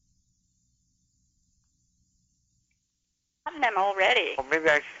them already. Well, maybe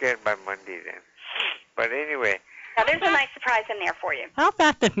I should get it by Monday then. But anyway. Now, there's a nice surprise in there for you. How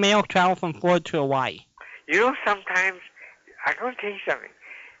fast does mail travel from Florida to Hawaii? You know, sometimes, I'm going to tell you something.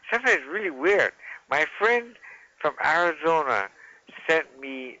 Sometimes it's really weird. My friend from Arizona sent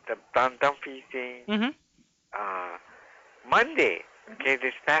me the Don Dumpy thing Monday. Okay,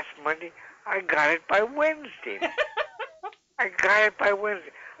 this past Monday. I got it by Wednesday.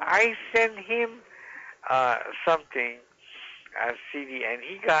 I sent him something, a CD, and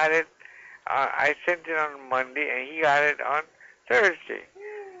he got it. I sent it on Monday, and he got it on Thursday.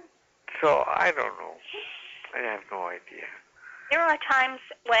 So, I don't know. I have no idea. There are times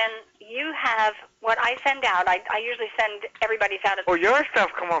when you have what I send out. I usually send everybody's out of. Oh, your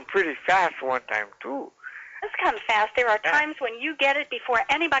stuff come on pretty fast one time, too. This comes fast. There are times when you get it before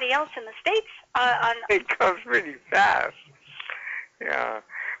anybody else in the States. It comes pretty fast. Yeah.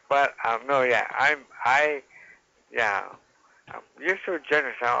 But, no, yeah. You're so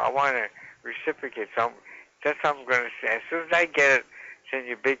generous. I want to reciprocate. So that's what I'm going to say. As soon as I get it, send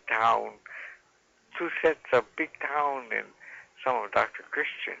you Big Town, 2 sets of Big Town and some of Dr.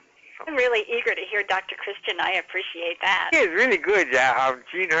 Christian. I'm really eager to hear Dr. Christian. I appreciate that. He is really good, yeah.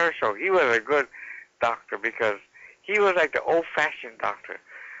 Gene Herschel, he was a good doctor because he was like the old-fashioned doctor.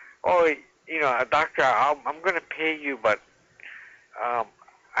 Oh, you know, a doctor, I'm going to pay you, but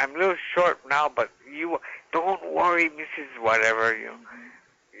I'm a little short now, but you don't worry, Mrs. Whatever, you know.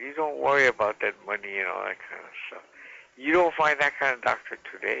 You don't worry about that money, you know, that kind of stuff. You don't find that kind of doctor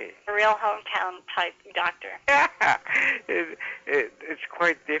today. A real hometown type doctor. It's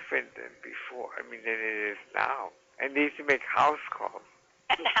quite different than before. I mean, than it is now. And they used to make house calls.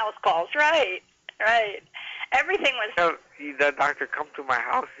 And house calls, right. Everything was... So the doctor come to my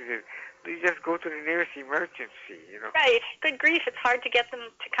house, he said, you just go to the nearest emergency, you know. Right. Good grief. It's hard to get them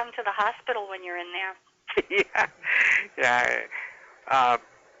to come to the hospital when you're in there. Yeah.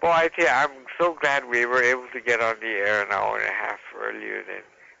 Boy, I tell you, I'm so glad we were able to get on the air an hour and a half earlier than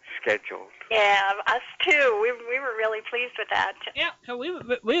scheduled. Yeah, us too. We were really pleased with that. Yeah, so we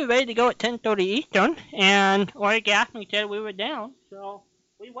were ready to go at 10:30 Eastern, and Lori Gaffney said we were down, so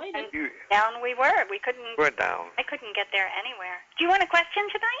we waited. Down we were. We're down. I couldn't get there anywhere. Do you want a question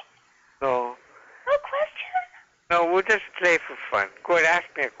tonight? No. No question? No, we'll just play for fun. Go ahead, ask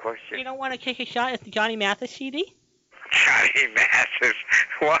me a question. You don't want to take a shot at the Johnny Mathis CD? Johnny Mathis.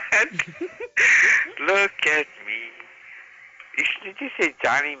 What? Look at me. Did you say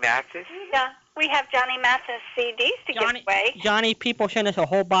Johnny Mathis? Yeah, we have Johnny Mathis CDs to give away. Johnny, people sent us a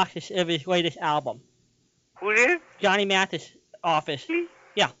whole box of his latest album. Who did? Johnny Mathis' office.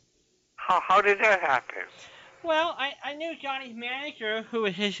 Yeah. How did that happen? Well, I knew Johnny's manager, who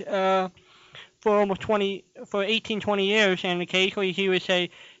was his for 18, 20 years, and occasionally he would say,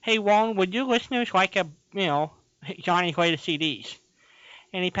 "Hey, Walden, would you listeners like Johnny's latest CDs?"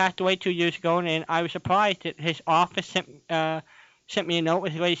 And he passed away 2 years ago, and I was surprised that his office sent me a note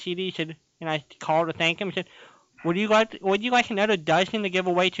with his latest CD. And I called to thank him and said, would you like another dozen to give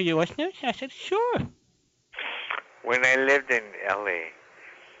away to your listeners? And I said, sure. When I lived in L.A.,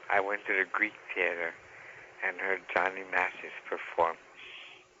 I went to the Greek Theater and heard Johnny Mathis perform.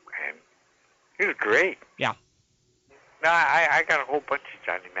 And he was great. Yeah. No, I got a whole bunch of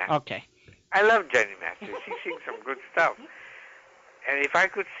Johnny Mathis. Okay. I love Johnny Mathis. He sings some good stuff. And if I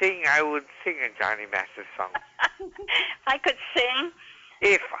could sing, I would sing a Johnny Mathis song. I could sing.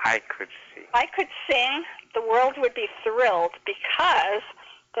 If I could sing. If I could sing, the world would be thrilled because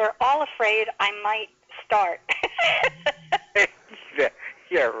they're all afraid I might start.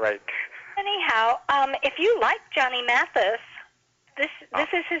 Yeah, right. Anyhow, if you like Johnny Mathis, this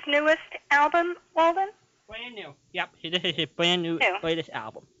is his newest album, Walden? Brand new. Yep, this is his brand new latest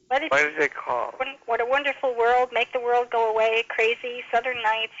album. What is it called? What a Wonderful World, Make the World Go Away, Crazy, Southern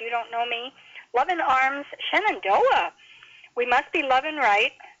Nights, You Don't Know Me, Love in Arms, Shenandoah, We Must Be Lovin'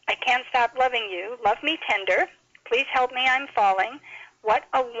 Right, I Can't Stop Loving You, Love Me Tender, Please Help Me, I'm Falling, What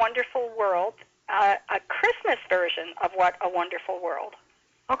a Wonderful World, a Christmas version of What a Wonderful World.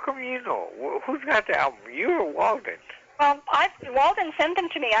 How come you know? Who's got the album? You or Walden? Well, Walden sent them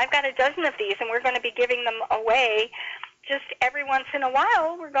to me. I've got a dozen of these, and we're going to be giving them away just every once in a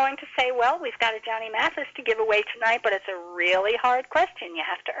while. We're going to say, well, we've got a Johnny Mathis to give away tonight, but it's a really hard question. You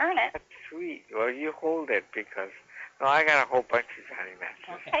have to earn it. That's sweet. Well, you hold it because, no, I got a whole bunch of Johnny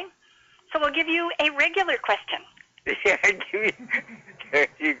Mathis. Okay. So we'll give you a regular question. Yeah, there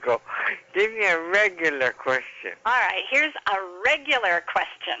you go. Give me a regular question. All right, here's a regular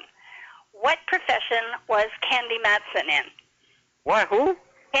question. What profession was Candy Matson in? What, who?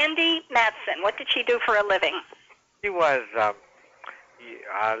 Candy Matson. What did she do for a living? She was a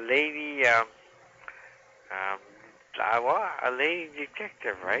lady a lady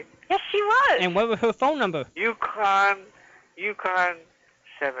detective, right? Yes, she was. And what was her phone number? Yukon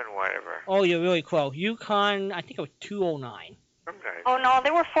 7 whatever. Oh, you're really close. Yukon, I think it was 209. Sometimes. Oh, no,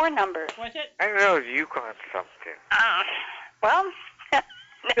 there were 4 numbers. Was it? I don't know, it was Yukon something. Well,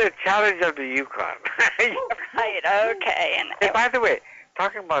 The challenge of the Yukon. right, okay. And Hey, by the way,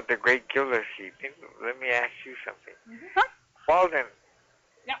 talking about the Great Gildersleeve, let me ask you something. Huh? Walden.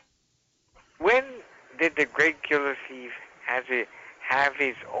 Yeah. When did the Great Gildersleeve have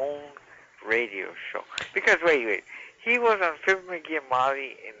his own radio show? Because wait, he was on Fibber McGee and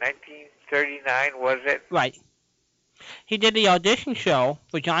Molly in 1939, was it? Right. He did the audition show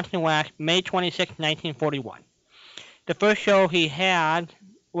for Johnson Wax May 26, 1941. The first show he had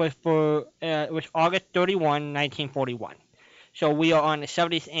was August 31, 1941. So we are on the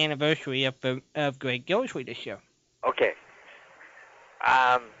 70th anniversary of Great Gildersleeve this year. Okay.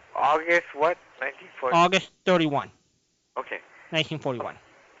 August what? 1940. August 31, Okay. 1941.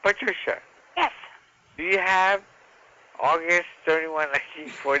 Patricia, yes, do you have August 31,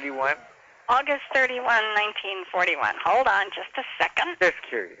 1941? August 31, 1941. Hold on just a second. Just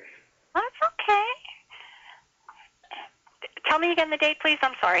curious. That's okay. Tell me again the date, please.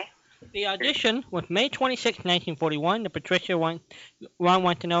 I'm sorry. The audition was May 26, 1941. The Patricia Ron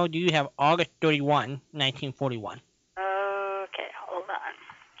wants to know, do you have August 31, 1941? Okay, hold on.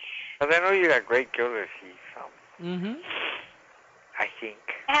 Because I know you got Great Gildersleeve, Mm-hmm. I think.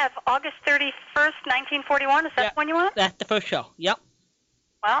 I have August 31st, 1941. Is that Yeah. the one you want? That's the first show. Yep.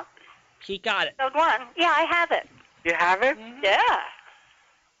 Well, She got it. episode 1. Yeah, I have it. You have it? Mm-hmm. Yeah.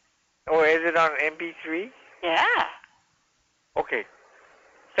 Or is it on MP3? Yeah. Okay.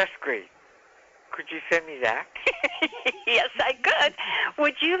 That's great. Could you send me that? Yes, I could.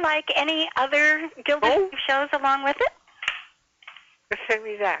 Would you like any other Gildersleeve shows along with it? Just send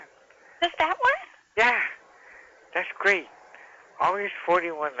me that. Just that one? Yeah. That's great. August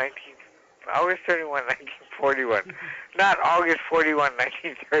 31, 1941. Not August 41,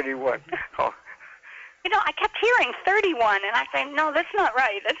 1931. Oh. You know, I kept hearing 31, and I think, no, that's not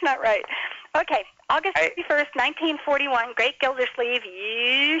right. That's not right. Okay, August 31st, 1941, Great Gildersleeve,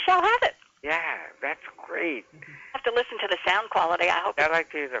 you shall have it. Yeah, that's great. I have to listen to the sound quality, I hope. I'd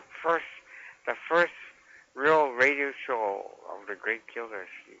like to hear the first real radio show of the Great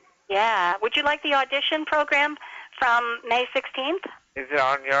Gildersleeve. Yeah. Would you like the audition program from May 16th? Is it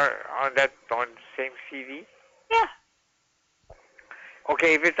on the same CD? Yeah.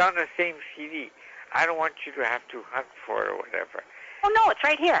 Okay, if it's on the same CD, I don't want you to have to hunt for it or whatever. Oh, no, it's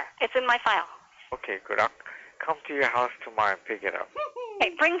right here. It's in my file. Okay, good. I'll come to your house tomorrow and pick it up.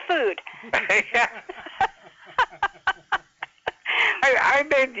 Hey, bring food. I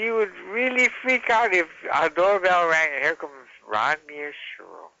bet you would really freak out if our doorbell rang and here comes Ron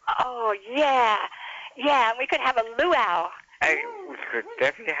Mearshiro. Oh, yeah. Yeah, we could have a luau. We could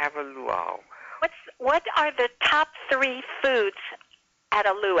definitely have a luau. What are the top 3 foods at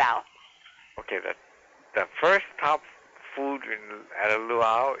a luau? Okay, the first top food at a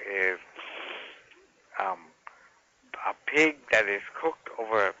luau is a pig that is cooked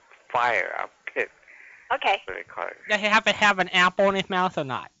over a fire, a pit. Okay. That's what they call it. Does he have to have an apple in his mouth or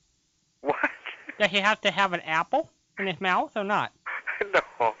not? What? Does he have to have an apple in his mouth or not?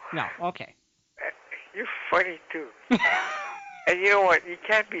 No. No. Okay. You're funny too. And you know what? You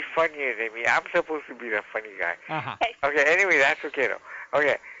can't be funnier than me. I'm supposed to be the funny guy. Uh-huh. Okay, anyway, that's okay though.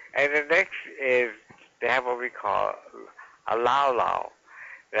 Okay, and the next is they have what we call a lao lao.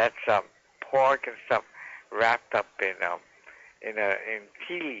 That's pork and stuff wrapped up in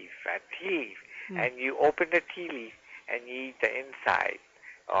tea leaf, and you open the tea leaf and you eat the inside,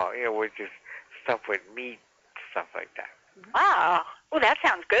 which is stuff with meat, stuff like that. Wow. Oh, that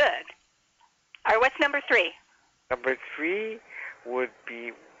sounds good. All right, what's number 3? Number 3 would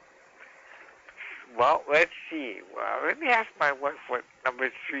be, well, let's see. Well, let me ask my wife what number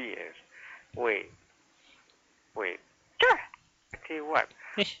 3 is. Wait. Sure. I tell you what.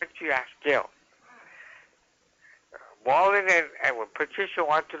 Why Yes. don't you ask Gail? Walden and Patricia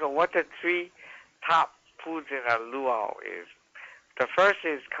want to know what the 3 top foods in a luau is. The first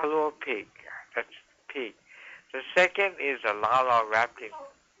is kalua pig. That's pig. The second is a lala wrapped in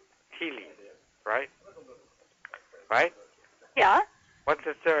tea leaf. Right? Right? Yeah? What's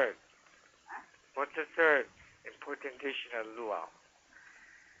the third? What's the third important dish in a luau?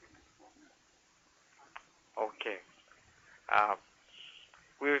 Okay.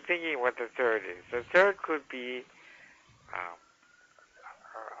 We were thinking what the third is. The third could be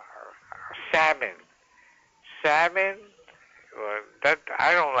salmon. Salmon. That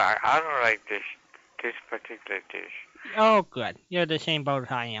I don't like. I don't like this particular dish. Oh, good. You're the same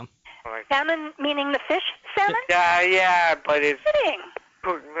boat I am. I like Salmon meaning the fish salmon? Yeah, but it's Kidding.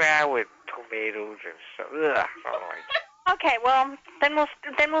 cooked now with tomatoes and stuff. Ugh, I don't like it. Okay, well then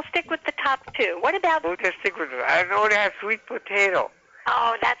we'll stick with the top two. What about? We'll just stick with it. I know they have sweet potato.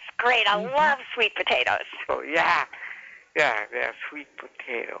 Oh, that's great. I love sweet potatoes. Oh yeah, they have sweet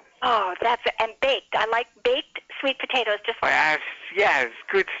potato. Oh, and baked. I like baked sweet potatoes. Just Oh, yeah, it's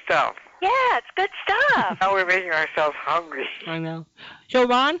good stuff. yeah, it's good stuff. Now we're making ourselves hungry. I know. So,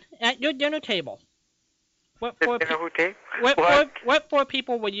 Ron, at your dinner table, what four, what four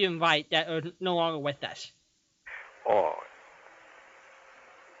people would you invite that are no longer with us? Oh,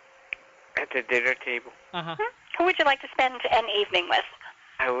 at the dinner table. Uh-huh. Who would you like to spend an evening with?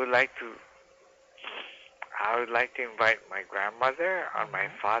 I would like to invite my grandmother on my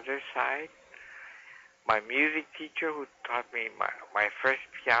father's side, my music teacher who taught me my first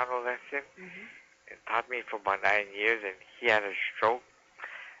piano lesson, and taught me for about 9 years, and he had a stroke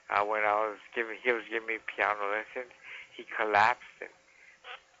when he was giving me piano lessons. He collapsed and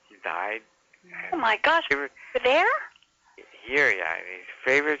he died. Oh my gosh, you were there? Here, yeah, in his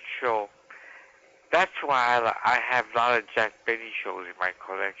favorite show. That's why I have a lot of Jack Benny shows in my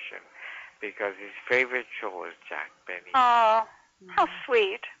collection, because his favorite show was Jack Benny. Oh, how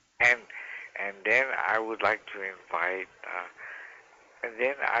sweet. And then I would like to invite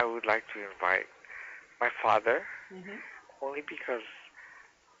my father, only because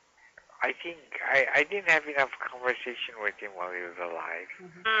I think I didn't have enough conversation with him while he was alive.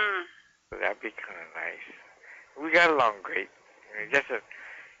 So that'd be kind of nice. We got along great.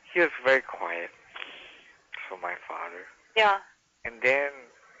 He was very quiet for my father. Yeah. And then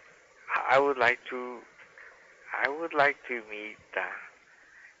I would like to meet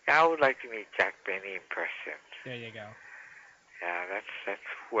Jack Benny in person. There you go. Yeah, that's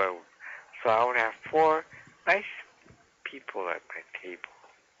who I would. So I would have 4 nice people at my table.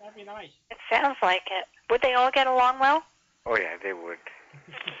 That'd be nice. It sounds like it. Would they all get along well? Oh yeah, they would.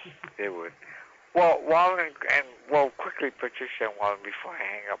 They would. Well, Walden quickly, Patricia and Walden, before I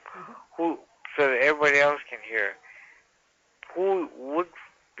hang up, so that everybody else can hear, who would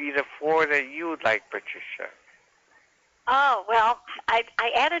be the 4 that you would like, Patricia? Oh, well, I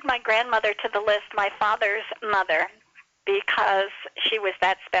added my grandmother to the list, my father's mother, because she was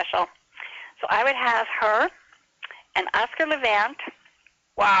that special. So I would have her and Oscar Levant.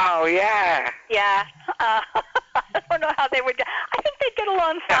 Wow, yeah. Yeah. I don't know how they would. I think they'd get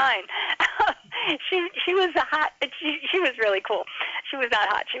along fine. She was she was really cool. She was not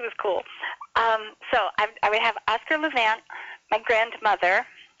hot. She was cool. So I would have Oscar Levant, my grandmother,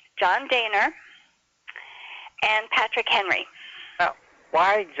 John Daner, and Patrick Henry. Now,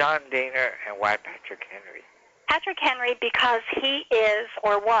 why John Daner and why Patrick Henry? Patrick Henry because he is,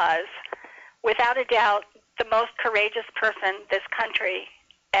 or was, without a doubt, the most courageous person this country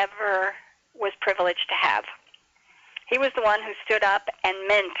ever was privileged to have. He was the one who stood up and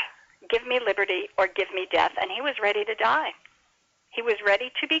meant, give me liberty or give me death, and he was ready to die. He was ready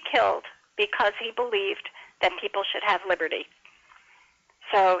to be killed because he believed that people should have liberty.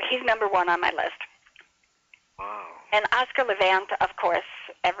 So he's number 1 on my list. Wow. And Oscar Levant, of course,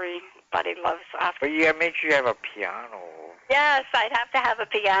 everybody loves Oscar. But you gotta make sure you have a piano. Yes, I'd have to have a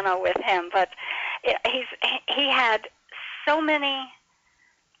piano with him, but he had so many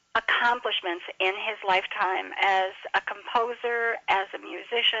accomplishments in his lifetime as a composer, as a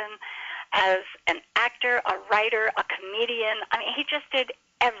musician, as an actor, a writer, a comedian. I mean, he just did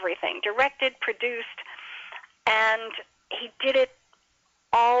everything, directed, produced, and he did it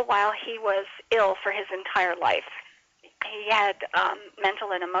all while he was ill for his entire life. He had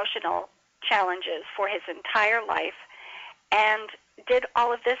mental and emotional challenges for his entire life and did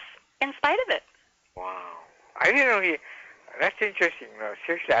all of this in spite of it. Wow. I didn't know that's interesting.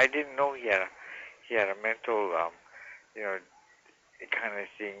 Seriously, I didn't know he had a mental, kind of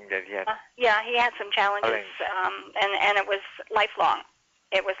thing that he had. Yeah, he had some challenges, and it was lifelong.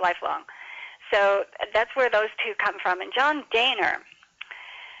 It was lifelong. So that's where those 2 come from. And John Daner,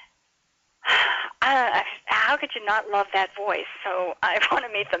 how could you not love that voice? So I want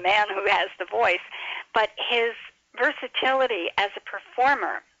to meet the man who has the voice. But his versatility as a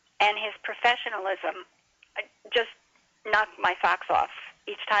performer and his professionalism just knocked my socks off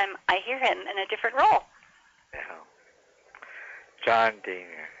each time I hear him in a different role. Yeah. John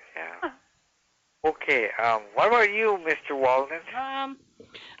Daner, yeah. Huh. Okay, what about you, Mr. Walden?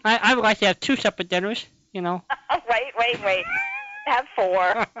 I would like to have 2 separate dinners, Wait. Have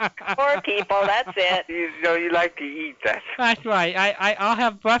 4. 4 people, that's it. You like to eat, That's right. I'll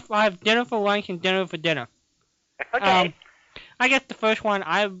have dinner for lunch and dinner for dinner. Okay. I guess the first one,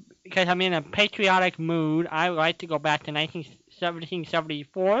 because I'm in a patriotic mood, I would like to go back to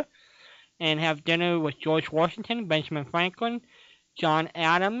 1774 and have dinner with George Washington, Benjamin Franklin, John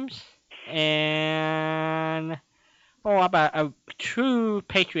Adams, and about a true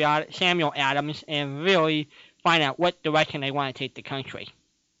patriot, Samuel Adams, and really find out what direction they want to take the country.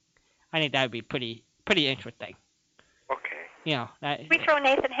 I think that would be pretty interesting. Okay. You know, We throw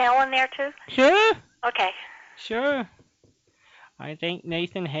Nathan Hale in there too? Sure. Okay. Sure. I think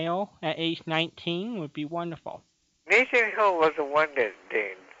Nathan Hale at age 19 would be wonderful. Nathan Hale was the one that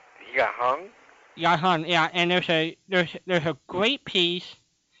he got hung? Got hung, yeah. And there's a great piece.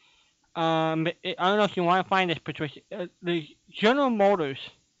 I don't know if you want to find this, Patricia. The General Motors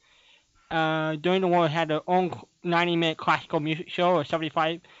during the war had their own 90-minute classical music show, or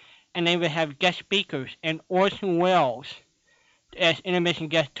 75, and they would have guest speakers. And Orson Welles, as intermission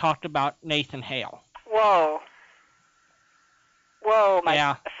guest, talked about Nathan Hale. Whoa. Whoa, my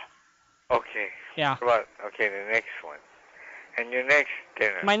Yeah. goodness. Okay. Yeah. Okay, the next one. And your next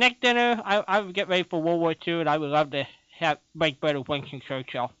dinner? My next dinner, I would get ready for World War II, and I would love to break bread with Winston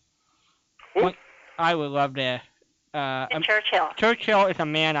Churchill. Who? I would love to. Churchill. Churchill is a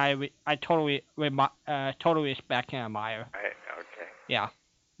man I totally respect and admire. Okay. Yeah.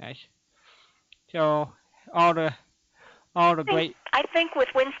 Nice. So all the great. I think with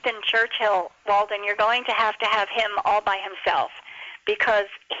Winston Churchill, Walden, you're going to have him all by himself, because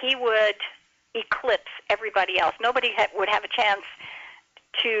he would eclipse everybody else. Nobody would have a chance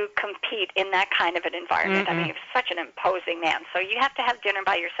to compete in that kind of an environment. I mean, he's such an imposing man. So you have to have dinner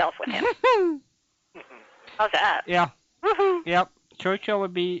by yourself with him. How's that? Yeah. Woohoo! Yep. Churchill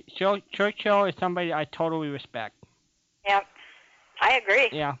is somebody I totally respect. Yep. I agree.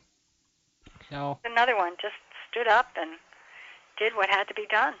 Yeah. So. Another one just stood up and did what had to be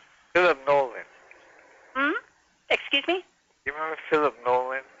done. Philip Nolan. Excuse me? You remember Philip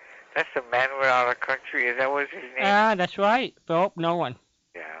Nolan? That's the man without a country. Is that what his name? That's right. Philip Nolan.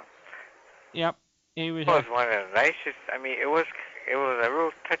 Yeah. Yep. He was one of the nicest. I mean, it was a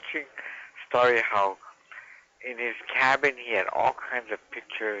real touching story how in his cabin he had all kinds of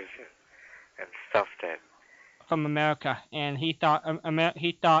pictures and stuff that from America, and he thought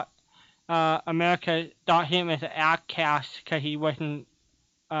America thought him as an outcast because he wasn't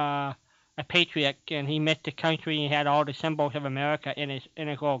a patriot, and he missed the country. He had all the symbols of America in his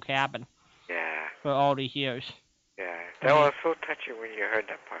little cabin. Yeah. For all these years. Yeah, that was so touching when you heard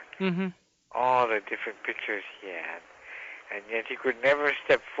that part. Mm-hmm. All the different pictures he had, and yet he could never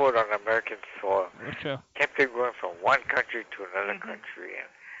step foot on American soil. That's true. Kept him going from one country to another country, and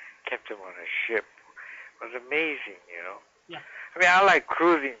kept him on a ship. It was amazing, you know. Yeah. I mean, I like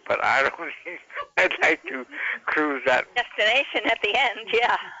cruising, but I don't think I'd like to cruise that. Destination at the end,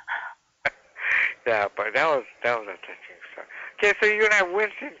 yeah. Yeah, but that was a touching story. Okay, so you're gonna have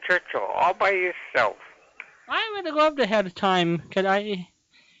Winston Churchill all by yourself. I would have loved to have the time, because there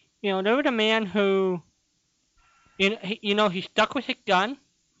was a man who, he stuck with his gun.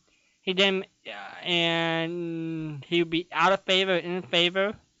 He didn't, and he would be out of favor, in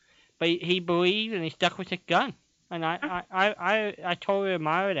favor, but he believed and he stuck with his gun, and I totally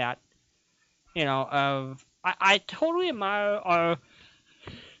admire that. I totally admire our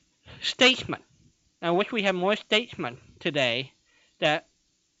statesmen. I wish we had more statesmen today that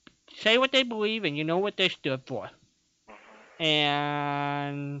say what they believe and you know what they stood for.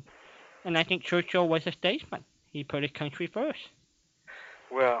 And I think Churchill was a statesman. He put his country first.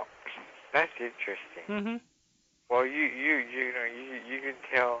 Well, that's interesting. Mm-hmm. Well, you can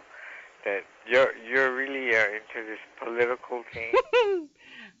tell that you're really into this political thing.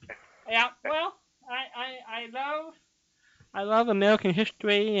 Yeah. Well, I love American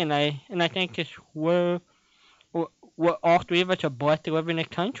history, and I think it's we're all three of us are blessed to live in this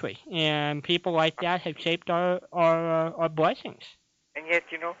country, and people like that have shaped our blessings. And yet,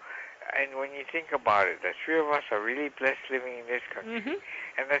 and when you think about it, the three of us are really blessed living in this country,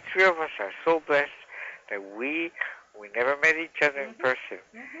 and the three of us are so blessed that we never met each other in person,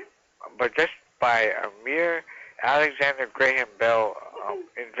 but just by a mere Alexander Graham Bell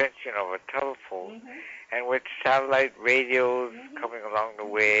invention of a telephone, and with satellite radios coming along the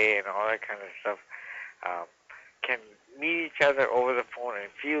way and all that kind of stuff, can meet each other over the phone and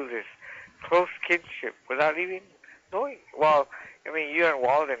feel this close kinship without even knowing. Well, I mean, you and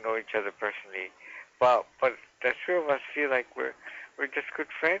Walden know each other personally, but the three of us feel like we're just good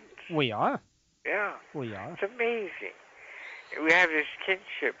friends. We are. Yeah. We are. It's amazing. We have this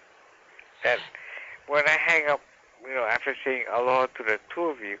kinship that when I hang up, after saying aloha to the two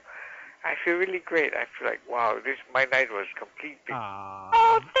of you, I feel really great. I feel like, wow, my night was complete.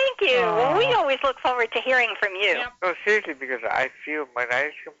 Oh, thank you. Well, we always look forward to hearing from you. Yep. No, seriously, because I feel my night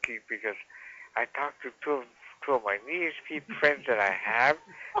is complete because I talked to two of my nearest friends that I have.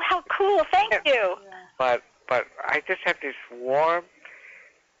 Oh, how cool Well, thank you. But I just have this warm,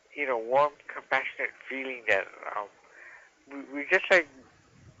 warm, compassionate feeling that we just like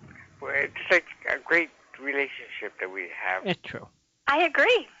it's like a great relationship that we have. It's true. I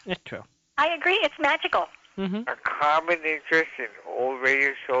agree. It's true. I agree. It's magical. Mm-hmm. A common interest in old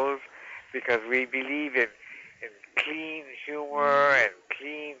radio shows because we believe in clean humor and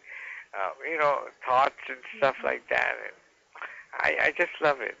clean, thoughts and stuff like that. And I just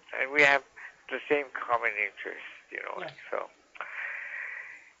love it. And we have the same common interest, Yes. So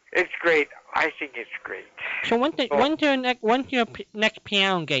it's great. I think it's great. So when's your next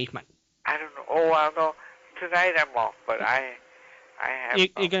piano engagement? I don't know. Oh, I know. Tonight I'm off, but I have.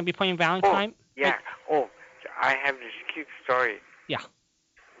 You're gonna be playing Valentine? Yeah. Oh, I have this cute story. Yeah.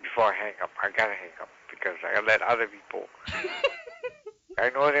 Before I hang up, I gotta hang up because I gotta let other people. I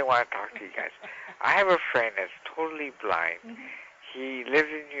know they want to talk to you guys. I have a friend that's totally blind. Mm-hmm. He lives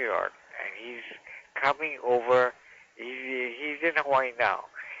in New York, and he's coming over. He's in Hawaii now.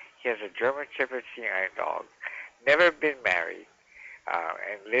 He has a German Shepherd seeing eye dog, never been married,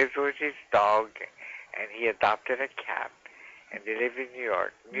 and lives with his dog, and he adopted a cat, and they live in New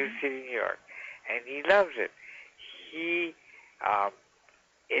York, New City, New York, and he loves it. He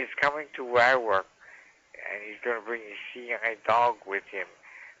is coming to where I work, and he's going to bring his seeing eye dog with him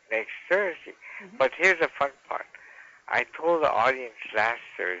next Thursday. Mm-hmm. But here's the fun part. I told the audience last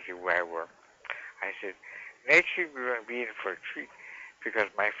Thursday where I work, I said, next week we're going to be in for a treat because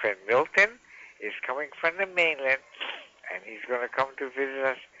my friend Milton is coming from the mainland, and he's going to come to visit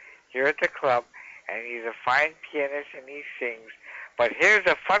us here at the club, and he's a fine pianist and he sings. But here's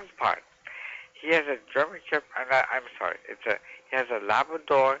the fun part. He has a German Shepherd, he has a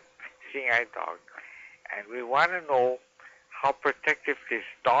Labrador seeing eye dog, and we want to know how protective this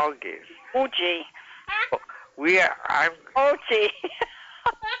dog is. Oh, gee. I'm Oh, gee.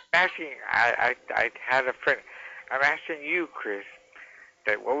 asking, I had a friend, I'm asking you, Chris,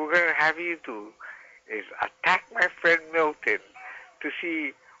 that what we're going to have you do is attack my friend Milton to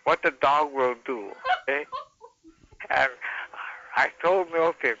see what the dog will do, okay? And I told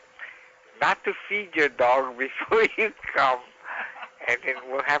Milton not to feed your dog before you come, and then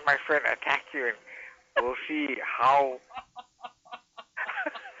we'll have my friend attack you, and we'll see how...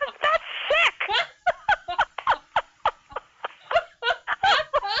 That's sick.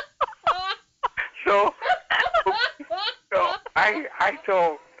 So I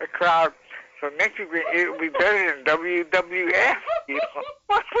told the crowd, so next week it'll be better than WWF,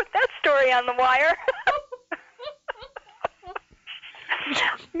 What put that story on the wire?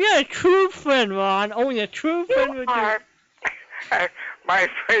 You're a true friend, Ron. Only a true friend would do. My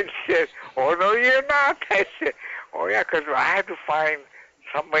friend said, oh, no, you're not. I said, oh, yeah, because I had to find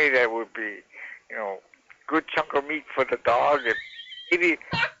somebody that would be, good chunk of meat for the dog. And maybe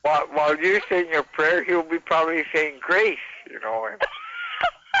while you're saying your prayer, he'll be probably saying grace, And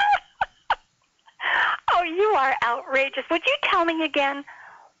Oh, you are outrageous. Would you tell me again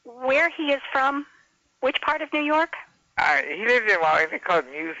where he is from? Which part of New York? He lives in, they call it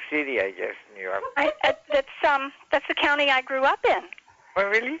New City, I guess, New York. That's the county I grew up in. Oh,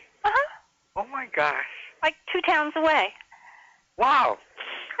 really? Uh-huh. Oh, my gosh. Like 2 towns away. Wow.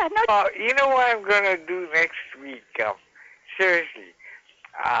 No. You know what I'm going to do next week? Seriously.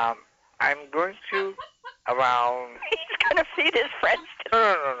 I'm going to, around... He's going to feed his friends.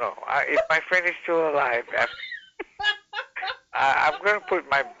 No. If my friend is still alive, I'm going to put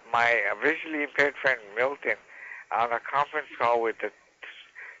my visually impaired friend Milton on a conference call with the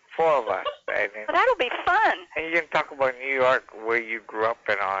 4 of us. And then, Well, that'll be fun. and you can talk about New York, where you grew up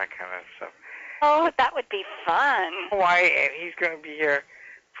and all that kind of stuff. Oh, that would be fun. Hawaii, and he's going to be here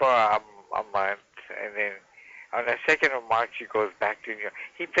for a month, and then on the 2nd of March he goes back to New York.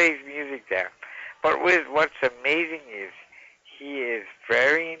 He plays music there. But what's amazing is he is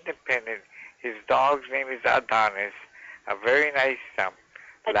very independent. His dog's name is Adonis, a very nice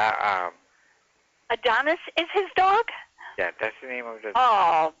Adonis is his dog? yeah, that's the name of the...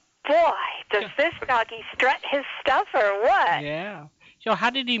 Oh, boy. Does this doggy strut his stuff or what? Yeah. So how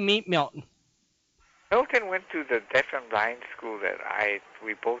did he meet Milton? Milton went to the deaf and blind school that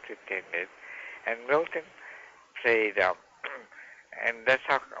we both attended, and Milton played, and that's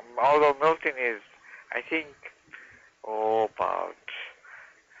how, although Milton is, I think, about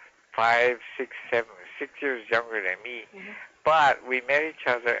 5, 6, 7, 6 years younger than me, but we met each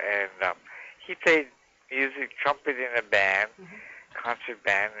other, and he played music, trumpet in a band, concert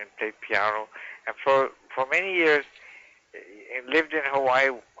band, and played piano, and for many years, he lived in Hawaii,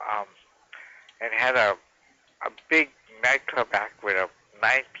 and had a big nightclub act with a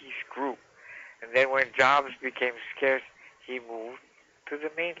 9-piece group. And then when jobs became scarce, he moved to the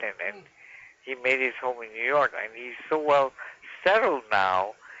mainland, and he made his home in New York, and he's so well settled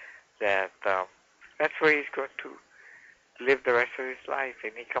now that that's where he's going to live the rest of his life,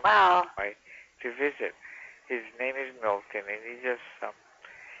 and he comes by to visit. His name is Milton, and he's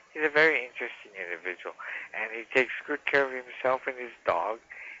a very interesting individual, and he takes good care of himself and his dog,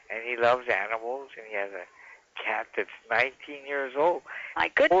 and he loves animals, and he has a cat that's 19 years old. My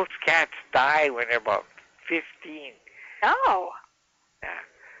goodness. Most cats die when they're about 15. Oh. Yeah.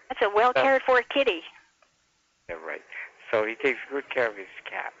 That's a well cared for kitty. Yeah, right. So he takes good care of his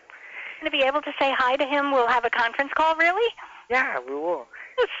cat. To be able to say hi to him, we'll have a conference call, really? Yeah, we will.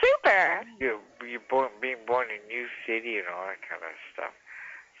 Oh, super. Being born in New City and all that kind of stuff.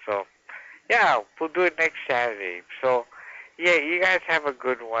 So, yeah, we'll do it next Saturday. So, yeah, you guys have a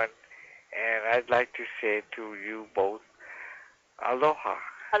good one. And I'd like to say to you both, aloha.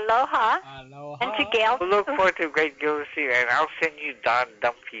 Aloha. Aloha. And to Gail. We'll look forward to a great deal to see you. And I'll send you Don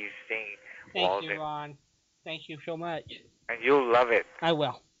Dumpy's thing, Thank you, Ron. Thank you so much. And you'll love it. I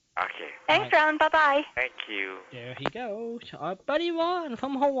will. Okay. Thanks, Ron. Bye-bye. Thank you. There he goes. Our buddy Ron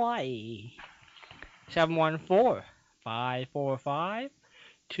from Hawaii.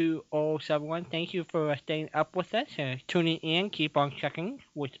 714-545-2071. Thank you for staying up with us and tuning in. Keep on checking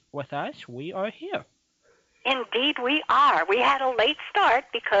with us. We are here. Indeed, we are. We had a late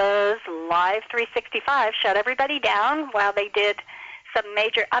start because Live 365 shut everybody down while they did some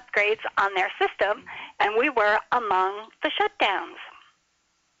major upgrades on their system, and we were among the shutdowns.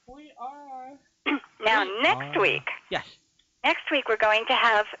 We are. Now, next week. Yes. Next week, we're going to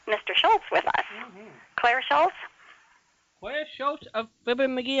have Mr. Schultz with us. Mm-hmm. Claire Schultz? Claire Schultz of Fibber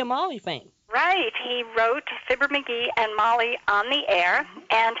McGee and Molly fame. Right. He wrote Fibber McGee and Molly on the air,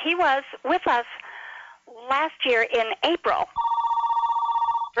 and he was with us last year in April.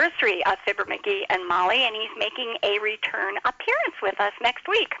 Anniversary of Fibber McGee and Molly, and he's making a return appearance with us next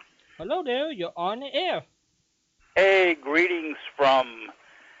week. Hello there. You're on the air. Hey, greetings from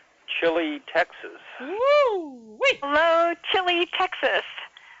Chile, Texas. Woo! Wait. Hello, Chile, Texas.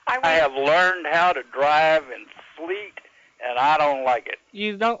 I have learned how to drive in sleet, and I don't like it.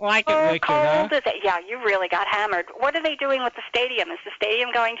 You don't like it, Richard, cold huh? is it? Yeah, you really got hammered. What are they doing with the stadium? Is the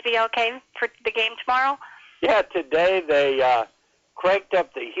stadium going to be okay for the game tomorrow? Yeah, today they cranked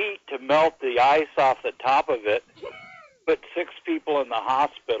up the heat to melt the ice off the top of it. Put 6 people in the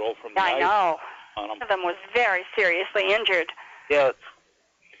hospital from the I ice know. on them. One of them was very seriously injured. Yes.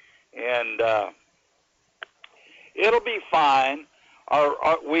 And it'll be fine.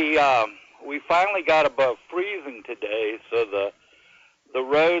 We finally got above freezing today, so the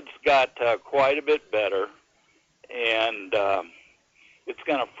roads got quite a bit better, and it's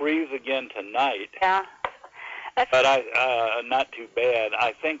going to freeze again tonight. Yeah. But not too bad.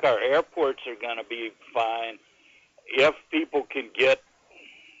 I think our airports are going to be fine if people can get,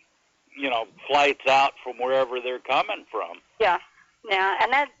 flights out from wherever they're coming from. Yeah. Yeah,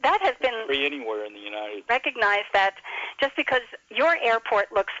 and that has been Free anywhere in the United States. recognized that just because your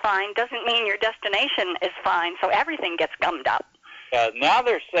airport looks fine doesn't mean your destination is fine, so everything gets gummed up. Now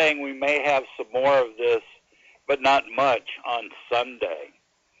they're saying we may have some more of this, but not much, on Sunday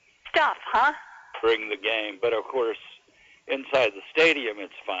Stuff, huh? during the game. But, of course, inside the stadium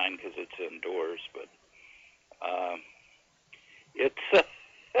it's fine because it's indoors. But it's...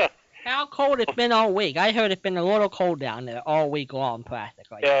 How cold it's been all week? I heard it's been a little cold down there all week long,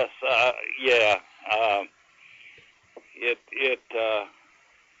 practically. Yes, yeah. It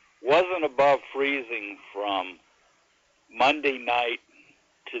wasn't above freezing from Monday night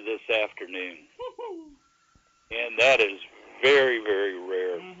to this afternoon. And that is very, very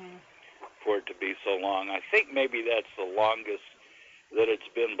rare for it to be so long. I think maybe that's the longest that it's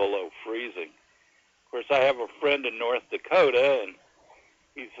been below freezing. Of course, I have a friend in North Dakota, and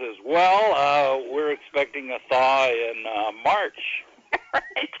he says, well, we're expecting a thaw in March.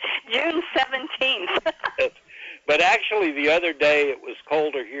 Right. June 17th. But actually, the other day, it was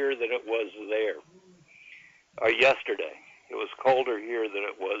colder here than it was there. Or yesterday. It was colder here than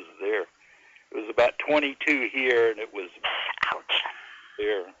it was there. It was about 22 here, and it was Ouch.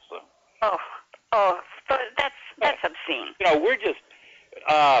 there. So. But that's obscene. We're just,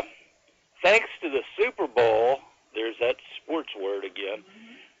 thanks to the Super Bowl, there's that sports word again,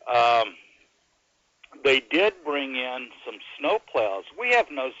 they did bring in some snow plows. We have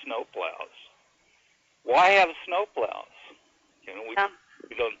no snow plows. Why have snow plows? We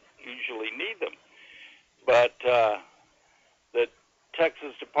don't usually need them. But the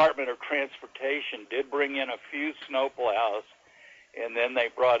Texas Department of Transportation did bring in a few snow plows, and then they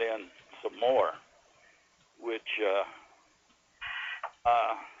brought in some more, which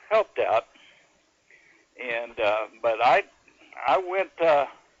helped out. And but I I went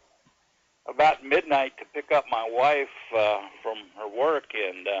about midnight to pick up my wife from her work,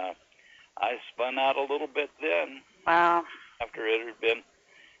 and I spun out a little bit then. Wow. After it had been,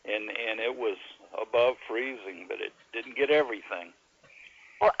 and it was above freezing, but it didn't get everything.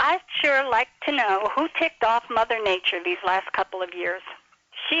 Well, I'd sure like to know who ticked off Mother Nature these last couple of years.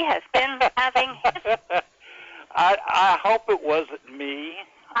 She has been having... I hope it wasn't me.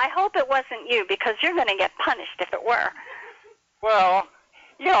 I hope it wasn't you, because you're going to get punished if it were. Well,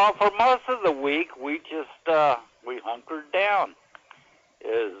 for most of the week, we just, we hunkered down.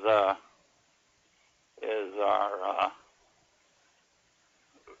 As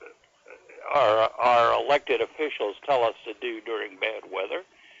our elected officials tell us to do during bad weather,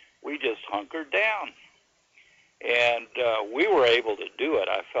 we just hunkered down. And we were able to do it.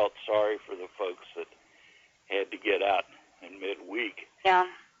 I felt sorry for the folks that had to get out in midweek. Yeah.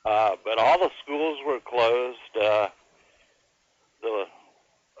 But all the schools were closed,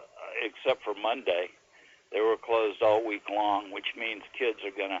 except for Monday. They were closed all week long, which means kids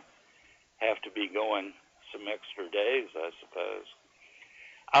are going to have to be going some extra days, I suppose.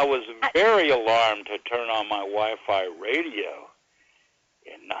 I was very alarmed to turn on my Wi-Fi radio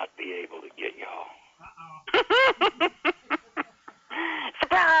and not be able to get y'all.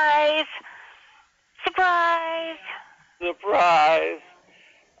 Surprise! Surprise! Surprise!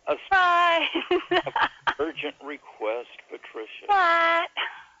 Surprise! Urgent request, Patricia. What?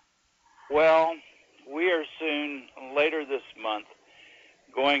 Well, we are soon, later this month,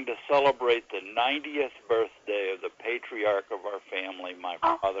 going to celebrate the 90th birthday of the patriarch of our family, my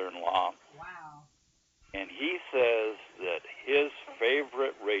father-in-law. Wow. And he says that his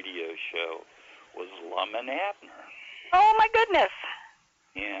favorite radio show was Lum and Abner. Oh, my goodness.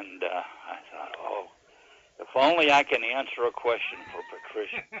 And I thought, if only I can answer a question for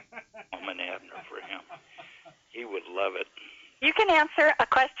Patricia, Lum and Abner for him. He would love it. You can answer a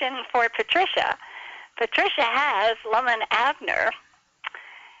question for Patricia. Patricia has Lum and Abner,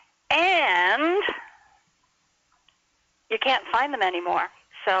 and you can't find them anymore.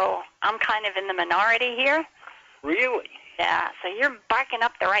 So I'm kind of in the minority here. Really? Yeah, so you're barking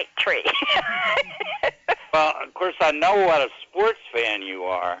up the right tree. Well, of course, I know what a sports fan you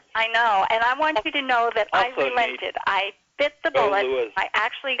are. I know, and I want you to know that I Also relented. I bit the bullet. Lewis. I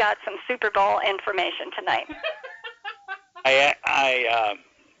actually got some Super Bowl information tonight. I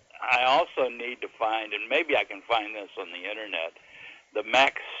also need to find, and maybe I can find this on the internet, the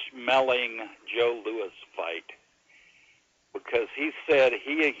Max Schmeling-Joe Louis fight. Because he said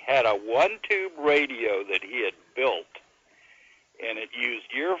he had a one-tube radio that he had built, and it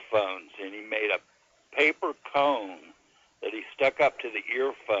used earphones, and he made a paper cone that he stuck up to the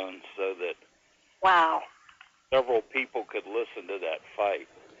earphones so that Wow. several people could listen to that fight.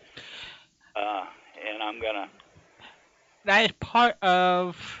 And I'm going to That is part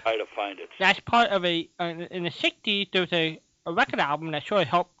of. try to find it. That's part of a. In the '60s, there was a record album that sort of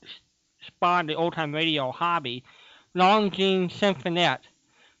helped spawn the old time radio hobby. Longines Symphonette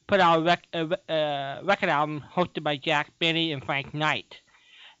put out a record album hosted by Jack Benny and Frank Knight,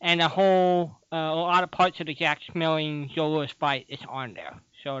 and a lot of parts of the Jack Schmeling Joe Louis fight is on there.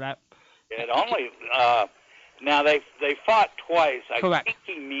 So that. It only now they fought twice. Correct. I think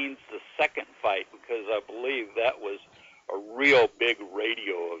he means the second fight because I believe that was a real big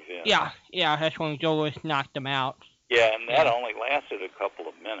radio event. Yeah, that's when Joe Louis knocked him out. Yeah, and that only lasted a couple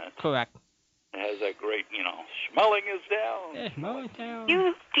of minutes. Correct. It has that great, Schmeling is down. Yeah, Schmeling down.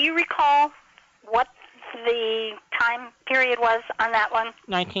 Do you recall what the time period was on that one?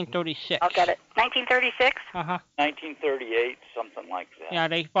 1936. I'll get it. 1936? Uh-huh. 1938, something like that. Yeah,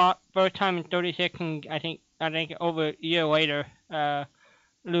 they fought first time in 36, and I think over a year later,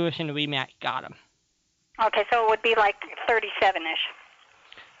 Louis in the rematch got him. Okay, so it would be like 37-ish.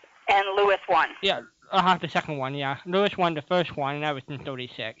 And Louis won. Yeah, the second one, yeah. Louis won the first one, and that was in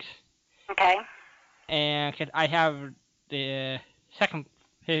 36. Okay. And 'cause I have the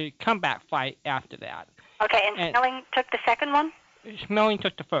his comeback fight after that. Okay, and Schmeling took the second one? Schmeling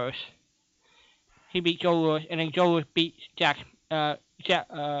took the first. He beat Joe Louis, and then Joe Louis beat Jack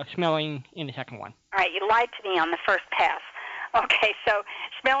Schmeling in the second one. All right, you lied to me on the first pass. Okay, so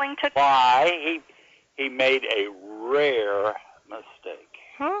Schmeling took... Why? He made a rare mistake.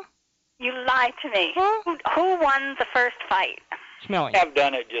 Huh? You lied to me. Huh? Who won the first fight? Schmeling. I've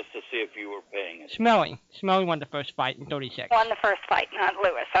done it just to see if you were paying attention. Schmeling won the first fight in 36. Won the first fight, not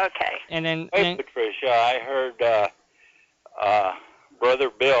Louis. Okay. And then... Hey, Patricia, I heard Brother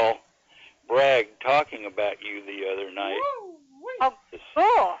Bill brag talking about you the other night. Oh,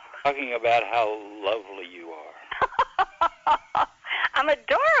 cool. Talking about how lovely you are. I'm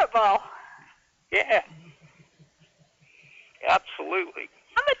adorable. Yeah. Absolutely.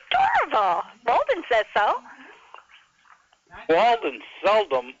 I'm adorable. Walden says so. Walden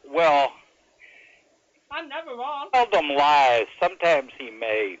seldom, well, I'm never wrong. seldom lies. Sometimes he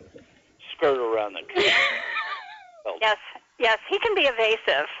may skirt around the truth. Yes, he can be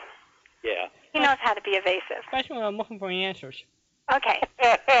evasive. Yeah. He knows how to be evasive. Especially when I'm looking for answers. Okay.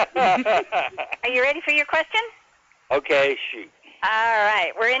 Are you ready for your question? Okay, shoot. All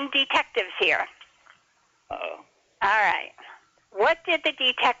right. We're in detectives here. Uh-oh. All right. What did the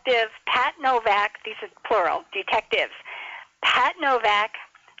detective Pat Novak, these are plural, detectives, Pat Novak,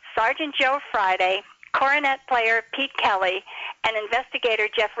 Sergeant Joe Friday, coronet player Pete Kelly, and investigator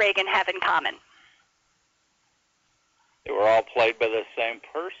Jeff Reagan have in common? They were all played by the same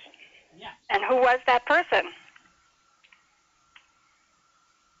person. Yes. And who was that person?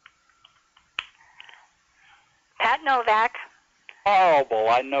 Pat Novak, Horrible.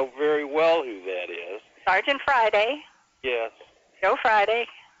 I know very well who that is. Sergeant Friday, Yes. Joe Friday.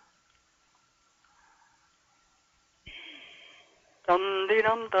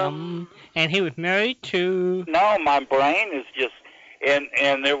 Dum-de-dum-dum. And he was married to... No, my brain is just...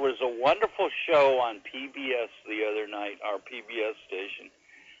 And there was a wonderful show on PBS the other night, our PBS station,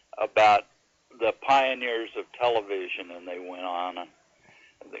 about the pioneers of television, and they went on, and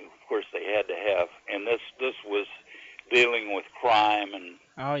of course they had to have, and this was dealing with crime and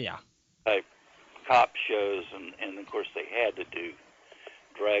Oh, yeah. type cop shows, and of course they had to do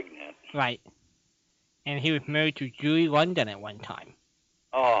Dragnet. Right. And he was married to Julie London at one time.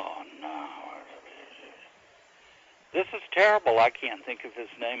 Oh, no. This is terrible. I can't think of his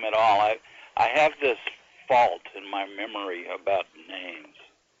name at all. I have this fault in my memory about names,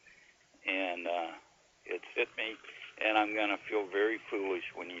 and it's hit me, and I'm going to feel very foolish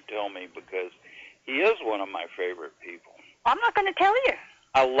when you tell me, because he is one of my favorite people. I'm not going to tell you.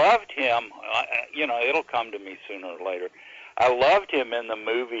 I loved him. It'll come to me sooner or later. I loved him in the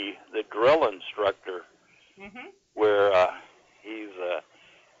movie The Drill Instructor, where he's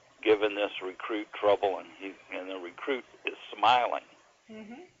given this recruit trouble, and the recruit is smiling.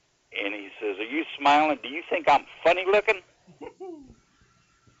 And he says, "Are you smiling? Do you think I'm funny looking?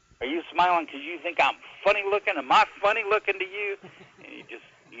 Are you smiling because you think I'm funny looking? Am I funny looking to you?" And he just,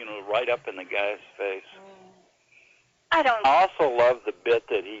 right up in the guy's face. I don't. I also love the bit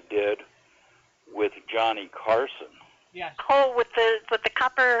that he did with Johnny Carson. Yes. Oh, with the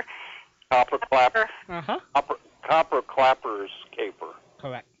copper. Copper clapper. Uh-huh. Copper clapper's caper.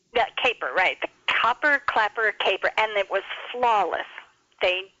 Correct. The caper, right. The copper clapper caper. And it was flawless.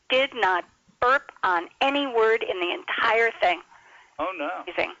 They did not burp on any word in the entire thing. Oh, no.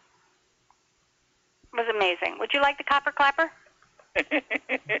 Amazing. It was amazing. Would you like the copper clapper?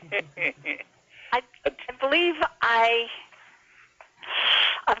 I believe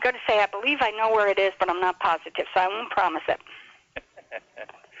I'm going to say I believe I know where it is, but I'm not positive, so I won't promise it.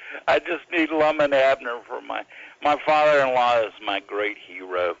 I just need Lum and Abner for my father-in-law is my great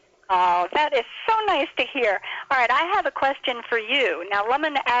hero. Oh, that is so nice to hear. All right, I have a question for you. Now, Lum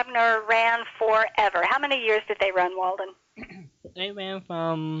and Abner ran forever. How many years did they run, Walden? They ran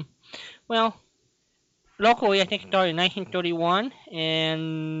from, well, locally I think it started in 1931,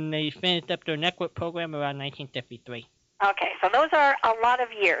 and they finished up their network program around 1953. Okay, so those are a lot of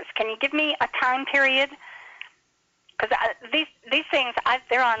years. Can you give me a time period? Because these things,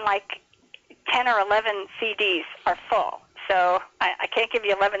 they're on like 10 or 11 CDs are full. So I can't give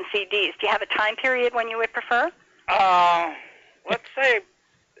you 11 CDs. Do you have a time period when you would prefer? Let's say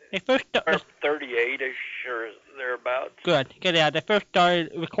They first 38-ish or thereabouts. Good. They first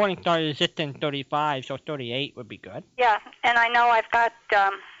recording started just in 35, so 38 would be good. Yeah, and I know I've got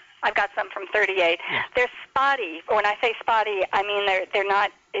some from 38. Yeah. They're spotty. When I say spotty, I mean they're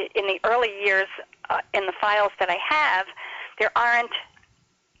not in the early years. In the files that I have, there aren't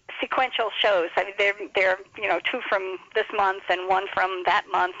sequential shows. I mean, they're 2 from this month and 1 from that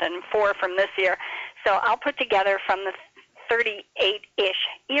month and 4 from this year. So I'll put together from the 38-ish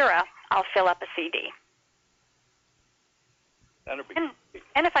era. I'll fill up a CD. That'll be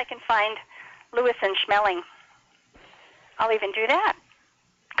And if I can find Lewis and Schmeling, I'll even do that.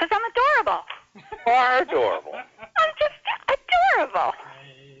 Because I'm adorable. You are adorable. I'm just adorable.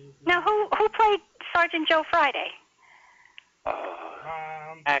 Now, who played Sergeant Joe Friday?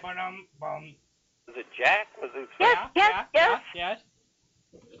 Jack. Was it Jack? Was it? Yes.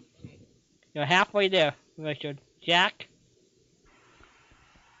 You're halfway there, Richard. Jack?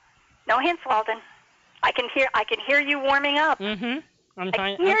 No hints, Walden. I can hear you warming up. Mm-hmm. I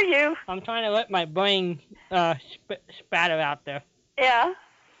can hear you. I'm trying to let my brain spatter out there. Yeah.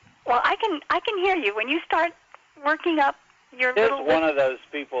 Well, I can hear you when you start working up your This little. is one of those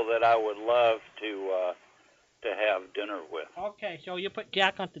people that I would love to to have dinner with. Okay, so you put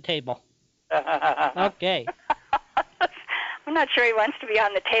Jack on the table. Okay. I'm not sure he wants to be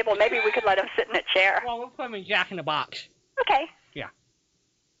on the table. Maybe we could let him sit in a chair. Well, we'll put him in Jack in the Box. Okay. Yeah.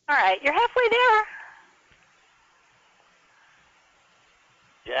 All right, you're halfway there.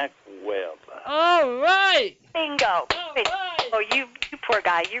 Jack Webb. All right. Bingo. All right. Oh, you poor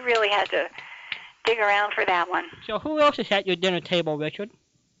guy. You really had to dig around for that one. So who else is at your dinner table, Richard?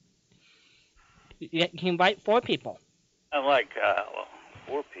 You can invite 4 people. I like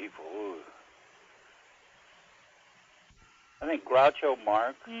 4 people. Ooh. I think Groucho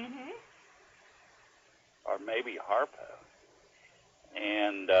Marx, or maybe Harpo.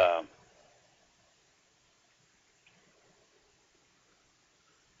 And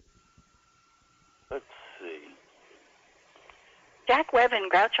let's see. Jack Webb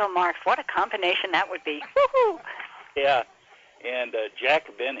and Groucho Marx. What a combination that would be. Woohoo! Yeah, and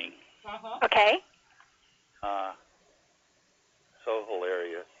Jack Benny. Okay. So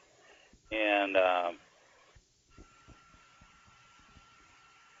hilarious. And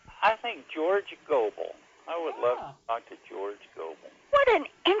I think George Gobel. I would love to talk to George Gobel. What an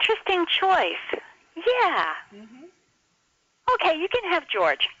interesting choice. Yeah. Okay, you can have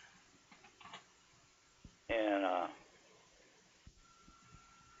George. And I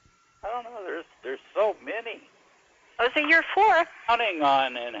don't know. There's so many. Those are your 4. Counting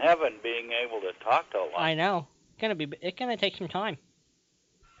on in heaven being able to talk to a lot. I know. It's gonna take some time.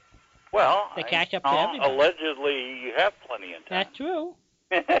 Well, to catch up to everybody. Allegedly, you have plenty of time. That's true.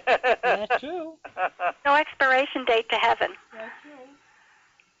 That's true. No expiration date to heaven. That's true.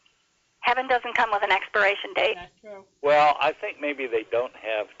 Heaven doesn't come with an expiration date. That's true. Well, I think maybe they don't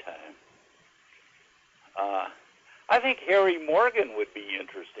have time. I think Harry Morgan would be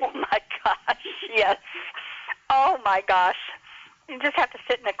interesting. Oh my gosh, yes. Oh my gosh. You just have to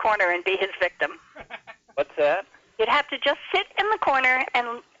sit in a corner and be his victim. What's that? You'd have to just sit in the corner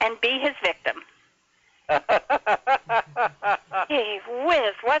and be his victim. Gee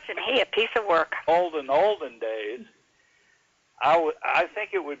whiz, wasn't he a piece of work? Olden days. I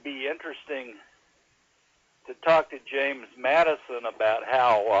think it would be interesting to talk to James Madison about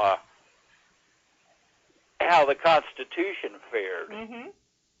how the Constitution fared.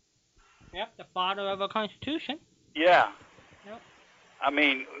 Yep, the father of a Constitution. Yeah. Yep. I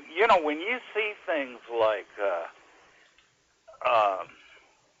mean, when you see things like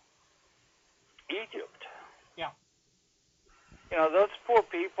Egypt. Yeah. Those poor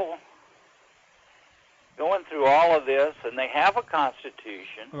people going through all of this, and they have a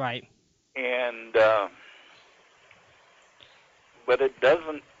constitution. Right. And but it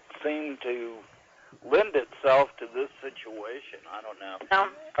doesn't seem to lend itself to this situation. I don't know. No.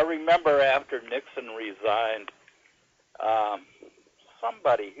 I remember after Nixon resigned,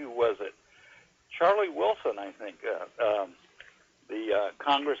 somebody, who was it? Charlie Wilson, I think, the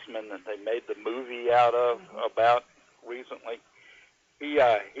congressman that they made the movie out of about recently.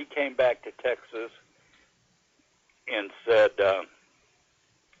 He came back to Texas and said,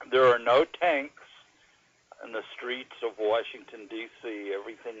 there are no tanks in the streets of Washington, D.C.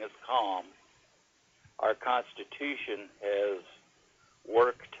 Everything is calm. Our Constitution has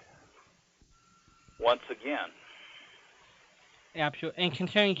worked once again. Absolutely. And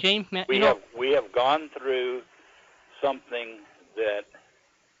concerning James We have gone through something that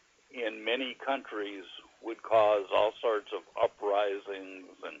in many countries would cause all sorts of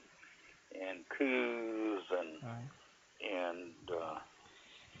uprisings and coups and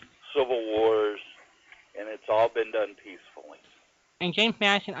civil wars, and it's all been done peacefully. And James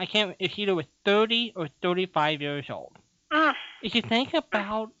Madison, it's either was 30 or 35 years old. If you think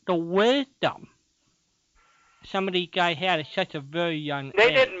about the wisdom some of these guys had at such a very young age.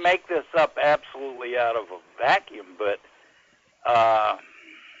 They didn't make this up absolutely out of a vacuum, but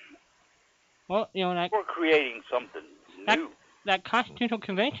we're creating something new. That Constitutional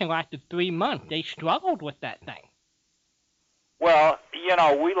Convention lasted 3 months. They struggled with that thing. Well,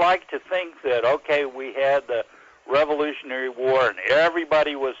 we like to think that, okay, we had the Revolutionary War and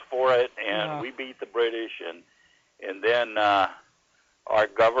everybody was for it, and we beat the British, and then our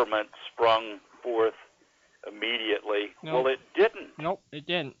government sprung forth immediately. Nope. Well, it didn't. Nope, it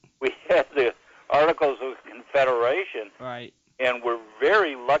didn't. We had the Articles of Confederation, right? And we're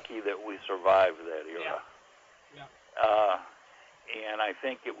very lucky that we survived that era. Yeah. And I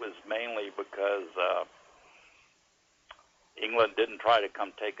think it was mainly because England didn't try to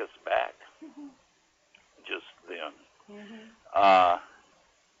come take us back just then.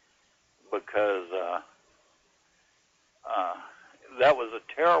 Because that was a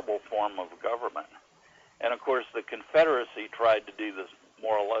terrible form of government. And, of course, the Confederacy tried to do this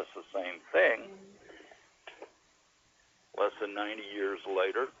more or less the same thing. less than 90 years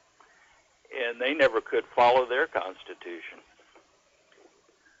later, and they never could follow their Constitution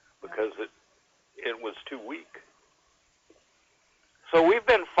because it was too weak. So we've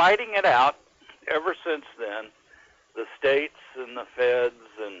been fighting it out ever since then, the states and the feds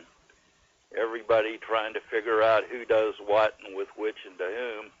and everybody trying to figure out who does what and with which and to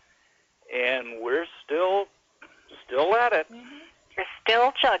whom, and we're still at it. You're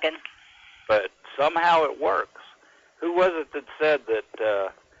still chugging. But somehow it works. Who was it that said that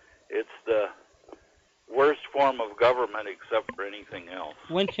it's the worst form of government except for anything else?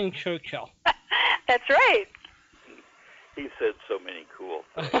 Winston Churchill. That's right. He said so many cool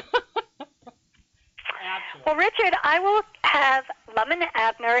things. Well, Richard, I will have Lum and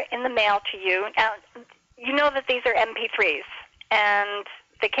Abner in the mail to you. Now, you know that these are MP3s, and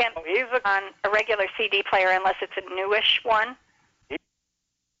they can't be on a regular CD player unless it's a newish one.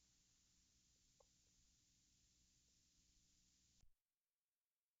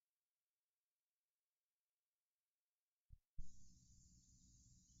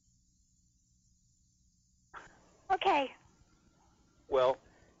 Okay. Well,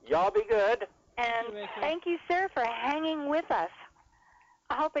 y'all be good. And thank you, sir, for hanging with us.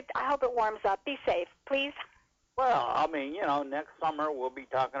 I hope it warms up. Be safe, please. Well, I mean, next summer we'll be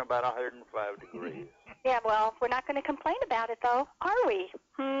talking about 105 degrees. Yeah, well, we're not going to complain about it, though, are we?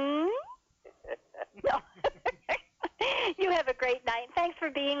 No. You have a great night. Thanks for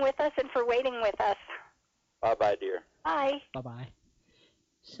being with us and for waiting with us. Bye-bye, dear. Bye. Bye-bye.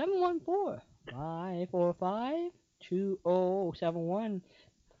 714-545-2071.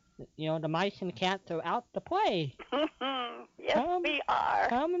 The mice and the cats are out to play. Yes, we are.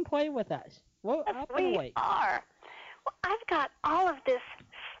 Come and play with us. We're up and awake. We are. Well, I've got all of this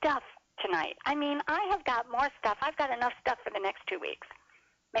stuff tonight. I mean, I have got more stuff. I've got enough stuff for the next 2 weeks.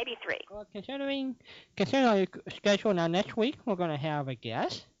 Maybe 3. Well, considering our schedule now, next week we're going to have a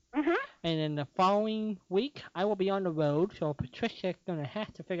guest. Mm-hmm. And then the following week, I will be on the road, so Patricia's going to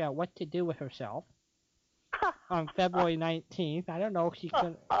have to figure out what to do with herself on February 19th. I don't know if she's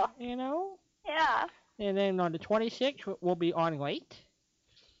going to, Yeah. And then on the 26th, we'll be on late.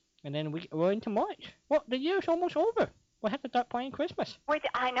 And then we're into March. Well, the year's almost over. We'll have to start playing Christmas. Wait,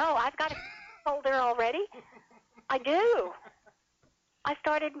 I know. I've got a folder already. I do. I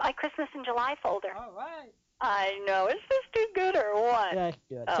started my Christmas in July folder. All right. I know. Is this too good or what? That's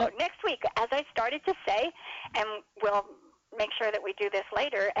good. Oh, next week, as I started to say, and we'll make sure that we do this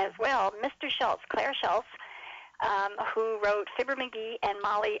later as well, Mr. Schultz, Claire Schultz, who wrote Fibber McGee and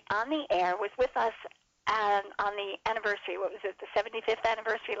Molly on the Air, was with us on the anniversary. What was it, the 75th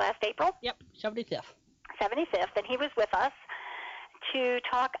anniversary last April? Yep, 75th. 75th, and he was with us to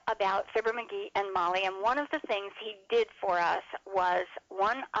talk about Fibber McGee and Molly, and one of the things he did for us was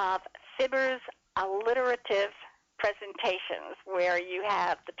one of Fibber's alliterative presentations where you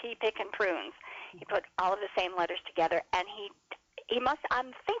have the pea, pick, and prunes. He put all of the same letters together, and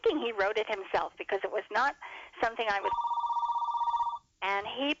I'm thinking he wrote it himself because it was not something and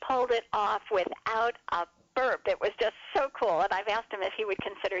he pulled it off without a burp. It was just so cool, and I've asked him if he would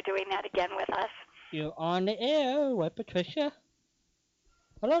consider doing that again with us. You're on the air with Patricia.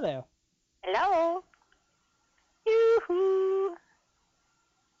 Hello there. Hello. Yoo-hoo.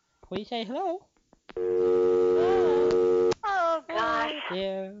 Please say hello. Oh, gosh.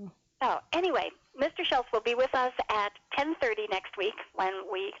 Yeah. So, anyway, Mr. Schultz will be with us at 10:30 next week when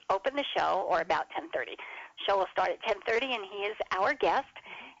we open the show, or about 10:30. Show will start at 10:30, and he is our guest,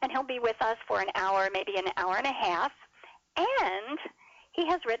 and he'll be with us for an hour, maybe an hour and a half. And he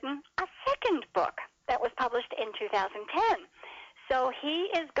has written a second book that was published in 2010. So he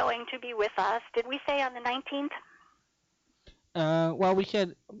is going to be with us, did we say on the 19th? Well, we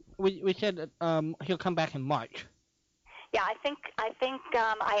said he'll come back in March. Yeah, I think I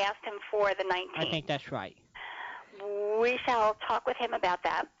asked him for the 19th. I think that's right. We shall talk with him about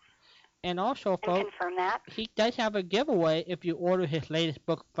that. And also, folks, confirm that. He does have a giveaway if you order his latest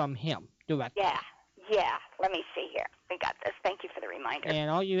book from him directly. Yeah. Let me see here. We got this. Thank you for the reminder. And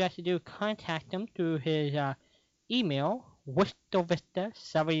all you have to do is contact him through his email,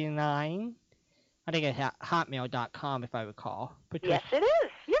 WistelVista79. I think it's at hotmail.com, if I recall. Yes, it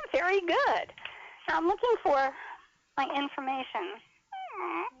is. You're very good. Now, I'm looking for my information.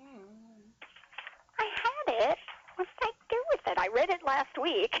 I had it. What did I do with it? I read it last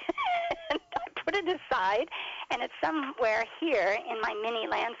week, and I put it aside, and it's somewhere here in my mini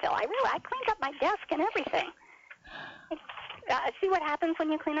landfill. I cleaned up my desk and everything. See what happens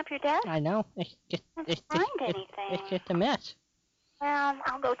when you clean up your desk? I know. It's just a mess. Well,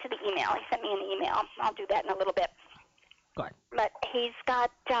 I'll go to the email. He sent me an email. I'll do that in a little bit. Good. But he's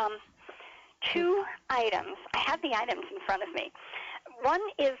got two items. I have the items in front of me. One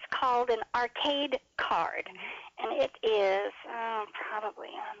is called an arcade card, and it is probably,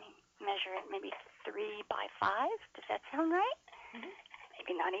 let me measure it, maybe 3 by 5. Does that sound right? Mm-hmm.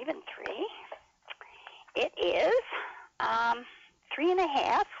 Maybe not even 3. It is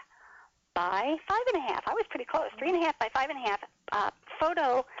 3.5 by 5.5. I was pretty close. 3.5 by 5.5.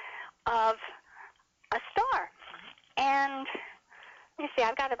 Photo of a star, and let me see.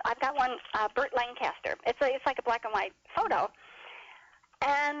 I've got one. Burt Lancaster. It's like a black and white photo.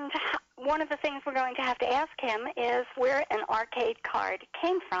 And one of the things we're going to have to ask him is where an arcade card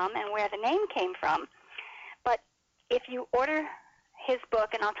came from and where the name came from. But if you order his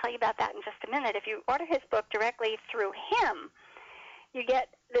book, and I'll tell you about that in just a minute, if you order his book directly through him, you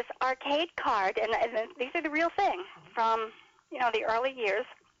get this arcade card, and these are the real thing from, the early years.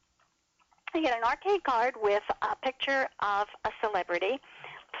 You get an arcade card with a picture of a celebrity,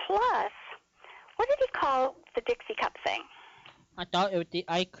 plus, what did he call the Dixie Cup thing? I thought it was the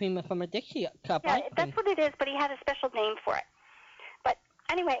ice cream from a Dixie Cup. Yeah, that's what it is, but he had a special name for it. But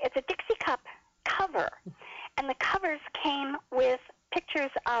anyway, it's a Dixie Cup cover, and the covers came with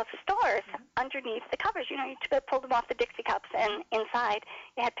pictures of stars underneath the covers. You pulled them off the Dixie Cups, and inside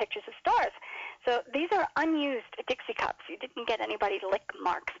you had pictures of stars. So these are unused Dixie Cups. You didn't get anybody lick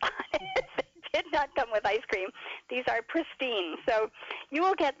marks on it. They did not come with ice cream. These are pristine. So you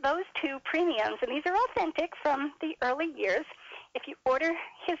will get those two premiums, and these are authentic from the early years. If you order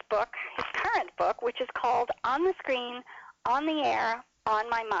his book, his current book, which is called On the Screen, On the Air, On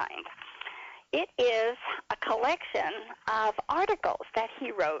My Mind. It is a collection of articles that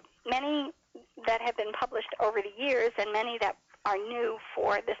he wrote, many that have been published over the years and many that are new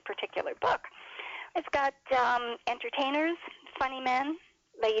for this particular book. It's got entertainers, funny men,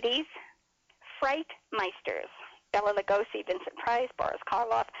 ladies, fright meisters, Bela Lugosi, Vincent Price, Boris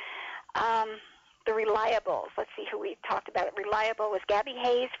Karloff, the Reliables. Let's see who we talked about. Reliable was Gabby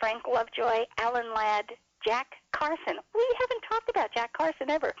Hayes, Frank Lovejoy, Alan Ladd, Jack Carson. We haven't talked about Jack Carson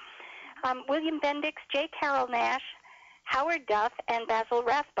ever. William Bendix, J. Carroll Nash, Howard Duff, and Basil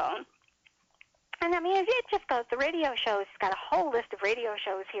Rathbone. And it just goes, the radio shows, he's got a whole list of radio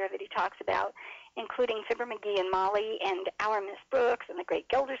shows here that he talks about, including Fibber McGee and Molly and Our Miss Brooks and The Great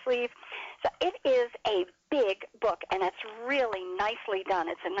Gildersleeve. So it is a big book, and it's really nicely done.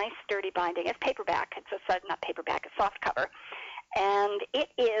 It's a nice, sturdy binding. It's paperback. It's not paperback, it's soft cover. And it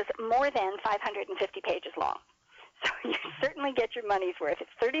is more than 550 pages long. So you certainly get your money's worth.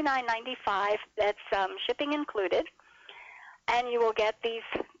 It's $39.95. That's shipping included. And you will get these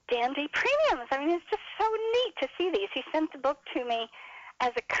dandy premiums. It's just so neat to see these. He sent the book to me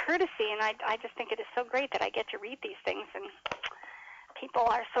as a courtesy, and I just think it is so great that I get to read these things, and people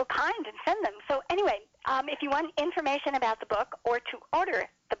are so kind and send them. So anyway, if you want information about the book or to order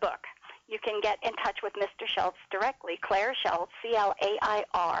the book, you can get in touch with Mr. Schultz directly, Claire Schultz,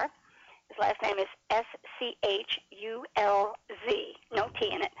 C-L-A-I-R. His last name is S-C-H-U-L-Z, no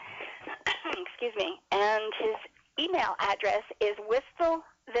T in it. Excuse me. And his email address is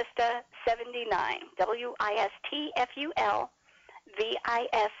wistfulvista79,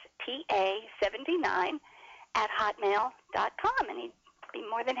 WISTFULVISTA79 @hotmail.com, and he'd be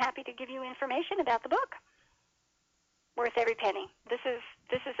more than happy to give you information about the book. Worth every penny. This is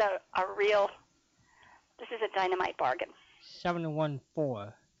a dynamite bargain.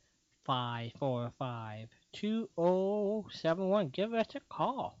 714-545-2071. Give us a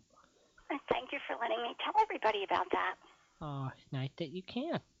call. And thank you for letting me tell everybody about that. Oh, it's nice that you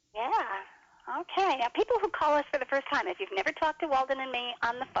can. Yeah. Okay. Now, people who call us for the first time, if you've never talked to Walden and me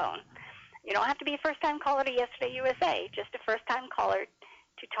on the phone, you don't have to be a first-time caller to Yesterday USA, just a first-time caller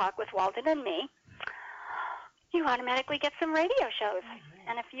to talk with Walden and me. You automatically get some radio shows. Mm-hmm.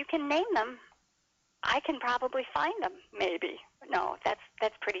 And if you can name them, I can probably find them, maybe. No, that's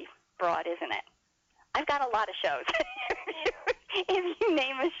pretty broad, isn't it? I've got a lot of shows. If you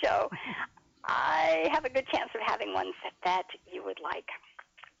name a show, I have a good chance of having ones that you would like.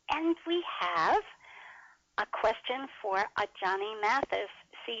 And we have a question for a Johnny Mathis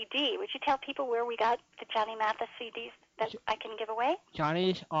CD. Would you tell people where we got the Johnny Mathis CDs that I can give away?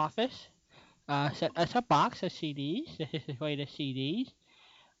 Johnny's office sent us a box of CDs. This is his latest CDs.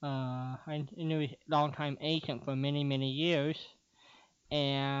 I knew he's a long-time agent for many, many years.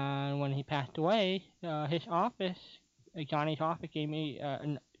 And when he passed away, his office, Johnny's office,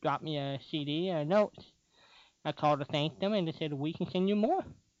 dropped me a CD and a note. I called to thank them, and they said, we can send you more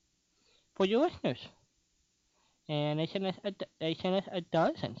for your listeners. And they sent us a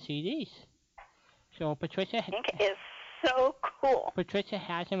dozen CDs. So Patricia, I think it is so cool. Patricia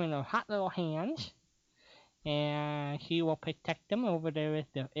has them in her hot little hands, and she will protect them over there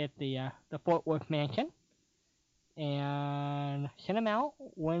at the Fort Worth mansion, and send them out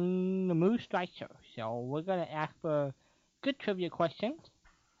when the mood strikes her. So we're gonna ask for good trivia questions.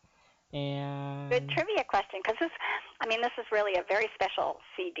 And Good trivia question, because this is really a very special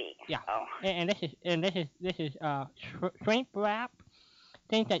CD. Yeah. So. And this is shrink wrap,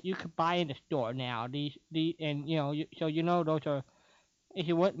 things that you could buy in the store now. These and those are, if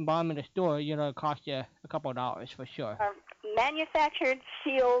you went and bought them in the store, it cost you a couple of dollars for sure. Manufactured,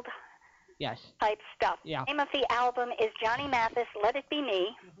 sealed Yes. type stuff. Yeah. The name of the album is Johnny Mathis, Let It Be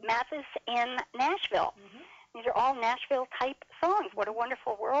Me, Mathis in Nashville. These are all Nashville type songs. What a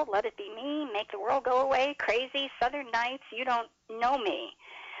Wonderful World, Let It Be Me, Make the World Go Away, Crazy, Southern Nights, You Don't Know Me.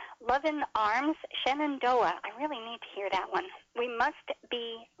 Lovin' Arms, Shenandoah. I really need to hear that one. We Must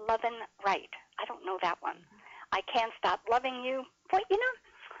Be Lovin' Right. I don't know that one. I Can't Stop Loving You. Boy,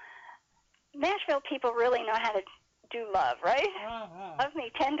 Nashville people really know how to do love, right? Love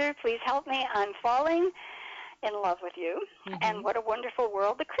Me Tender, Please Help Me, I'm Falling in Love with You. And What a Wonderful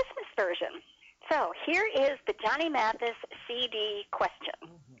World, the Christmas version. So here is the Johnny Mathis CD question.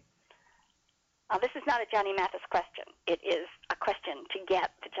 Now, this is not a Johnny Mathis question. It is a question to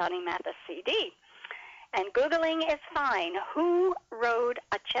get the Johnny Mathis CD. And Googling is fine. Who rode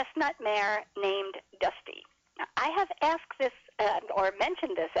a chestnut mare named Dusty? Now, I have asked this or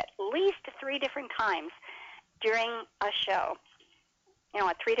mentioned this at least 3 different times during a show.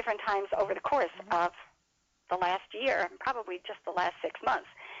 At 3 different times over the course of the last year, probably just the last 6 months.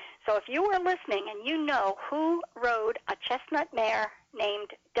 So if you were listening and you know who rode a chestnut mare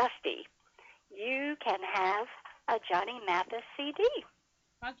named Dusty, you can have a Johnny Mathis CD.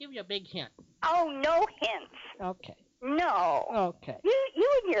 I'll give you a big hint. Oh, no hints. Okay. No. Okay. You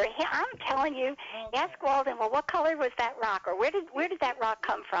and your, I'm telling you, ask Walden, well, what color was that rock? Or where did that rock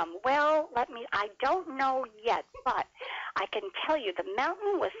come from? Well, I don't know yet, but I can tell you the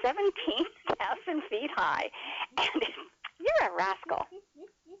mountain was 17,000 feet high. And you're a rascal.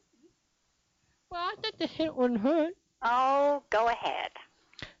 Well, I thought the hint wouldn't hurt. Oh, go ahead.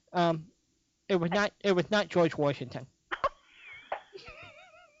 It was not George Washington.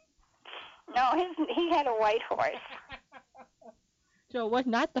 No, he had a white horse. So it was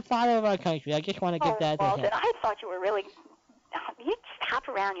not the father of our country. I just want to give that a Walden, hint. I thought you were really. You just hop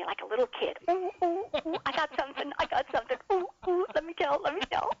around. You're like a little kid. Ooh, ooh, ooh, I got something. Ooh, ooh, let me tell.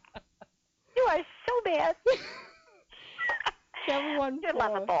 You are so bad. 714. You're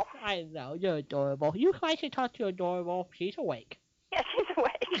lovable. I know, you're adorable. You guys should talk to Adorable. She's awake. Yeah, she's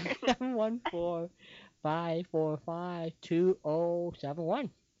awake. 714-545-2071.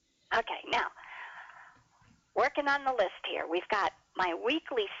 Okay, now, working on the list here. We've got my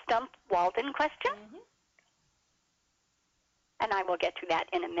weekly Stump Walden question. And I will get to that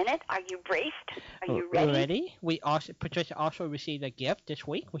in a minute. Are you braced? Are you ready? Ready? Patricia also received a gift this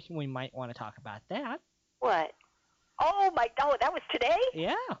week. We might want to talk about that. What? Oh, that was today?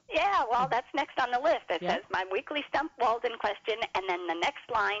 Yeah. Yeah, well, that's next on the list. It says my weekly Stump Walden question, and then the next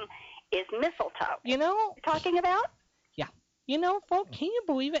line is mistletoe. You're talking about? Yeah. Folks, can you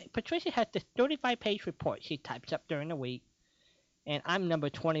believe it? Patricia has this 35-page report she types up during the week, and I'm number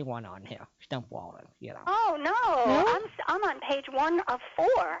 21 on here, Stump Walden, Oh, no. I'm on page 1 of 4.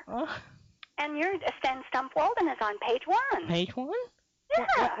 Oh. And your Stump Walden is on page 1. Page 1?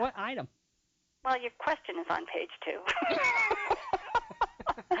 Yeah. What item? Well, your question is on page 2.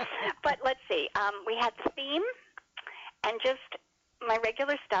 But let's see. We had the theme and just my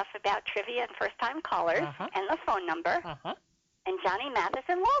regular stuff about trivia and first-time callers and the phone number and Johnny Mathis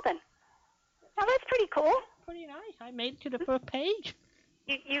and Walden. Now, that's pretty cool. Pretty nice. I made it to the first page.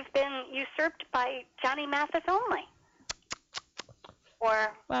 You've been usurped by Johnny Mathis only.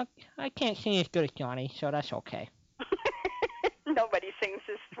 Or... Well, I can't sing as good as Johnny, so that's okay. Nobody sings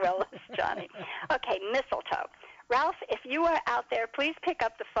as well as Johnny. Okay, mistletoe. Ralph, if you are out there, please pick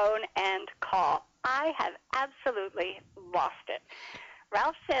up the phone and call. I have absolutely lost it.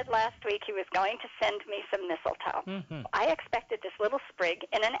 Ralph said last week he was going to send me some mistletoe. I expected this little sprig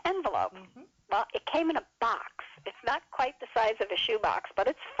in an envelope. Well, it came in a box. It's not quite the size of a shoebox, but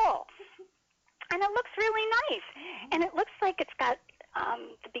it's full. And it looks really nice. And it looks like it's got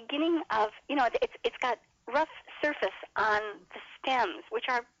the beginning of, it's got rough surface on the stems, which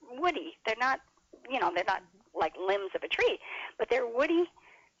are woody. They're not, they're not like limbs of a tree, but they're woody.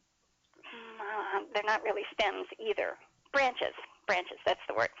 They're not really stems either. Branches, that's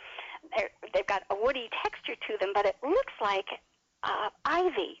the word. They've got a woody texture to them, but it looks like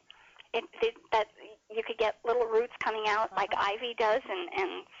ivy. That you could get little roots coming out like ivy does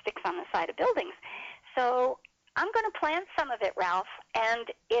and sticks on the side of buildings. So I'm going to plant some of it, Ralph,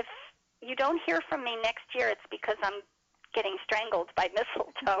 and if you don't hear from me next year, it's because I'm getting strangled by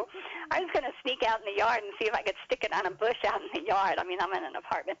mistletoe. I was going to sneak out in the yard and see if I could stick it on a bush out in the yard. I mean, I'm in an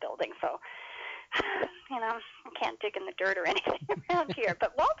apartment building, so, I can't dig in the dirt or anything around here.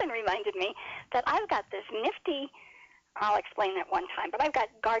 But Walden reminded me that I've got this nifty, I'll explain that one time, but I've got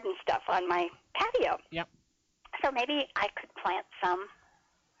garden stuff on my patio. Yep. So maybe I could plant some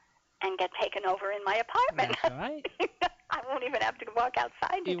and get taken over in my apartment. That's right. I won't even have to walk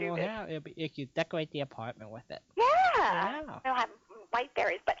outside to You do will this. have, if you decorate the apartment with it. Yeah. Wow. They'll have white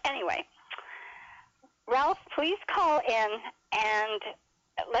berries. But anyway, Ralph, please call in and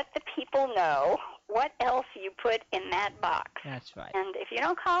let the people know what else you put in that box. That's right. And if you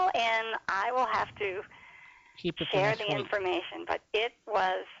don't call in, I will have to Keep it share for the next week. information. But it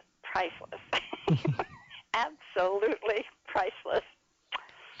was priceless. Absolutely priceless.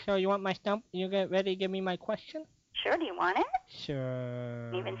 So you want my stump? You get ready to give me my question? Sure, do you want it?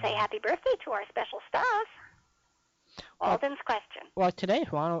 Sure. Even say happy birthday to our special stars. Walden's question. Well, today,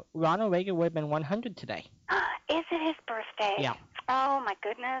 Ronald Reagan would have been 100 today. Is it his birthday? Yeah. Oh, my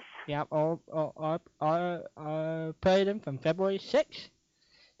goodness. Yeah, our president from February 6th,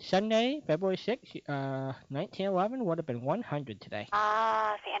 Sunday, February 6th, 1911, would have been 100 today. See,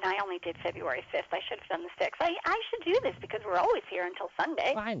 and I only did February 5th. I should have done the 6th. I should do this because we're always here until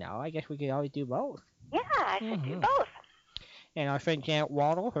Sunday. Well, I know. I guess we could always do both. Yeah, I should do both. And our friend Janet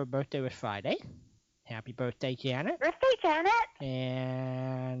Waddle, her birthday was Friday. Happy birthday, Janet. Birthday, Janet.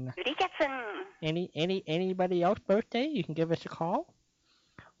 And Judy Getson. anybody else birthday, you can give us a call.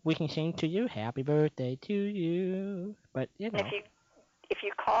 We can sing to you, happy birthday to you. But, you know. And if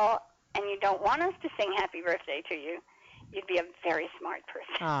you call and you don't want us to sing happy birthday to you, you'd be a very smart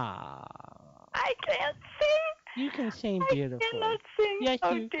person. Ah. I can't sing. You can sing beautifully. I cannot sing. Yes,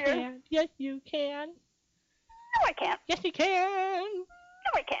 oh, you dear. can. Yes, you can. No, I can't. Yes, you can. No,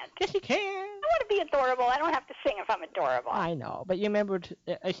 I can't. Yes, you can. I want to be adorable. I don't have to sing if I'm adorable. I know, but you remember,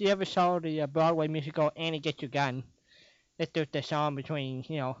 if you ever saw the Broadway musical Annie Get Your Gun, it's the song between,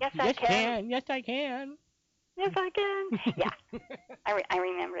 Yes, I yes, can. Yes, I can. Yes, I can. Yeah, I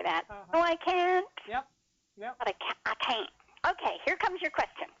remember that. No, I can't. Yep. But I can't. Okay, here comes your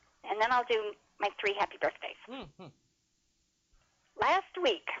question, and then I'll do my 3 happy birthdays. Mm-hmm. Last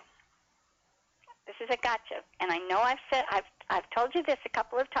week, this is a gotcha, and I know I've told you this a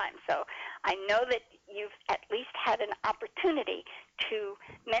couple of times, so I know that you've at least had an opportunity to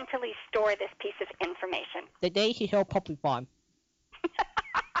mentally store this piece of information. The Daisy Hill Public Farm.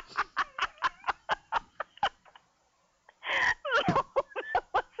 No, that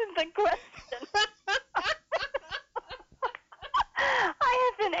wasn't the question. I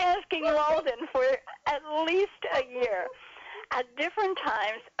have been asking Walden for at least a year, at different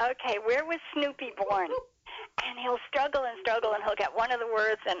times, okay, where was Snoopy born? And he'll struggle and struggle, and he'll get one of the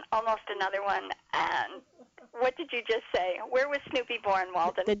words and almost another one. And what did you just say? Where was Snoopy born,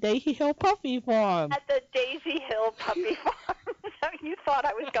 Walden? The Daisy Hill Puppy Farm. At the Daisy Hill Puppy Farm. So you thought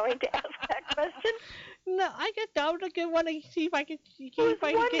I was going to ask that question? No, I just I want to see if I can It was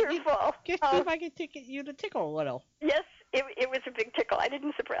wonderful. see if I can get you to tickle a little. Yes, it was a big tickle. I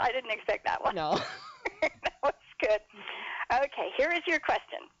didn't expect that one. No. That was good. Okay, here is your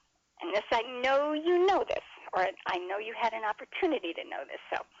question. And this, I know you know this, or I know you had an opportunity to know this.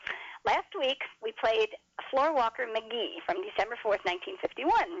 So last week we played Floor Walker McGee from December 4th,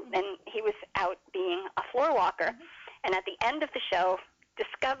 1951. And he was out being a floor walker. And at the end of the show,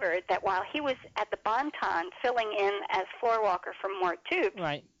 discovered that while he was at the Bon-Ton filling in as floor walker for More Tubes,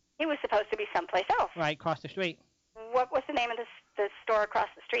 Right. he was supposed to be someplace else. Right, across the street. What was the name of the store across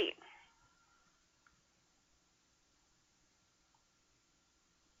the street?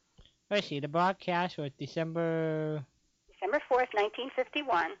 Let's see, the broadcast was December 4th,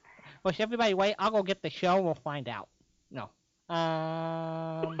 1951. Well, so everybody wait, I'll go get the show and we'll find out. No.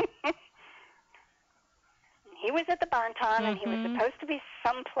 He was at the Bon-Ton, and he was supposed to be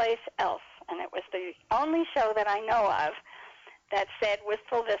someplace else. And it was the only show that I know of that said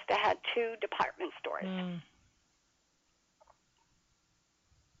Wistful Vista had 2 department stores.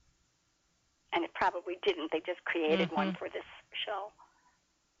 And it probably didn't. They just created one for this show.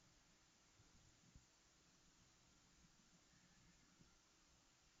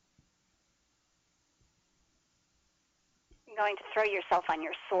 You're going to throw yourself on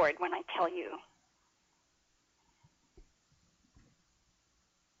your sword when I tell you.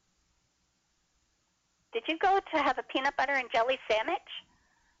 Did you go to have a peanut butter and jelly sandwich?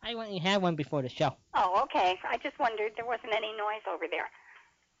 I went and had one before the show. Oh, okay. I just wondered there wasn't any noise over there.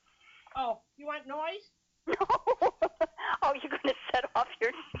 Oh, you want noise? No. Oh, you're going to set off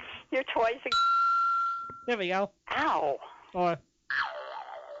your toys again. There we go. Ow. Or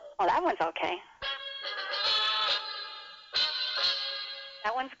Oh, that one's okay.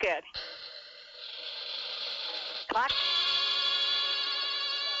 That one's good. Clock.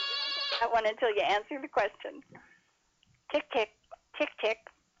 That one until you answer the question. Tick, tick, tick, tick.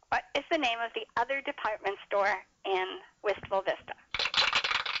 What is the name of the other department store in Wistful Vista?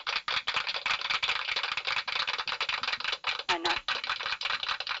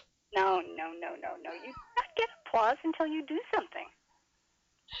 No. You don't get applause until you do something.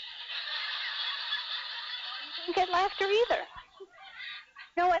 You don't get laughter either.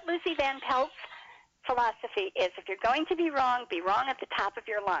 You know what Lucy Van Pelt's philosophy is? If you're going to be wrong at the top of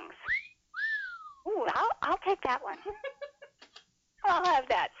your lungs. Ooh, I'll take that one. I'll have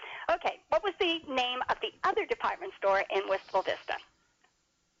that. Okay, what was the name of the other department store in Wistful Vista?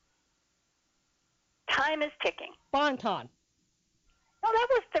 Time is ticking. Bonton. No, that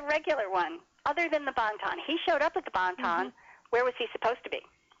was the regular one, other than the Bonton. He showed up at the Bonton. Mm-hmm. Where was he supposed to be?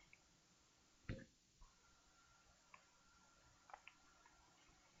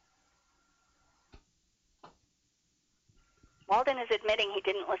 Walden is admitting he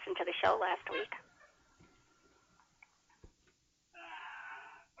didn't listen to the show last week.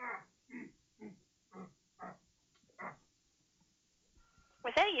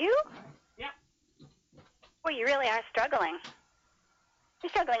 Was that you? Yeah. Well, you really are struggling. You're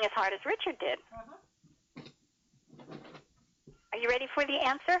struggling as hard as Richard did. Uh-huh. Are you ready for the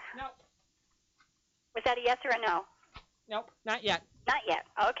answer? No. Was that a yes or a no? Nope, not yet. Not yet.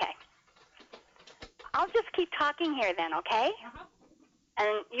 Okay. I'll just keep talking here then, okay? Uh-huh.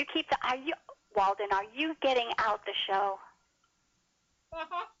 And you keep Walden, are you getting out the show?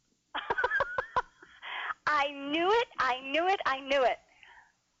 Uh-huh. I knew it.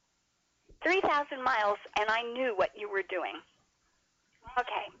 3,000 miles, and I knew what you were doing.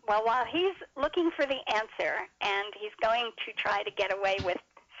 Okay, well, while he's looking for the answer, and he's going to try to get away with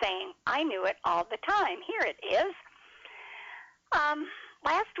saying, I knew it all the time. Here it is.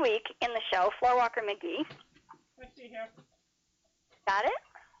 Last week in the show, Floorwalker McGee. Let's see here. Got it?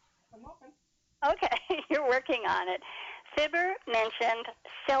 I'm open. Okay, you're working on it. Fibber mentioned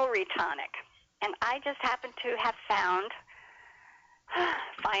celery tonic, and I just happened to have found,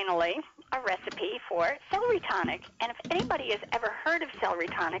 finally, a recipe for celery tonic. And if anybody has ever heard of celery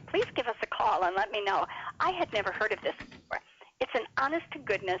tonic, please give us a call and let me know. I had never heard of this before. It's an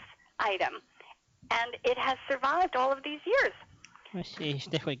honest-to-goodness item, and it has survived all of these years. Let's see,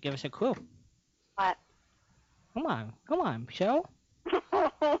 Steph would give us a clue. What? Come on, show. And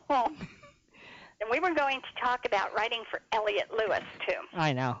we were going to talk about writing for Elliot Lewis, too.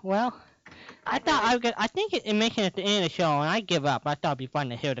 I know. Well, I think it mentioned at the end of the show, and I give up. I thought it'd be fun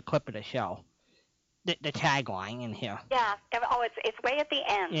to hear the clip of the show. The tagline in here. Yeah. Oh, it's way at the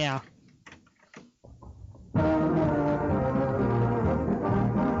end. Yeah.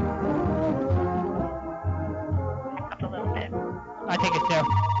 Up a little bit. I think it's there.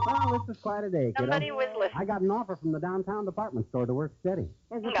 Well, this is quite a day, kiddo. Somebody was listening. I got an offer from the downtown department store to work steady.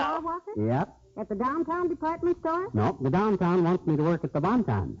 As a Floorwalker? Yep. At the downtown department store? No, the downtown wants me to work at the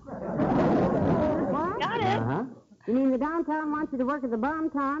Bonton. What? Got it. Uh-huh. You mean the downtown wants you to work at the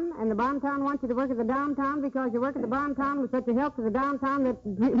Bonton, and the Bonton wants you to work at the downtown because you work at the Bonton with such a help to the downtown that's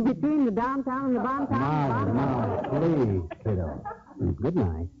between the downtown and the Bonton? No, please, kiddo. Good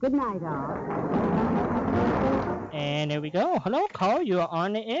night. Good night, all. And there we go. Hello, caller. You are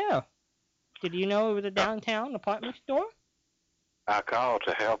on the air. Did you know it was a downtown department store? I called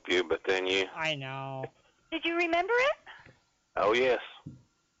to help you, but then you... I know. Did you remember it? Oh, yes.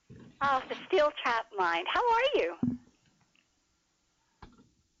 Oh, the steel trap line. How are you?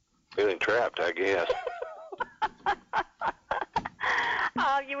 Feeling trapped, I guess.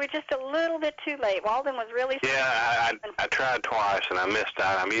 Oh, you were just a little bit too late. Walden was really... Yeah, I tried twice, and I missed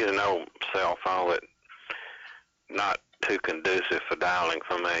out. I'm using an old cell phone that not too conducive for dialing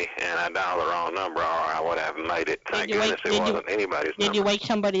for me, and I dialed the wrong number, or I would have made it. Thank goodness it wasn't anybody's number. Did you wake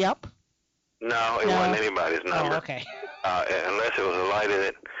somebody up? No, it wasn't anybody's number. Oh, okay. Unless it was a lady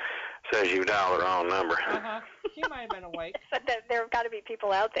that says you dialed the wrong number. Uh-huh. She might have been awake. There have got to be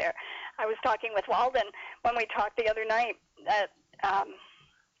people out there. I was talking with Walden when we talked the other night that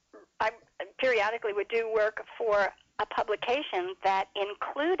I periodically would do work for a publication that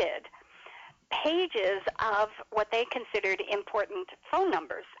included pages of what they considered important phone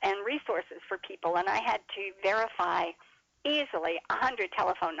numbers and resources for people, and I had to verify easily 100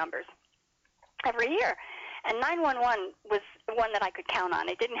 telephone numbers every year. And 911 was one that I could count on.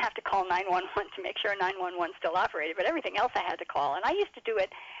 I didn't have to call 911 to make sure 911 still operated, but everything else I had to call. And I used to do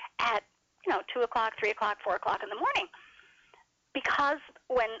it at, 2 o'clock, 3 o'clock, 4 o'clock in the morning. Because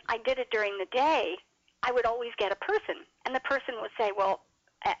when I did it during the day, I would always get a person. And the person would say, well,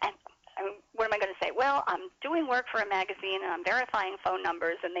 what am I going to say? Well, I'm doing work for a magazine and I'm verifying phone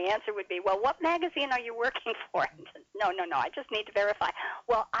numbers. And the answer would be, well, what magazine are you working for? No, I just need to verify.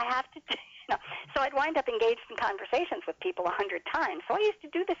 Well, I have to, So I'd wind up engaged in conversations with people 100 times. So I used to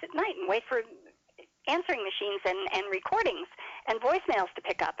do this at night and wait for answering machines and recordings and voicemails to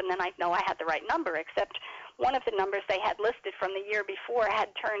pick up. And then I'd know I had the right number, except one of the numbers they had listed from the year before had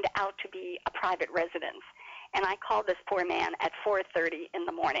turned out to be a private residence. And I called this poor man at 4:30 in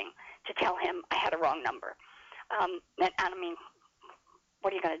the morning to tell him I had a wrong number. And I mean,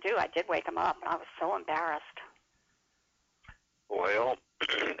 what are you going to do? I did wake him up, and I was so embarrassed. Well,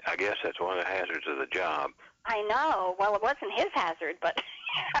 I guess that's one of the hazards of the job. I know. Well, it wasn't his hazard, but...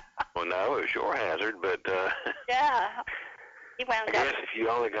 Well, no, it was your hazard, but... yeah. He wound I guess if you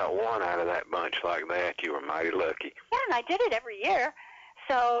only got one out of that bunch like that, you were mighty lucky. Yeah, and I did it every year.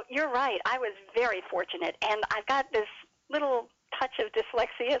 So you're right. I was very fortunate. And I've got this little touch of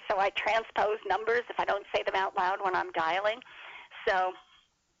dyslexia, so I transpose numbers if I don't say them out loud when I'm dialing. So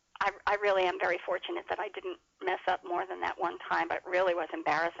I really am very fortunate that I didn't mess up more than that one time, but it really was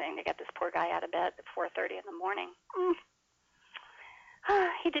embarrassing to get this poor guy out of bed at 4:30 in the morning.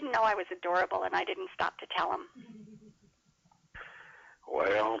 He didn't know I was adorable, and I didn't stop to tell him.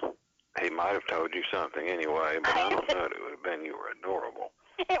 Well, he might have told you something anyway, but I don't know. It would have been you were adorable.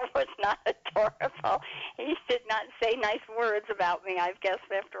 It was not adorable. He did not say nice words about me, I guess,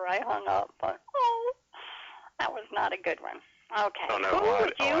 after I hung up. But, that was not a good one. Okay. I do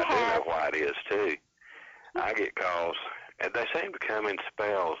know why it is, too. I get calls, and they seem to come in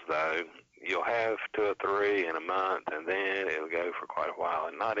spells, though. You'll have 2 or 3 in a month, and then it'll go for quite a while,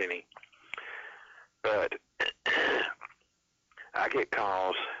 and not any. But I get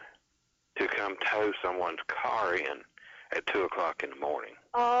calls to come tow someone's car in at 2 o'clock in the morning.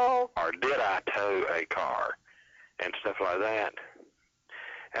 Oh. Or did I tow a car? And stuff like that.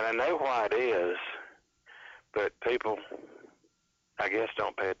 And I know why it is, but people, I guess,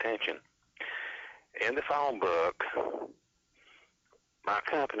 don't pay attention. In the phone book, my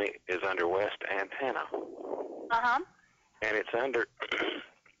company is under West Antenna. Uh-huh. And it's under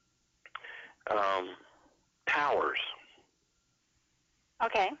towers.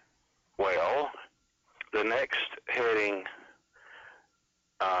 Okay. Well, the next heading...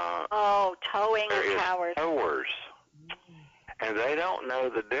 towing and towers. Towers. And they don't know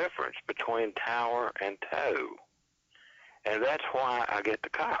the difference between tower and tow. And that's why I get the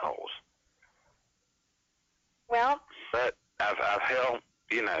calls. Well... But I've held,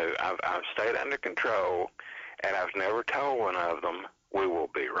 I've stayed under control, and I've never told one of them, we will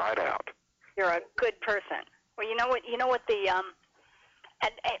be right out. You're a good person. Well, you know what the,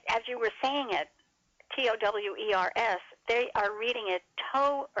 as you were saying it, Towers, they are reading it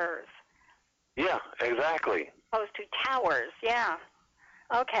towers. Yeah, exactly. Opposed to towers, yeah.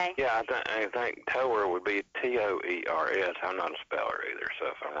 Okay. Yeah, I think tower would be Toers. I'm not a speller either, so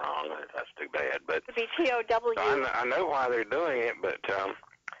if I'm wrong, that's too bad. But it would be Tow. I know why they're doing it, but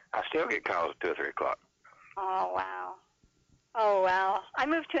I still get calls at 2 or 3 o'clock. Oh, wow. Oh, wow. I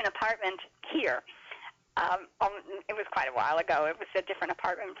moved to an apartment here. It was quite a while ago. It was a different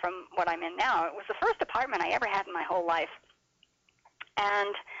apartment from what I'm in now. It was the first apartment I ever had in my whole life.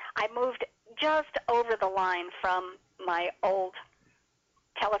 And I moved just over the line from my old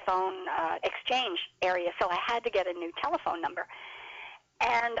telephone exchange area, so I had to get a new telephone number.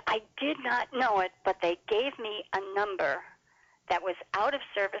 And I did not know it, but they gave me a number that was out of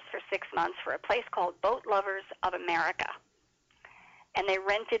service for 6 months for a place called Boat Lovers of America. And they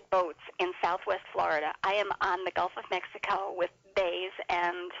rented boats in southwest Florida. I am on the Gulf of Mexico with bays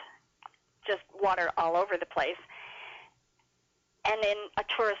and just water all over the place. And in a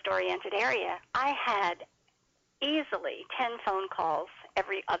tourist-oriented area, I had easily 10 phone calls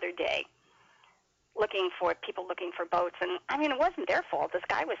every other day people looking for boats. And, I mean, it wasn't their fault. This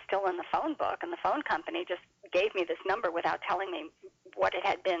guy was still in the phone book, and the phone company just gave me this number without telling me what it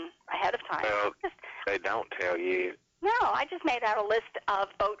had been ahead of time. Well, they don't tell you. No, I just made out a list of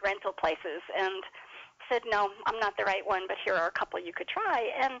boat rental places and said, no, I'm not the right one, but here are a couple you could try.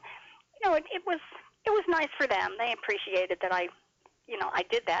 And, it was nice for them. They appreciated that I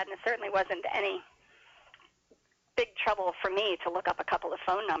did that, and it certainly wasn't any big trouble for me to look up a couple of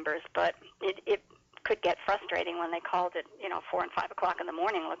phone numbers, but it could get frustrating when they called at, 4 and 5 o'clock in the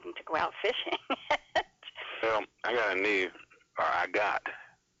morning looking to go out fishing. Well, I got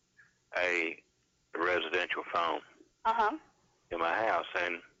a residential phone in my house,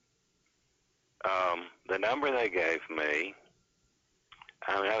 and the number they gave me,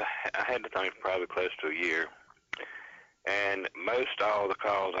 I had the thing probably close to a year, and most all the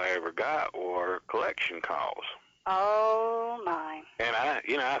calls I ever got were collection calls. Oh, my. And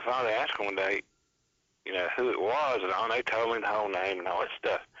I finally asked one day, who it was, and they told me the whole name and all that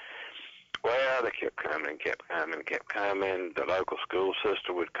stuff. Well, they kept coming and kept coming and kept coming. The local school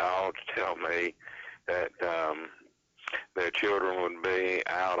sister would call to tell me that their children would be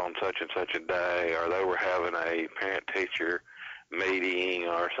out on such and such a day, or they were having a parent-teacher meeting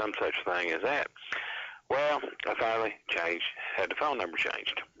or some such thing as that. Well, I finally had the phone number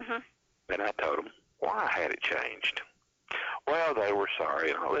changed. Mm-hmm. And I told them why I had it changed. Well, they were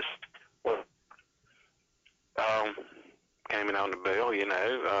sorry and all this. Well, came in on the bill, you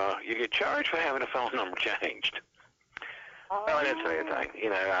get charged for having a phone number changed. Oh. Well, I didn't say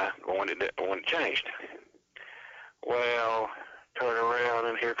anything. I wanted it changed. Well, turn around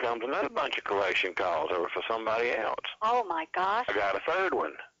and here comes another bunch of collection calls over for somebody else. Oh, my gosh. I got a third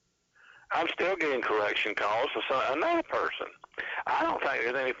one. I'm still getting collection calls for another person. I don't think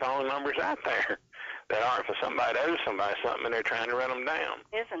there's any phone numbers out there that aren't for somebody that owes somebody something and they're trying to run them down.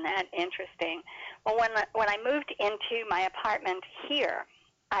 Isn't that interesting? Well, when I moved into my apartment here,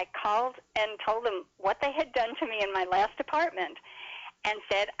 I called and told them what they had done to me in my last apartment and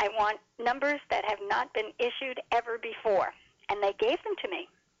said, I want numbers that have not been issued ever before. And they gave them to me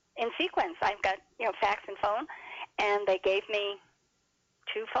in sequence. I've got, fax and phone, and they gave me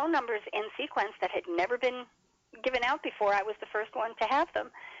 2 phone numbers in sequence that had never been given out before. I was the first one to have them.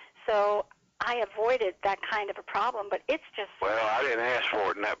 So I avoided that kind of a problem, but it's just... Well, I didn't ask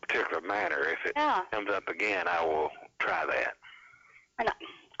for it in that particular manner. If it comes up again, I will try that. And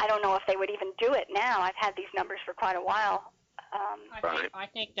I don't know if they would even do it now. I've had these numbers for quite a while. I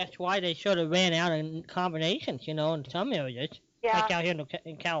think that's why they sort of ran out in combinations, in some areas. Yeah. Like out here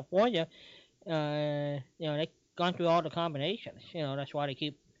in California, they've gone through all the combinations. That's why they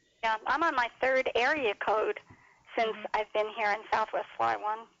keep... Yeah, I'm on my 3rd area code since I've been here in Southwest Florida.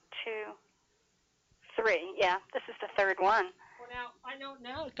 1, 2, 3. Yeah, this is the 3rd one. Well, now, I know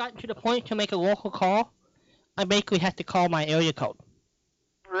now it's gotten to the point to make a local call, I basically have to call my area code.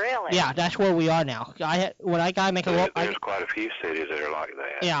 Really? Yeah, that's where we are now. When I gotta make a local... There's quite a few cities that are like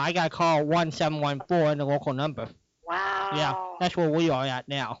that. Yeah, I gotta call 1714 the local number. Wow. Yeah, that's where we are at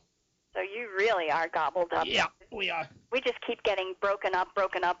now. So you really are gobbled up. Yeah, we are. We just keep getting broken up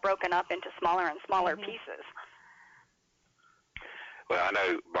into smaller and smaller pieces. Well, I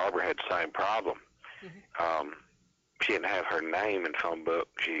know Barbara had the same problem. She didn't have her name in the phone book.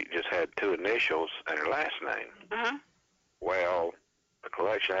 She just had 2 initials and her last name. Mm-hmm. Well, the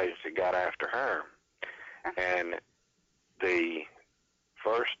collection agency got after her, and the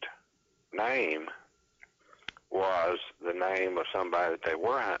first name was the name of somebody that they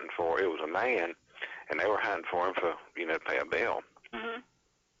were hunting for. It was a man, and they were hunting for him for, to pay a bill. Mm-hmm.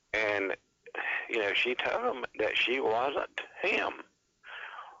 And, she told them that she wasn't him.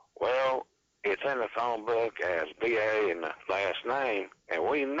 Well, it's in the phone book as B.A. in the last name, and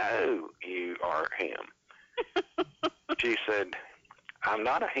we know you are him. She said, I'm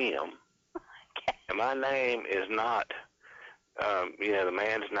not a him, and my name is not, the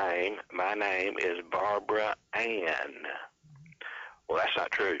man's name. My name is Barbara Ann. Well, that's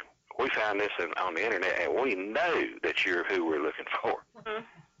not true. We found this on the internet, and we know that you're who we're looking for. Mm-hmm.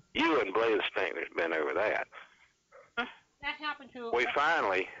 You wouldn't believe the stink that's been over that. That happened to... We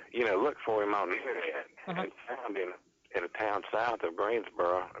finally, looked for him on the internet and found him in a town south of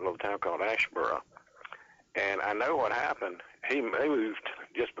Greensboro, a little town called Ashboro. And I know what happened. He moved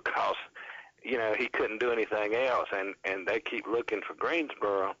just because, he couldn't do anything else. And they keep looking for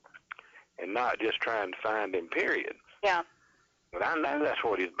Greensboro and not just trying to find him, period. Yeah. But I know that's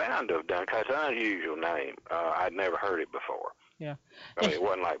what he's bound to have done because it's an unusual name. I'd never heard it before. Yeah. I mean, it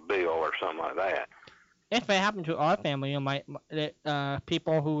wasn't like Bill or something like that. If it happened to our family,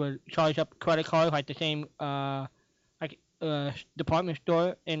 people who would charge up credit cards like the same, department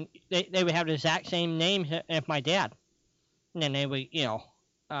store, and they would have the exact same name as my dad. And then they would, well,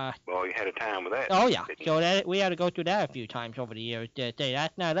 you had a time with that. Oh, yeah. So we had to go through that a few times over the years.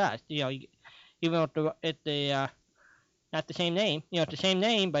 That's not us. Even though it's not the same name. It's the same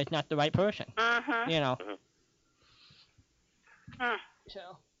name, but it's not the right person. Mm-hmm.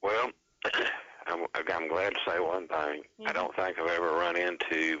 So. Well, I'm glad to say one thing. I don't think I've ever run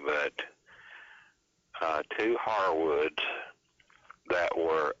into but 2 Harwoods that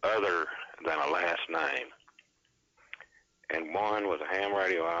were other than a last name. And one was a ham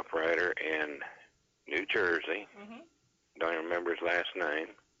radio operator in New Jersey. Don't even remember his last name.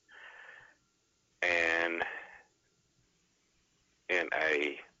 And in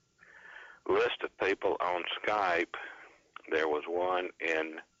a list of people on Skype, there was one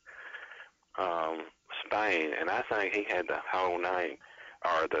in Spain, and I think he had the whole name,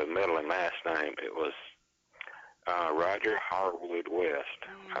 or the middle and last name. It was Roger Harwood West,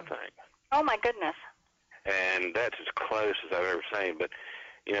 I think. Oh, my goodness. And that's as close as I've ever seen. But,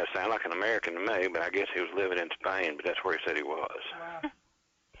 you know, it sounded like an American to me, but I guess he was living in Spain, but that's where he said he was. Wow.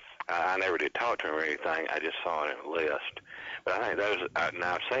 I never did talk to him or anything. I just saw it in a list. But I think those,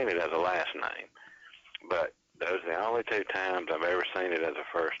 now I've seen it as a last name, but those are the only 2 times I've ever seen it as a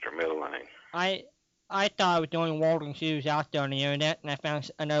first or middle name. I thought I was doing Walden Hughes out there on the internet, and I found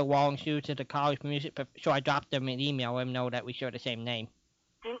another Walden Hughes at the College of Music, so I dropped them an email, let them know that we share the same name.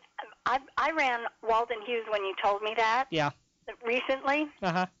 I ran Walden Hughes when you told me that. Yeah. Recently.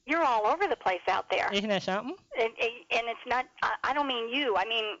 Uh-huh. You're all over the place out there. Isn't that something? And it's not, I don't mean you, I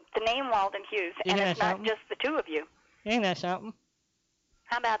mean the name Walden Hughes, and it's not just the 2 of you. Isn't that something?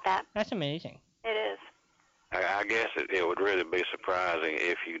 How about that? That's amazing. It is. I guess it would really be surprising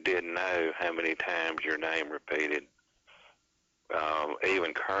if you didn't know how many times your name repeated,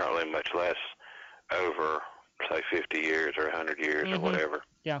 even currently, much less over, say, 50 years or 100 years or whatever.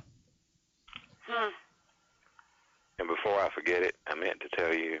 Yeah. And before I forget it, I meant to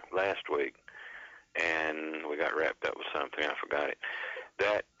tell you last week, and we got wrapped up with something, I forgot it,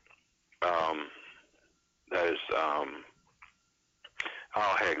 that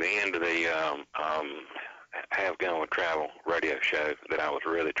the end of the Have Gun with Travel radio show that I was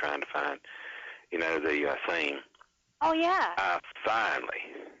really trying to find, you know, the theme. Oh, yeah. I finally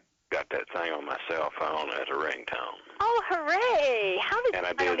got that thing on my cell phone as a ringtone. Oh, hooray! How did, and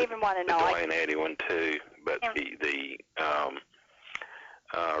I don't even want to know. The Dwayne Eddy one, too, but the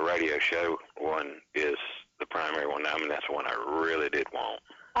radio show one is the primary one. I mean, that's the one I really did want.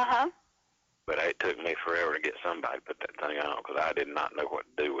 Uh-huh. But it took me forever to get somebody to put that thing on because I did not know what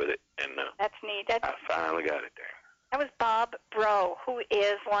to do with it. And that's neat. I finally got it there. That was Bob Bro, who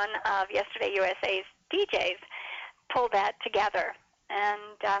is one of Yesterday USA's DJs, pulled that together and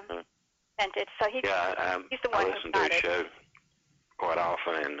sent it. So he's the one who listen to his show quite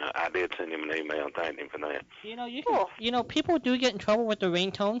often, and I did send him an email and thanked him for that. You know, people do get in trouble with the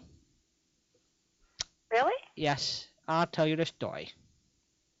ringtone. Really? Yes, I'll tell you the story.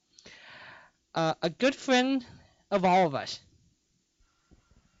 A good friend of all of us.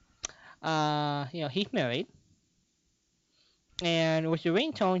 You know, he's married, and with the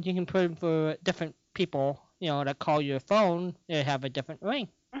ringtones, you can put them for different people. You know, that call your phone, they have a different ring.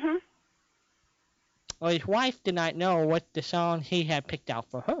 Mm-hmm. Well, his wife did not know what the song he had picked out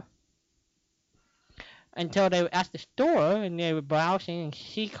for her until they were at the store and they were browsing, and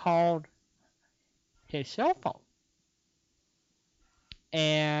she called his cell phone.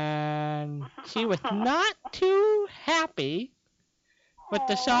 And she was not too happy with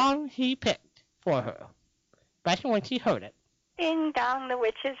the song he picked for her, especially when she heard it. Ding dong, the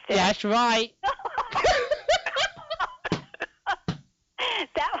witch is dead. That's right.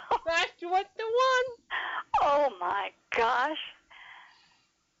 That's what the one. Oh my gosh.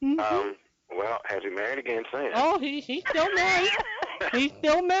 Mm-hmm. Well, has he married again since? Oh, he's still married. He's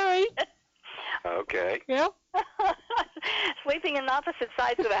still married. Okay. Yeah. Sleeping in opposite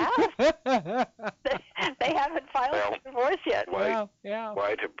sides of the house. they haven't filed for divorce yet. Yeah.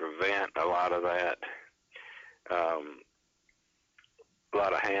 Way to prevent a lot of that. A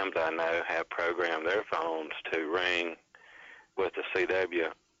lot of hams I know have programmed their phones to ring with the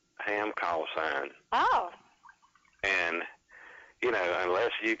CW ham call sign. Oh. And, you know,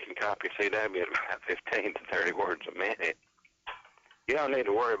 unless you can copy CW at about 15 to 30 words a minute, you don't need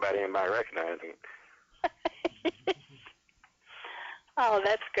to worry about anybody recognizing. Oh,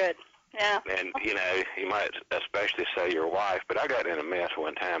 that's good. Yeah. And, you know, you might especially say your wife, but I got in a mess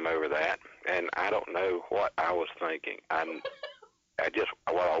one time over that, and I don't know what I was thinking. I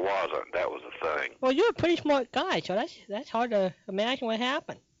wasn't. That was the thing. Well, you're a pretty smart guy, so that's hard to imagine what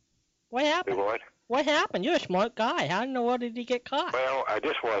happened. What happened? Do what? What happened? You're a smart guy. How in the world did he get caught? Well, I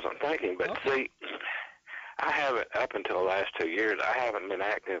just wasn't thinking. But see, I haven't, up until the last 2 years, I haven't been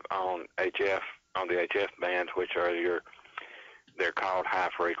active on the HF bands, which are they're called high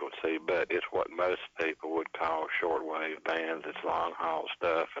frequency, but it's what most people would call shortwave bands. It's long haul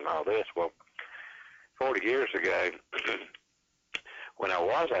stuff and all this. Well, 40 years ago, when I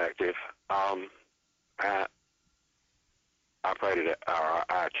was active, I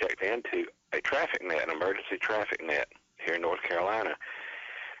checked into a traffic net, an emergency traffic net here in North Carolina.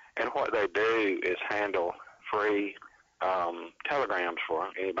 And what they do is handle free telegrams for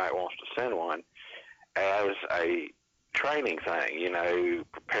anybody who wants to send one as a training thing, you know,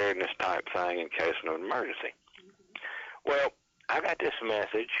 preparedness type thing in case of an emergency. Well, I got this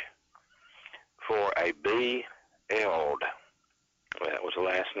message for a B. Eld. That was the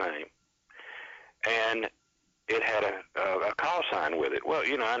last name. And it had a call sign with it. Well,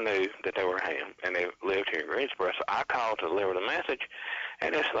 you know, I knew that they were ham, and they lived here in Greensboro, so I called to deliver the message,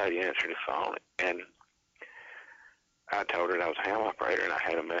 and this lady answered the phone, and I told her that I was a ham operator, and I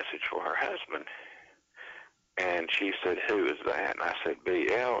had a message for her husband. And she said, "Who is that?" And I said,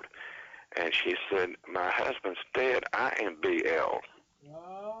 "BL." And she said, "My husband's dead. I am BL."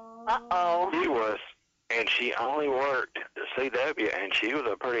 Uh-oh. She was, and she only worked the CW, and she was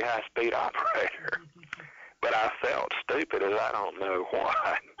a pretty high-speed operator. But I felt stupid as I don't know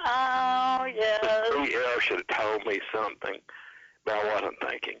why. Oh, yes. The BL should have told me something, but I wasn't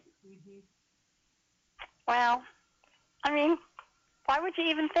thinking. Well, I mean, why would you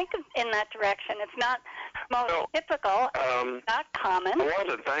even think of in that direction? It's not most typical. It's not common. I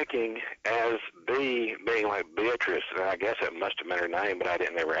wasn't thinking as B being like Beatrice, and I guess it must have been her name, but I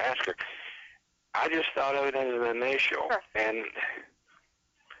didn't ever ask her. I just thought of it as an initial. Sure. And,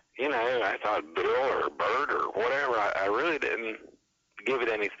 you know, I thought Bill or Bert or whatever. I really didn't give it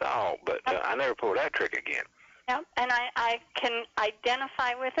any thought, but I never pulled that trick again. Yep, and I can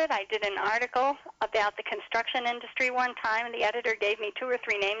identify with it. I did an article about the construction industry one time, and the editor gave me 2 or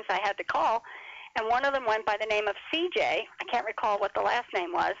 3 names I had to call, and one of them went by the name of CJ. I can't recall what the last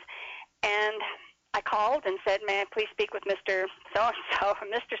name was, and I called and said, "May I please speak with Mr. So-and-so?"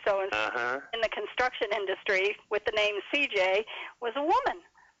 Mr. So-and-so in the construction industry with the name CJ was a woman.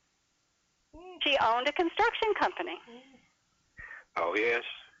 She owned a construction company. Oh, yes.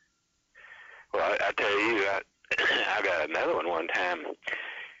 Well, I tell you, I got another one time.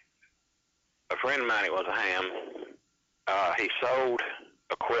 A friend of mine, it was a ham. He sold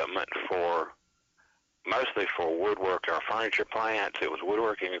equipment mostly for woodwork or furniture plants. It was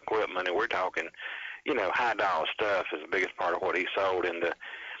woodworking equipment, and we're talking, you know, high dollar stuff is the biggest part of what he sold in the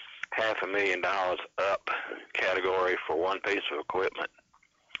 $500,000 up category for one piece of equipment.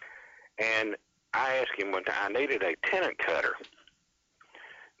 And I asked him one time, I needed a tenon cutter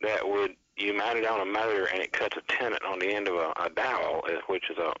that would, you mount it on a motor and it cuts a tenon on the end of a dowel, which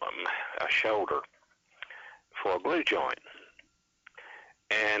is a shoulder for a glue joint.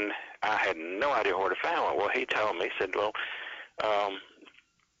 And I had no idea where to find one. Well, he told me, he said, "Well,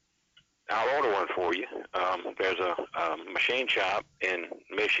 I'll order one for you. There's a machine shop in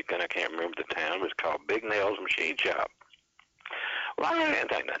Michigan. I can't remember the town. It was called Big Nails Machine Shop." Well, I really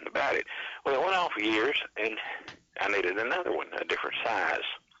didn't think nothing about it. Well, it went on for years, and I needed another one, a different size.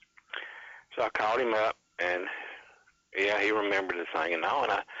 So I called him up, and, yeah, he remembered the thing and all.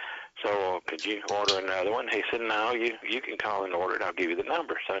 And I said, "Well, could you order another one?" He said, "No, you can call and order it. I'll give you the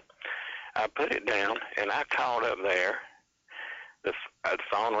number." So I put it down, and I called up there. The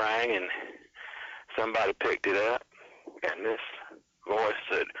phone rang, and somebody picked it up, and this voice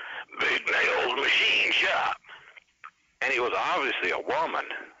said, "Big Nails Machine Shop." And it was obviously a woman.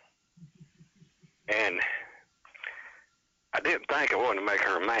 And I didn't think I wanted to make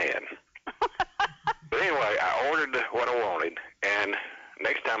her mad. But anyway, I ordered what I wanted, and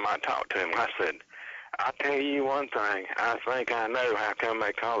next time I talked to him, I said, "I'll tell you one thing. I think I know how come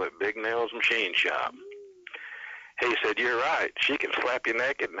they call it Big Nails Machine Shop." He said, "You're right. She can slap you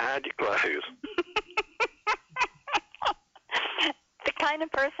naked and hide your clothes." The kind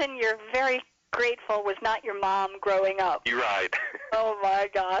of person you're very grateful was not your mom growing up. You're right. Oh, my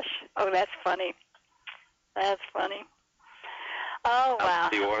gosh. Oh, that's funny. That's funny. Oh, wow. I'll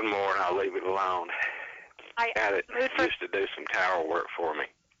do one more, and I'll leave it alone. Guy that used to do some tower work for me.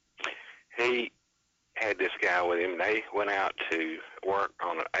 He had this guy with him. They went out to work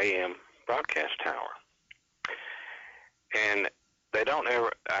on an AM broadcast tower. And they don't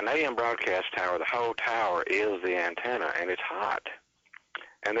ever, an AM broadcast tower, the whole tower is the antenna, and it's hot.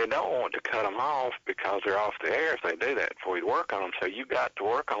 And they don't want to cut them off because they're off the air if they do that before you work on them. So you got to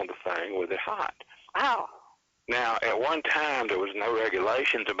work on the thing with it hot. Wow. Now, at one time, there was no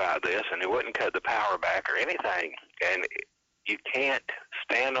regulations about this, and they wouldn't cut the power back or anything. And you can't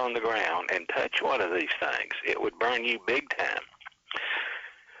stand on the ground and touch one of these things. It would burn you big time.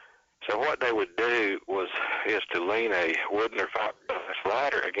 So what they would do is to lean a wooden or fiberglass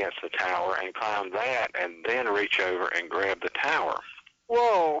ladder against the tower and climb that and then reach over and grab the tower.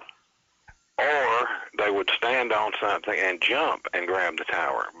 Whoa. Or they would stand on something and jump and grab the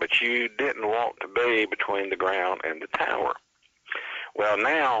tower. But you didn't want to be between the ground and the tower. Well,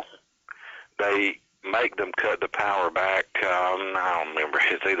 now they make them cut the power back. I don't remember.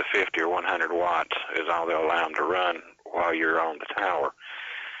 It's either 50 or 100 watts is all they'll allow them to run while you're on the tower.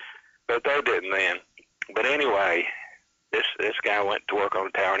 But they didn't then. But anyway, this guy went to work on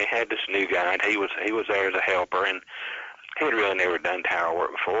the tower, and he had this new guy, and he was there as a helper, and he had really never done tower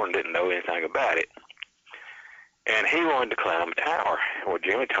work before and didn't know anything about it. And he wanted to climb a tower. Well,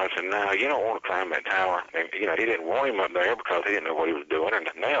 Jimmy told him, no, you don't want to climb that tower. And, he didn't want him up there because he didn't know what he was doing or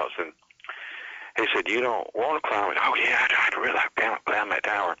nothing else. And he said, you don't want to climb it. Oh, yeah, I'd really like to climb that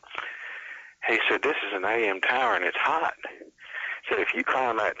tower. He said, this is an AM tower and it's hot. He said, if you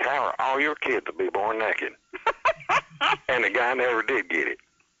climb that tower, all your kids will be born naked. And the guy never did get it.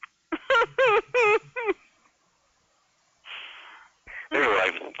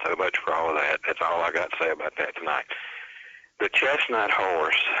 Anyway, so much for all of that. That's all I got to say about that tonight. The chestnut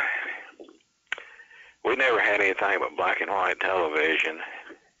horse. We never had anything but black and white television.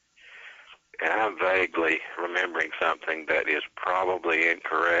 And I'm vaguely remembering something that is probably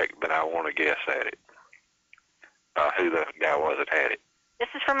incorrect, but I want to guess at it. Who the guy was that had it. This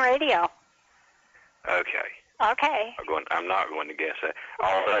is from radio. Okay. Okay. I'm not going to guess that.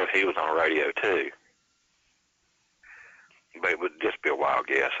 Although he was on radio too. But it would just be a wild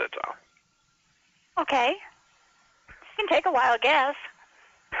guess, that's all. Okay. You can take a wild guess.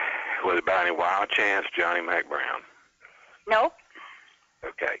 Was it by any wild chance Johnny McBrown? Nope.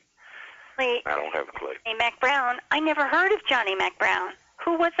 Okay. Wait. I don't have a clue. Johnny McBrown? I never heard of Johnny McBrown.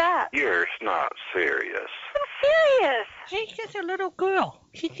 Who was that? You're not serious. I'm serious. She's just a little girl.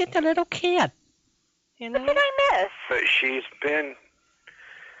 She's just a little kid. You know? What did I miss? But she's been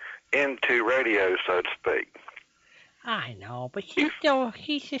into radio, so to speak. I know, but she's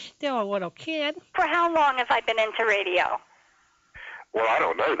just still a little kid. For how long have I been into radio? Well, I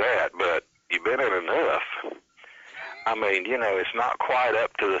don't know that, but you've been in enough. I mean, it's not quite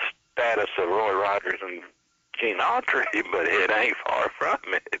up to the status of Roy Rogers and Gene Autry, but it ain't far from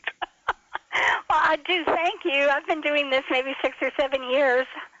it. Well, I do thank you. I've been doing this maybe 6 or 7 years.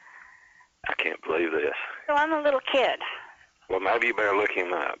 I can't believe this. So I'm a little kid. Well, maybe you better look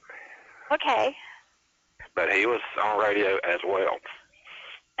him up. Okay. But he was on radio as well.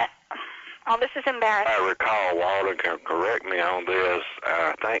 Oh, this is embarrassing. I recall, Walden can correct me on this.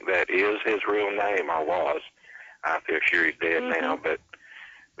 I think that is his real name, or was. I feel sure he's dead now, but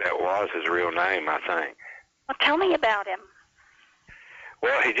that was his real name, I think. Well, tell me about him.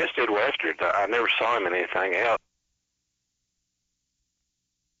 Well, he just did westerns. I never saw him in anything else.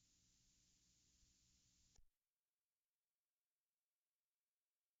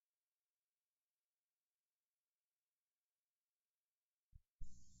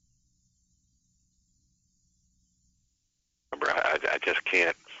 I just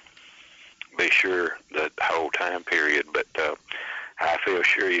can't be sure the whole time period, but I feel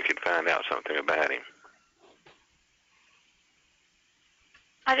sure you can find out something about him.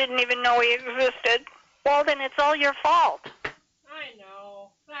 I didn't even know he existed. Walden, it's all your fault. I know.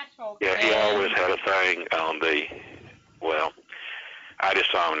 That's okay. Yeah, he always had a thing on I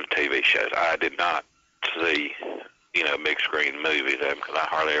just saw him in the TV shows. I did not see, big screen movies of him because I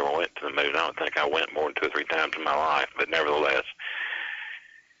hardly ever went to the movies. I don't think I went more than 2 or 3 times in my life, but nevertheless,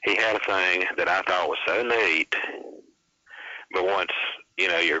 he had a thing that I thought was so neat, but once,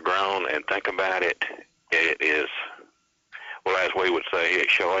 you're grown and think about it, it is, well, as we would say, it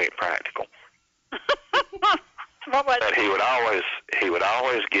sure ain't practical. What was But he would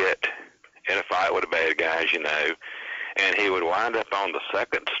always get in a fight with the bad guys, and he would wind up on the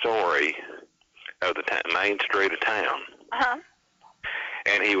second story of the main street of town. Uh-huh.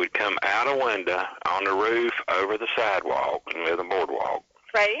 And he would come out a window on the roof over the sidewalk near the boardwalk.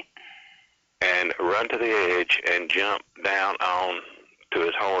 Right. And run to the edge and jump down on to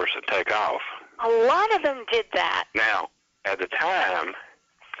his horse and take off. A lot of them did that. Now, at the time,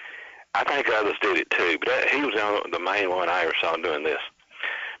 I think others did it too, but he was the main one I ever saw doing this.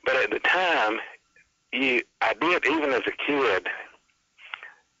 But at the time, I did, even as a kid,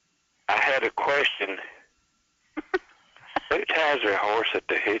 I had a question. Who ties their horse at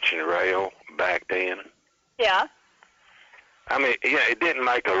the hitch and rail back then? Yeah. I mean, it didn't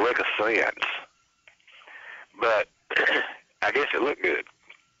make a lick of sense, but I guess it looked good.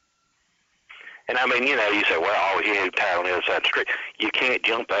 And I mean, you say, well, he had tied on the other side of the street. You can't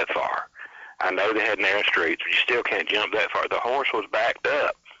jump that far. I know they had narrow streets, but you still can't jump that far. The horse was backed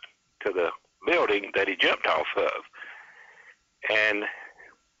up to the building that he jumped off of. And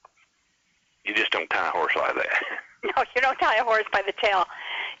you just don't tie a horse like that. No, you don't tie a horse by the tail.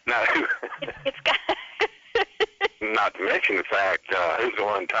 No. It's got... Not to mention the fact who's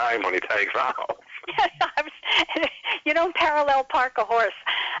going to tie him when he takes off. You don't parallel park a horse.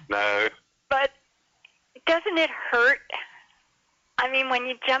 No. But doesn't it hurt? I mean, when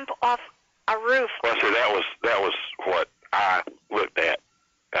you jump off a roof. Well, see, that was what I looked at.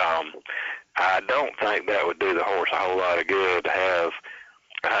 I don't think that would do the horse a whole lot of good to have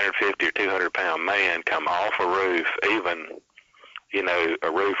a 150 or 200-pound man come off a roof, even,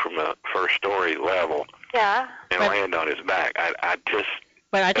 a roof from the first story level, Yeah. and land on his back. I just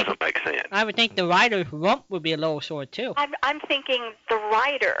But I think doesn't make sense. I would think the rider's rump would be a little sore too. I'm thinking the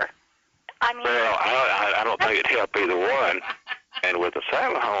rider. I mean. Well, I don't think it'd help either one. And with the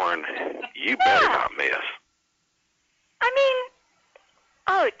saddle horn, you better not miss. I mean,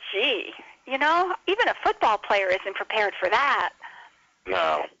 oh gee, you know, even a football player isn't prepared for that.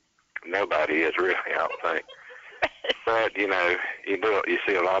 No, nobody is really, I don't think. But, you know, you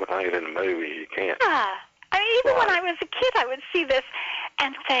see a lot of things in the movies you can't. Yeah. I mean, even when I was a kid, I would see this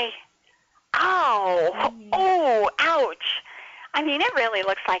and say, ow, oh, ouch. I mean, it really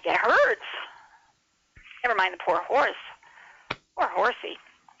looks like it hurts. Never mind the poor horse. Poor horsey.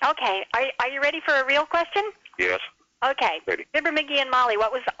 Okay, are you ready for a real question? Yes. Okay. Ready. Fibber, McGee, and Molly,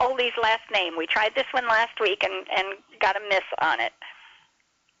 what was Oldie's last name? We tried this one last week and got a miss on it.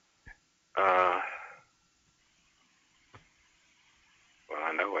 Well,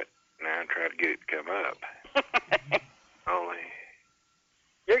 I know it. Now I'm trying to get it to come up. Only.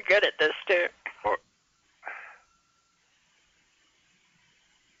 You're good at this, too.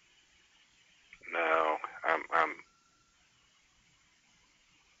 No, I'm.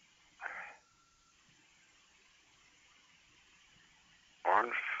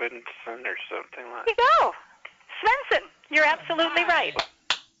 Ornfinson or something like There you go. Svensson, you're absolutely right.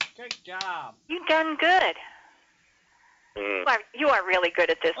 Good job. You've done good. You are really good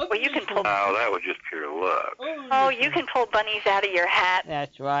at this. Well, you can pull. Oh, that was just pure luck. Oh, you can pull bunnies out of your hat.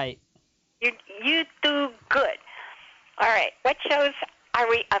 That's right. You do good. All right. What shows are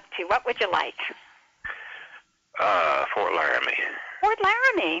we up to? What would you like? Fort Laramie. Fort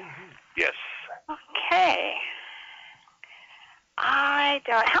Laramie. Yes. Okay. I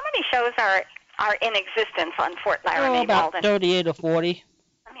don't. How many shows are in existence on Fort Laramie, about Walden? 38 or 40.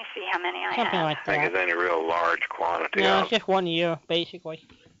 Let me see how many I Something have. like I think that. it's any real large quantity. No, it's just 1 year, basically.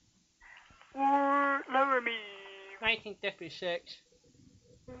 Fort Laramie. 1956.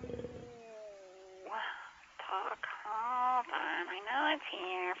 Hold on. I know it's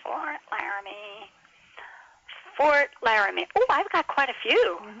here. Fort Laramie. Fort Laramie. Oh, I've got quite a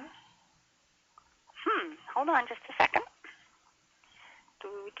few. Hold on just a second.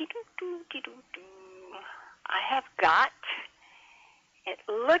 I have got, it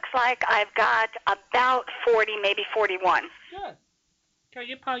looks like I've got about 40, maybe 41. Good. So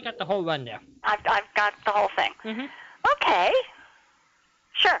you probably got the whole run there. I've got the whole thing. Okay.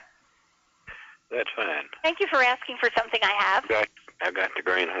 Sure. That's fine. Thank you for asking for something I have. I got the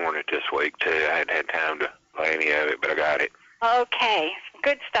Green Hornet this week too. I hadn't had time to play any of it, but I got it. Okay.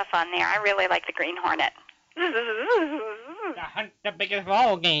 Good stuff on there. I really like the Green Hornet. The biggest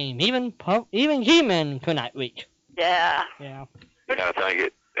ball game. Even G-Men could not reach. Yeah. Yeah. I think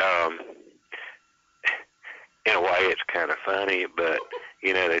it, in a way it's kind of funny, but,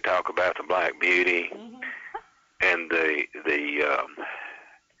 you know, they talk about the Black Beauty and the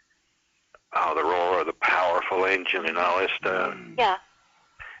roar of the powerful engine and all this stuff. Yeah.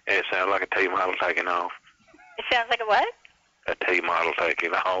 And it sounds like a T-model taking off. It sounds like a what? A T-model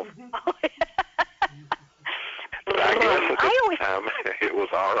taking off. Oh, But I guess at the time it was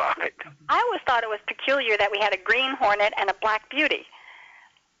all right. I always thought it was peculiar that we had a Green Hornet and a Black Beauty.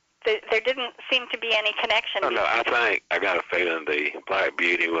 There didn't seem to be any connection. Oh, no, I got a feeling the Black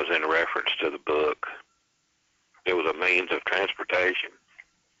Beauty was in reference to the book. It was a means of transportation.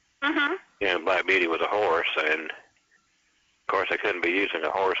 Yeah, Black Beauty was a horse, and of course they couldn't be using a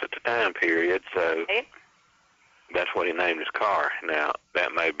horse at the time period, so that's what he named his car. Now,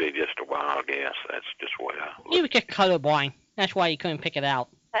 that may be just a wild guess. That's just what I look. He was just colorblind. That's why he couldn't pick it out.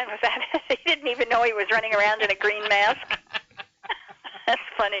 That was that. He didn't even know he was running around in a green mask. That's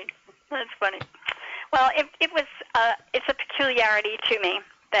funny. That's funny. Well, it's a peculiarity to me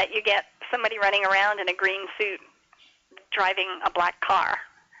that you get somebody running around in a green suit driving a black car.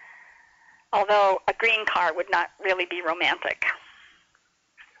 Although a green car would not really be romantic.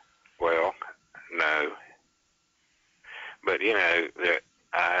 Well, no. But, you know,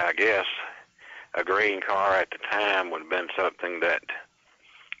 I guess a green car at the time would have been something that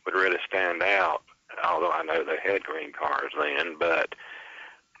would really stand out, although I know they had green cars then, but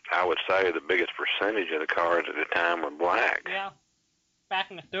I would say the biggest percentage of the cars at the time were black. Yeah.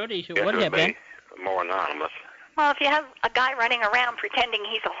 Back in the 30s, it Guess would have been. More anonymous. Well, if you have a guy running around pretending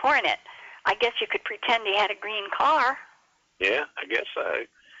he's a Hornet, I guess you could pretend he had a green car. Yeah, I guess so.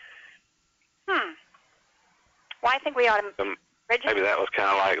 Well, I think we ought to register. Maybe that was kind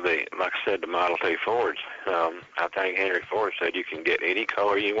of like I said, the Model T Fords. I think Henry Ford said you can get any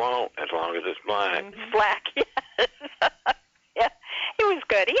color you want as long as it's black. Black, yes. Yeah, he was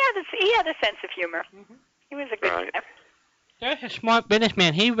good. He had a sense of humor. He was a good guy. There's a smart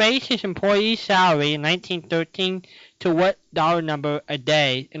businessman. He raised his employee's salary in 1913 to what dollar number a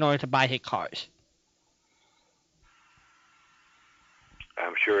day in order to buy his cars?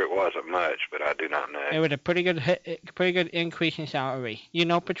 I'm sure it wasn't much, but I do not know. It was a pretty good increase in salary. You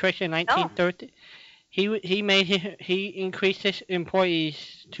know, Patricia, in 1930, he increased his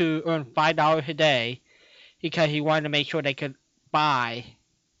employees to earn $5 a day because he wanted to make sure they could buy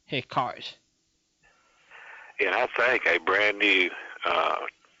his cars. And I think a brand new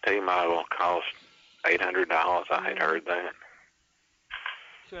T-model cost $800. I had heard that.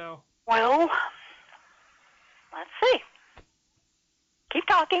 So. Well, let's see. Keep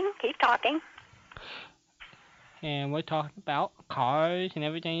talking. And we're talking about cars and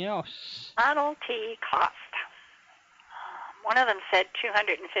everything else. Model T cost. One of them said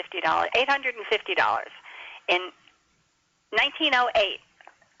 $850 in 1908.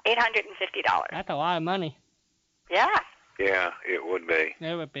 $850. That's a lot of money. Yeah. Yeah, it would be.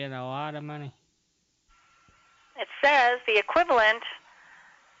 It would be a lot of money. It says the equivalent,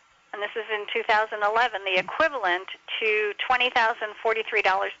 and this is in 2011, the equivalent to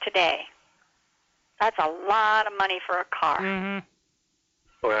 $20,043 today. That's a lot of money for a car. Mm-hmm.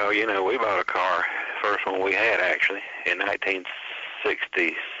 Well, you know, we bought a car, first one we had actually, in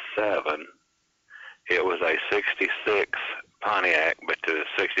 1967. It was a 66 Pontiac, but the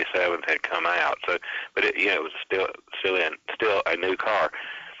 67th had come out. So, but it, you know, it was still a new car,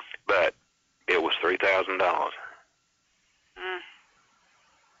 but it was $3,000.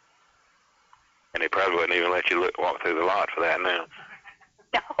 And they probably wouldn't even let you walk through the lot for that now.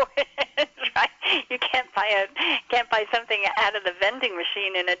 No, that's right. You can't buy something out of the vending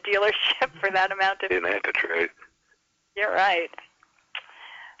machine in a dealership for that amount of. Isn't that the truth? You're right.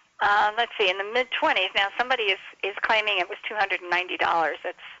 Let's see. In the mid-20s, now somebody is claiming it was $290.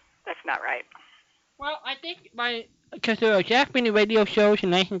 That's not right. Well, I think because there were Jack Benny radio shows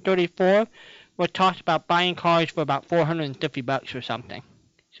in 1934 where talks about buying cars for about $450 or something.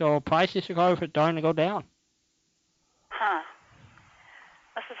 So prices of cars are starting to go down. Huh.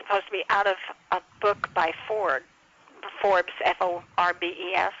 This is supposed to be out of a book by Forbes,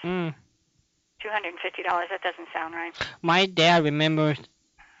 F-O-R-B-E-S. $250, that doesn't sound right. My dad remembers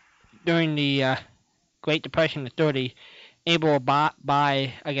during the Great Depression in the 30s, able to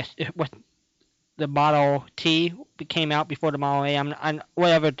buy, I guess, what the Model T came out before the Model A.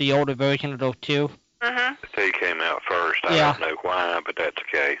 Whatever the older version of those two. Mm-hmm. The T came out first. I don't know why, but that's the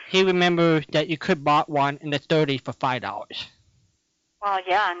case. He remembers that you could buy one in the 30s for $5. Well,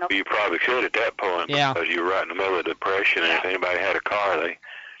 yeah. No. You probably could at that point because you were right in the middle of the Depression, and if anybody had a car, they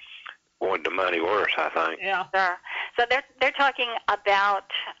wanted the money worse, I think. Yeah. Sure. So they're talking about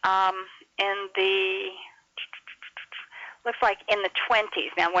in the looks like in the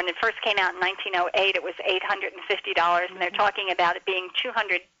 20s. Now, when it first came out in 1908, it was $850, and they're talking about it being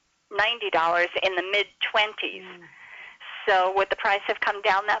 $290 in the mid-20s. So would the price have come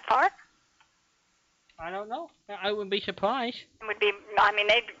down that far? I don't know. I wouldn't be surprised. It would be. I mean,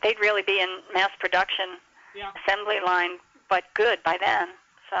 they'd really be in mass production, assembly line, but good by then.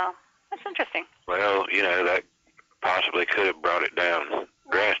 So that's interesting. Well, you know, that possibly could have brought it down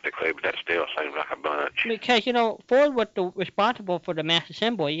drastically, but that still seems like a bunch. Because, you know, Ford was responsible for the mass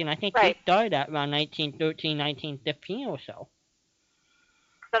assembly, and I think they started that around 1913, 1915 or so.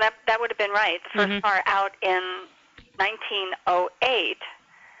 So that would have been right. The first car out in 1908,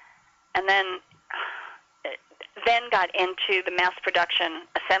 and then got into the mass production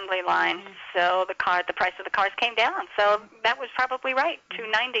assembly line. So the price of the cars came down. So that was probably right.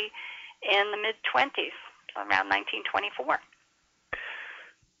 $290 in the mid-20s, around 1924.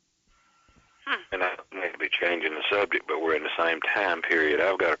 And I may be changing the subject, but we're in the same time period.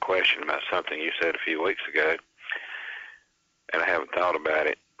 I've got a question about something you said a few weeks ago, and I haven't thought about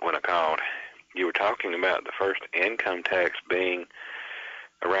it when I called. You were talking about the first income tax being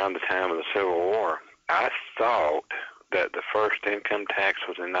around the time of the Civil War. I thought that the first income tax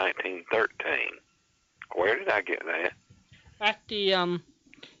was in 1913. Where did I get that? At the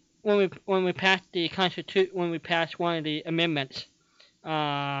when we passed the Constitution, when we passed one of the amendments,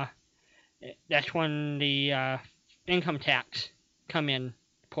 that's when the income tax come in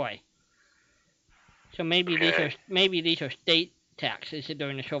play. So maybe these are state taxes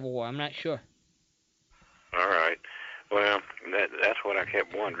during the Civil War. I'm not sure. All right. Well, that's what I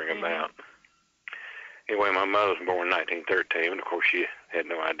kept wondering about. Anyway, my mother was born in 1913, and of course she had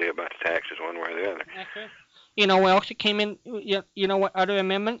no idea about the taxes one way or the other. Okay. You know what else came in? You know what other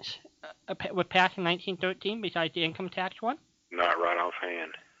amendments were passed in 1913 besides the income tax one? Not right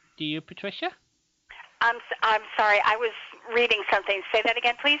offhand. Do you, Patricia? I'm sorry. I was reading something. Say that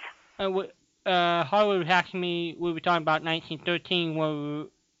again, please. Harwood was asking me, we were talking about 1913, where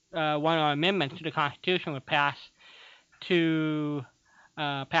one of our amendments to the Constitution was passed to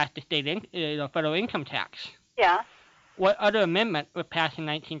pass the federal income tax. Yeah. What other amendment was passed in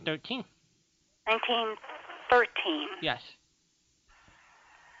 1913? 1913. Yes.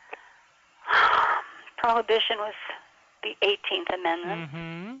 Prohibition was the 18th Amendment.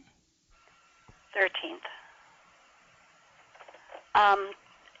 Mm-hmm. 13th.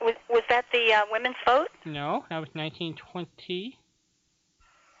 Was that the women's vote? No, that was 1920.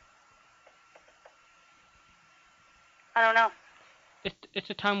 I don't know. It's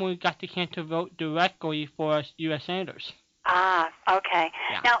a time when we got the chance to vote directly for U.S. senators. Ah, okay.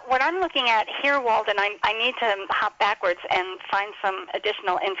 Yeah. Now, what I'm looking at here, Walden, I need to hop backwards and find some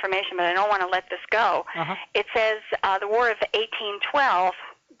additional information, but I don't want to let this go. Uh-huh. It says the War of 1812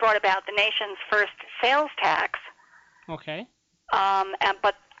 brought about the nation's first sales tax. Okay.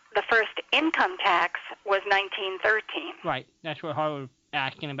 But the first income tax was 1913. Right. That's what Harwood was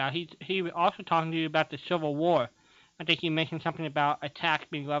asking about. He was also talking to you about the Civil War. I think he mentioned something about a tax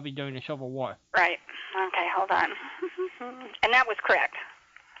being levied during the Civil War. Right. Okay, hold on. And that was correct.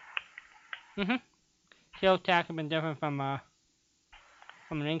 Mm-hmm. Sales tax has been different from an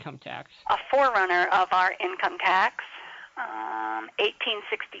income tax. A forerunner of our income tax,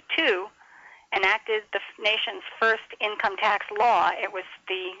 1862, enacted the nation's first income tax law. It was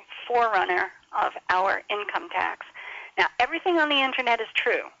the forerunner of our income tax. Now, everything on the internet is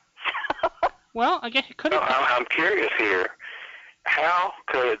true. Well, I guess it could have... I'm curious here. How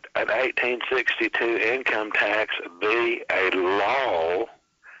could an 1862 income tax be a law,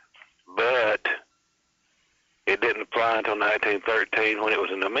 but it didn't apply until 1913 when it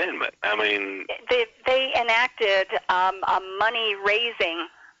was an amendment? I mean... They enacted a money-raising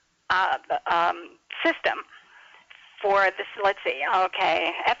system for this, let's see,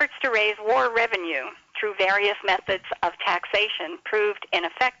 okay, efforts to raise war revenue through various methods of taxation proved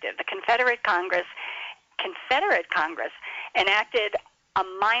ineffective. The Confederate Congress enacted a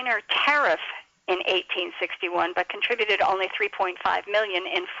minor tariff in 1861, but contributed only $3.5 million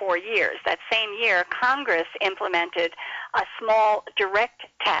in 4 years. That same year, Congress implemented a small direct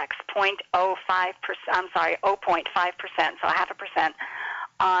tax, 0.05%, so 0.5%,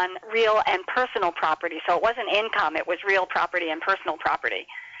 on real and personal property. So it wasn't income, it was real property and personal property.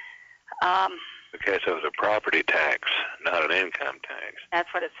 Okay, so it was a property tax, not an income tax. That's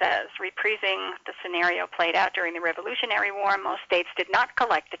what it says. Reprising the scenario played out during the Revolutionary War, most states did not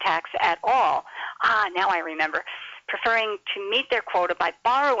collect the tax at all. Now I remember. Preferring to meet their quota by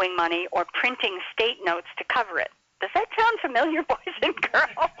borrowing money or printing state notes to cover it. Does that sound familiar, boys and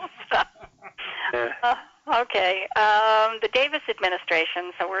girls? Okay. The Davis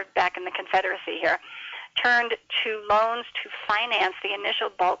administration, so we're back in the Confederacy here, turned to loans to finance the initial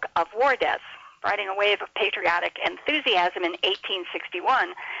bulk of war debts. Riding a wave of patriotic enthusiasm in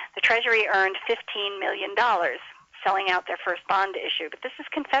 1861, the Treasury earned $15 million, selling out their first bond issue. But this is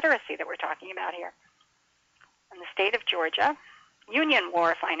Confederacy that we're talking about here. In the state of Georgia, Union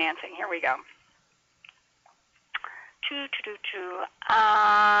war financing. Here we go.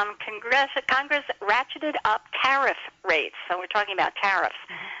 Congress ratcheted up tariff rates. So we're talking about tariffs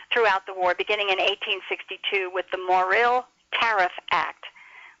throughout the war, beginning in 1862 with the Morrill Tariff Act,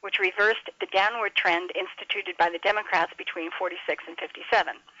 which reversed the downward trend instituted by the Democrats between 46 and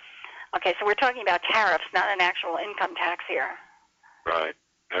 57. Okay, so we're talking about tariffs, not an actual income tax here. Right.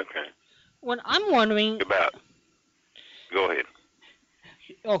 Okay. What I'm wondering... Go ahead.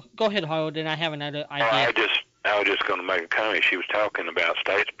 Oh, go ahead, Harold, and I have another idea. I was just going to make a comment. She was talking about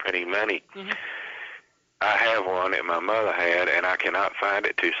states printing money. Mm-hmm. I have one that my mother had, and I cannot find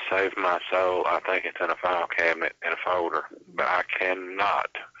it to save my soul. I think it's in a file cabinet in a folder, but I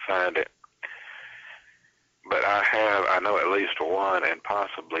cannot find it. But I know at least one and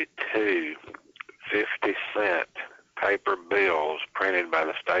possibly two 50-cent paper bills printed by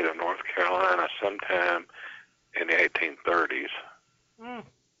the state of North Carolina sometime in the 1830s. Mm.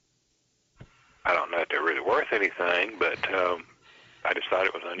 I don't know if they're really worth anything, but I just thought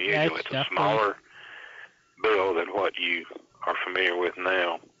it was unusual. It's a smaller bill than what you are familiar with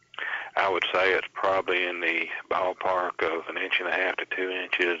now. I would say it's probably in the ballpark of 1.5 to 2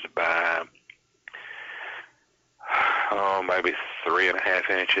 inches by maybe 3.5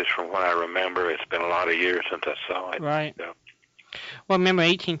 inches from what I remember. It's been a lot of years since I saw it. Right. So. Well, remember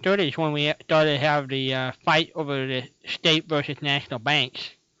 1830s when we started to have the fight over the state versus national banks.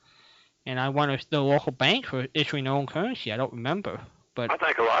 And I wonder if the local banks were issuing their own currency. I don't remember. But I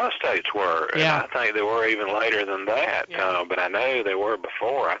think a lot of states were. Yeah. And I think they were even later than that. Yeah. But I know they were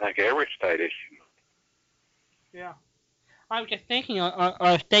before. I think every state issued. Yeah. I was just thinking,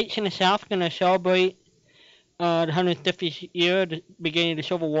 are states in the South going to celebrate the 150th year, the beginning of the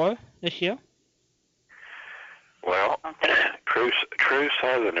Civil War this year? Well, true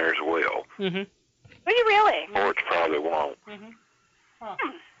Southerners will. Mm-hmm. Will you really? Forts probably won't. Mm-hmm. Huh.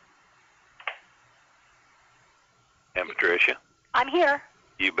 And Patricia, I'm here.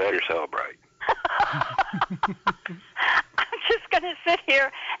 you better celebrate. I'm just going to sit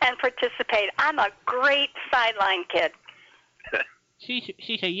here and participate. I'm a great sideline kid.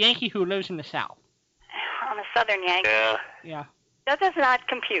 She's a Yankee who lives in the South. I'm a Southern Yankee. Yeah. Yeah. That does not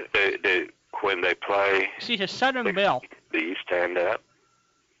compute. When they play, She's a Southern Belle. do you stand up?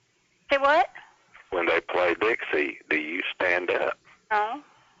 Say what? When they play Dixie, do you stand up? No.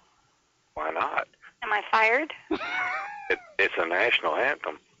 Why not? Am I fired? It's a national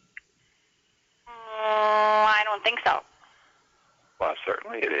anthem. I don't think so. Well,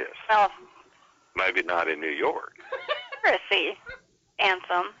 certainly it is. Well, Maybe not in New York. Confederacy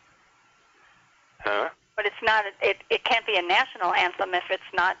anthem, Huh? but it's not. It can't be a national anthem if it's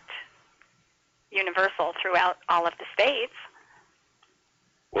not universal throughout all of the states.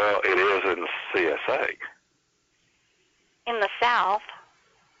 Well, it is in the CSA. In the South,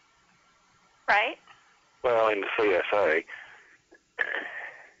 right? Well, in the CSA.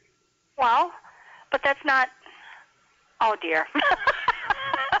 Well, but that's not. Oh dear.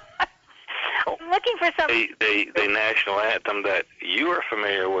 I'm looking for some. The national anthem that you are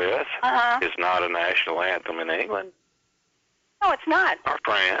familiar with is not a national anthem in England No, it's not. or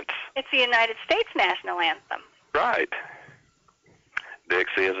France. It's the United States national anthem. Right.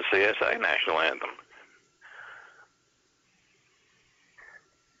 Dixie is a CSA national anthem.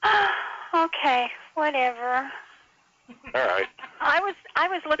 Okay, whatever. All right. I was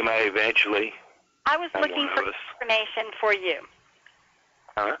You looking. may eventually. I was I'm looking one for of us. information for you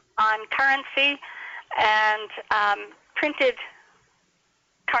Huh? on currency and printed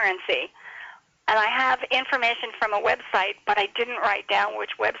currency. And I have information from a website, but I didn't write down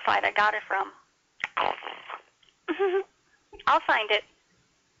which website I got it from. I'll find it.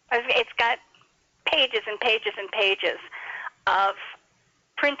 It's got pages and pages and pages of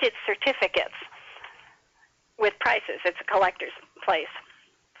printed certificates with prices. It's a collector's place.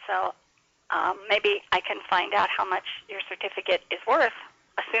 So maybe I can find out how much your certificate is worth,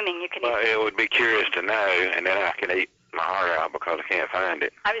 assuming you can. Well, it would be curious to know, and then I can eat my heart out because I can't find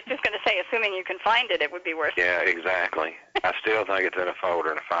it. I was just going to say, assuming you can find it, it would be worth. Yeah, exactly. I still think it's in a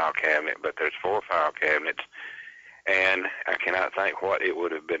folder in a file cabinet, but there's 4 file cabinets, and I cannot think what it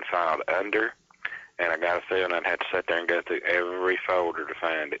would have been filed under, and I got a feeling I'd have to sit there and go through every folder to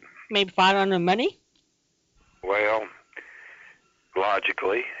find it. Maybe find on the money? Well,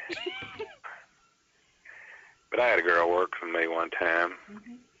 logically. But I had a girl work for me one time,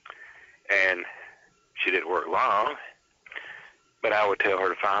 and she didn't work long, but I would tell her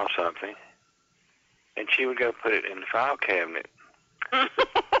to file something, and she would go put it in the file cabinet.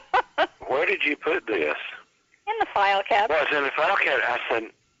 Where did you put this? In the file cabinet. Well, it's in the file cabinet. I said,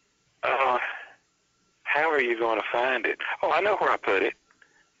 how are you going to find it? Oh, I know where I put it.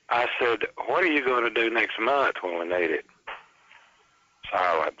 I said, what are you going to do next month when we need it?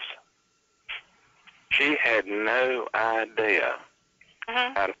 Silence. She had no idea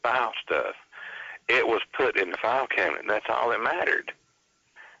how to file stuff. It was put in the file cabinet. That's all that mattered.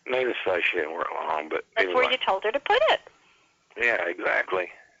 Needless to say, she didn't work long, but That's anyway. where you told her to put it. Yeah, exactly.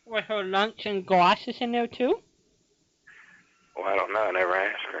 Were her lunch and glasses in there too? Well, I don't know. I never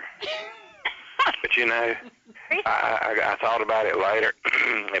asked her. But you know, I thought about it later,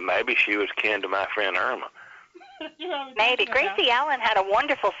 and maybe she was kin to my friend Irma. Maybe. Gracie Allen had a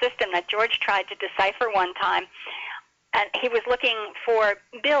wonderful system that George tried to decipher one time. And he was looking for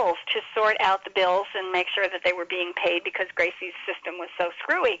bills to sort out the bills and make sure that they were being paid because Gracie's system was so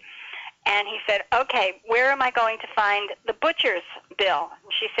screwy. And he said, okay, where am I going to find the butcher's bill?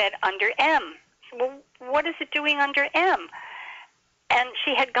 And she said, under M. I said, well, what is it doing under M? And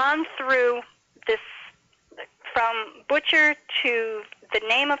she had gone through this from butcher to the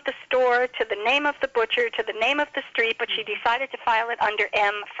name of the store to the name of the butcher to the name of the street, but she decided to file it under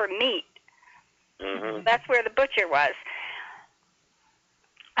M for meat. Mm-hmm. That's where the butcher was.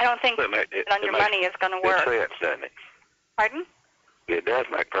 I don't think under money is going to work. It makes sense, doesn't it? Pardon? It does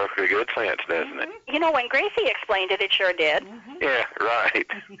make perfectly good sense, doesn't it? You know, when Gracie explained it, it sure did. Yeah, right.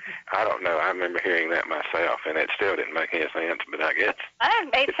 I don't know. I remember hearing that myself, and it still didn't make any sense, but I guess It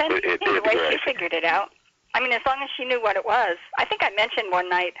made sense it to me the did, way she Gracie. figured it out. I mean, as long as she knew what it was. I think I mentioned one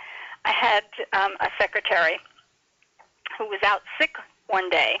night I had a secretary who was out sick one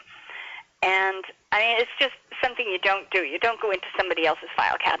day, And, I mean, it's just something you don't do. You don't go into somebody else's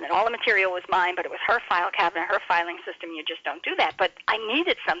file cabinet. All the material was mine, but it was her file cabinet, her filing system. You just don't do that. But I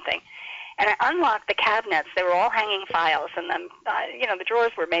needed something. And I unlocked the cabinets. They were all hanging files. And then, the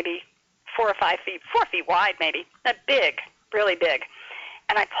drawers were maybe 4 or 5 feet, 4 feet wide maybe. Big, really big.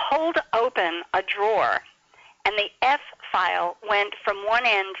 And I pulled open a drawer, and the F file went from one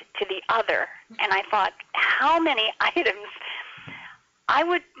end to the other. And I thought, how many items? I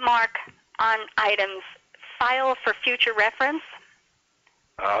would mark on items, file for future reference.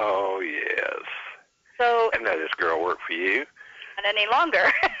 Oh, yes. So, And now this girl work for you? Not any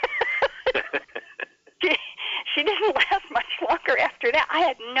longer. She didn't last much longer after that. I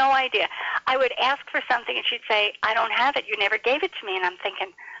had no idea. I would ask for something, and she'd say, I don't have it. You never gave it to me. And I'm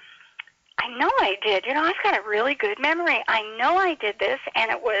thinking, I know I did. I've got a really good memory. I know I did this, and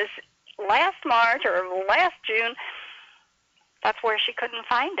it was last March or last June. That's where she couldn't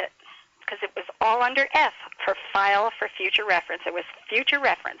find it, because it was all under F for file for future reference. It was future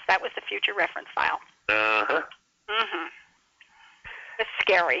reference. That was the future reference file. Uh-huh. Mm-hmm. It was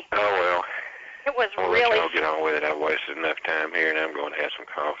scary. Oh, well. It was I'll really... let y'all get on with it. I've wasted enough time here, and I'm going to have some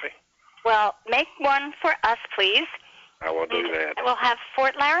coffee. Well, make one for us, please. I will do that. We'll have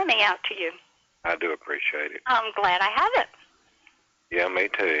Fort Laramie out to you. I do appreciate it. I'm glad I have it. Yeah, me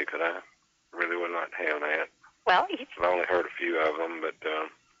too, because I really would not have that. Well, I've only heard a few of them, but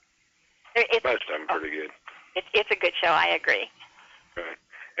most of them are pretty good. It's a good show, I agree. Right.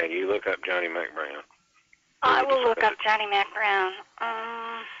 And you look up Johnny McBrown. I will look up Johnny McBrown.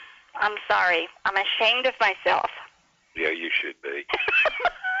 I'm sorry. I'm ashamed of myself. Yeah, you should be.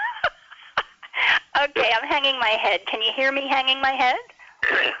 Okay, I'm hanging my head. Can you hear me hanging my head?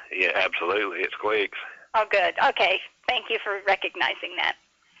 Yeah, absolutely. It squeaks. Oh, good. Okay. Thank you for recognizing that.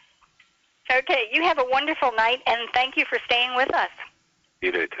 Okay, you have a wonderful night, and thank you for staying with us.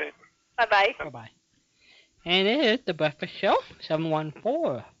 You do, too. Bye-bye. Bye-bye. And it is The Breakfast Show,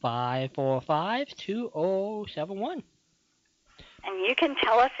 714-545-2071. And you can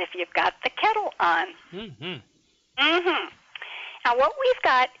tell us if you've got the kettle on. Mm-hmm. Mm-hmm. Now, what we've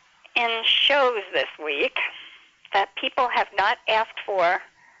got in shows this week that people have not asked for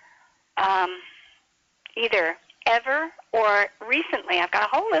either ever or recently. I've got a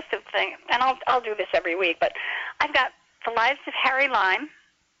whole list of things, and I'll do this every week, but I've got The Lives of Harry Lime.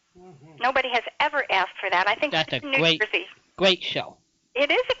 Mm-hmm. Nobody has ever asked for that. I think that's a New Jersey. Great show. It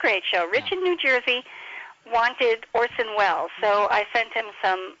is a great show. Rich in New Jersey wanted Orson Welles, so I sent him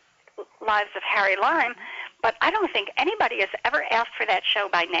some Lives of Harry Lime, but I don't think anybody has ever asked for that show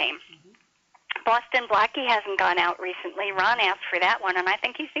by name. Mm-hmm. Boston Blackie hasn't gone out recently. Ron asked for that one, and I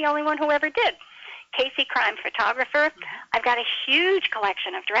think he's the only one who ever did. Casey, crime photographer. I've got a huge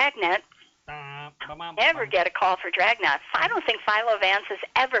collection of Dragnet. Never get a call for Dragnets. I don't think Philo Vance has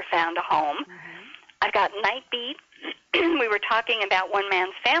ever found a home. Mm-hmm. I've got Nightbeat. We were talking about One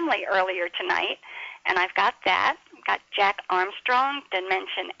Man's Family earlier tonight, and I've got that. I've got Jack Armstrong,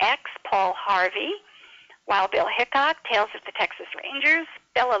 Dimension X, Paul Harvey, Wild Bill Hickok, Tales of the Texas Rangers,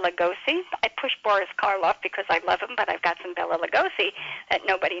 Bela Lugosi. I push Boris Karloff because I love him, but I've got some Bela Lugosi that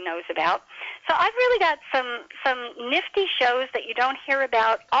nobody knows about. So I've really got some nifty shows that you don't hear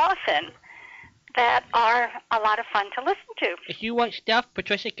about often that are a lot of fun to listen to. If you want stuff,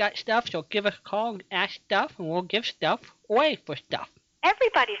 Patricia got stuff, so give us a call and ask stuff, and we'll give stuff away for stuff.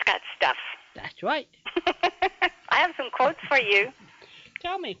 Everybody's got stuff. That's right. I have some quotes for you.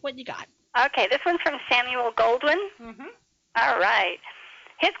 Tell me, what you got? Okay, this one's from Samuel Goldwyn. Mm-hmm. All right.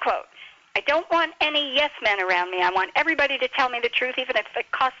 His quote, I don't want any yes men around me. I want everybody to tell me the truth, even if it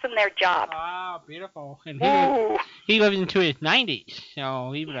costs them their job. Ah, beautiful. And he lived into his 90s,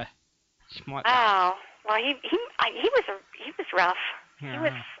 so he was a smart guy. Wow. Well, he was rough. Yeah. He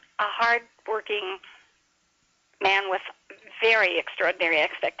was a hard-working man with very extraordinary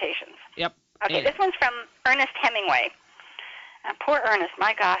expectations. Yep. Okay, This one's from Ernest Hemingway. Poor Ernest,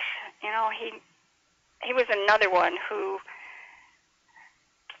 my gosh. He was another one who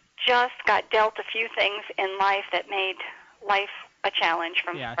just got dealt a few things in life that made life a challenge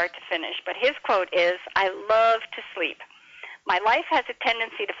from start to finish. But his quote is, I love to sleep. My life has a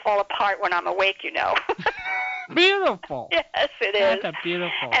tendency to fall apart when I'm awake, Beautiful. Yes, it is. That's a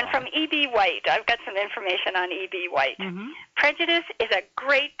beautiful And from E.B. White, I've got some information on E.B. White. Mm-hmm. Prejudice is a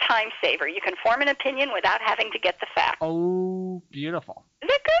great time saver. You can form an opinion without having to get the facts. Oh, beautiful. Is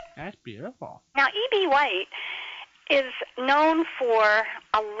that good? That's beautiful. Now, E.B. White is known for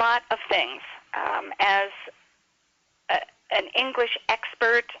a lot of things. As an English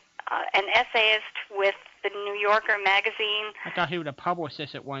expert, an essayist with the New Yorker magazine. I thought he was a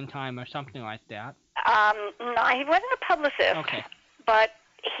publicist at one time or something like that. No, he wasn't a publicist. Okay. But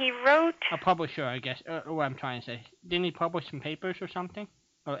he wrote. A publisher, I guess. What I'm trying to say. Didn't he publish some papers or something?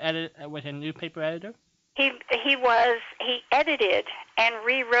 Or was a newspaper editor? He edited and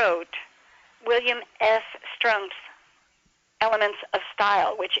rewrote William S. Strunk's Elements of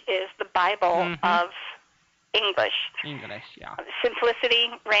Style, which is the Bible of English. English, yeah. Simplicity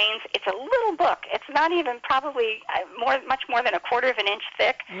reigns. It's a little book. It's not even probably much more than a quarter of an inch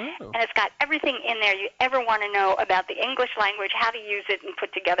thick, and it's got everything in there you ever want to know about the English language, how to use it, and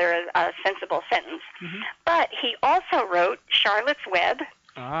put together a sensible sentence. But he also wrote Charlotte's Web.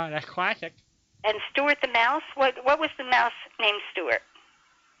 Ah, that's classic. And Stuart the Mouse. What was the mouse named Stuart?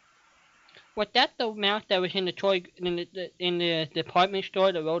 Was that the mouse that was in the toy in the department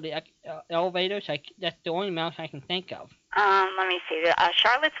store that rode the elevators? That's the only mouse I can think of. Let me see.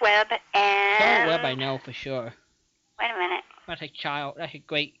 Charlotte's Web and. Charlotte's Web, I know for sure. Wait a minute. That's a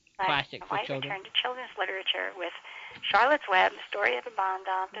great classic for children. Return to children's literature with Charlotte's Web, The Story of a Bomb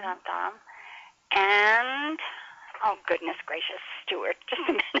Dom, and oh goodness gracious, Stuart. Just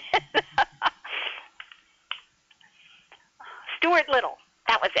a minute. Stuart Little.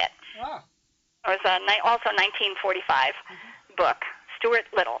 That was it. Oh. It was also a 1945 book, Stuart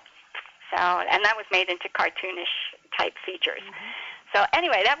Little. So, and that was made into cartoonish type features. So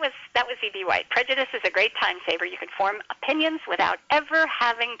anyway, that was E.B. White. Prejudice is a great time saver. You can form opinions without ever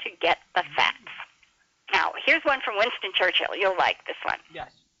having to get the facts. Now, here's one from Winston Churchill. You'll like this one.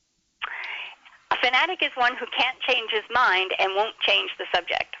 Yes. A fanatic is one who can't change his mind and won't change the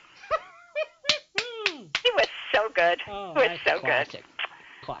subject. He was so good. Oh, he was so classic. good.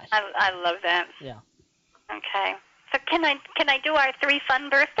 Classic. I love that. Yeah. Okay. So can I do our 3 fun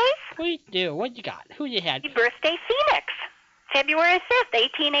birthdays? Please do. What you got? Who you had? Happy birthday, Phoenix. February 5th,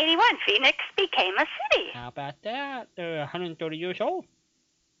 1881. Phoenix became a city. How about that? They're 130 years old.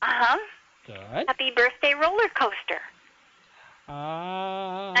 Uh-huh. Good. Happy birthday, roller coaster.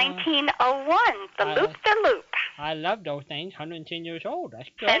 1901, the Loop-de-Loop. I love those things. 110 years old. That's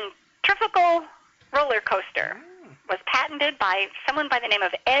good. Centrifugal roller coaster was patented by someone by the name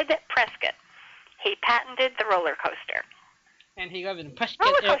of Ed Prescott. He patented the roller coaster. And he lived in Prescott.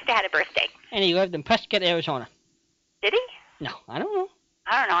 Roller coaster had a birthday. And he lived in Prescott, Arizona. Did he? No, I don't know.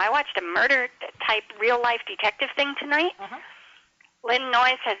 I don't know. I watched a murder-type real-life detective thing tonight. Lynn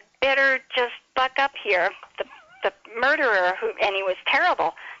Noyes had better just buck up here. The murderer, and he was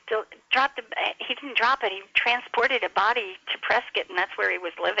terrible, he didn't drop it. He transported a body to Prescott, and that's where he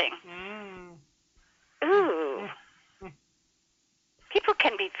was living. Ooh. People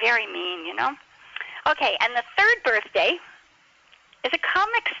can be very mean, you know. Okay, and the 3rd birthday is a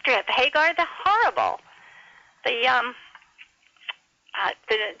comic strip, Hagar the Horrible. The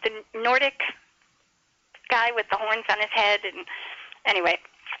Nordic guy with the horns on his head, and anyway,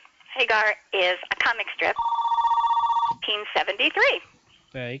 Hagar is a comic strip, 1973.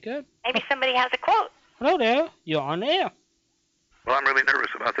 Very good. Maybe somebody has a quote. Hello there. You're on air. Well, I'm really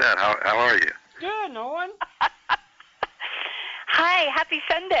nervous about that. How are you? Good, no one. Hi, happy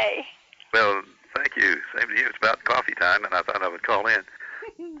Sunday. Well, thank you. Same to you. It's about coffee time, and I thought I would call in.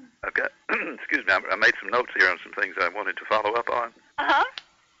 I've got, excuse me, I made some notes here on some things I wanted to follow up on.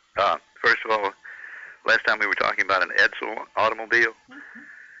 First of all, last time we were talking about an Edsel automobile,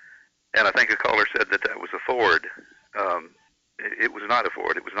 and I think a caller said that was a Ford. It was not a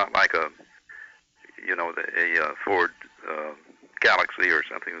Ford. It was not like a Ford Galaxy or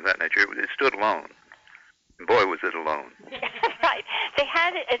something of that nature. It stood alone. And boy, was it alone. Right. They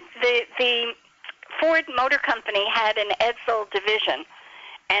had the Ford Motor Company had an Edsel division,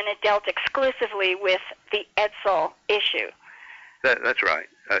 and it dealt exclusively with the Edsel issue. That's right.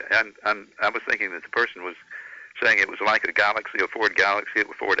 I was thinking that the person was saying it was like a Galaxy, a Ford Galaxy, a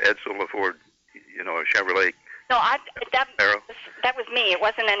Ford Edsel, a Ford, a Chevrolet. No, that was me. It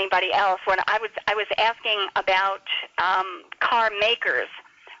wasn't anybody else. When I was asking about car makers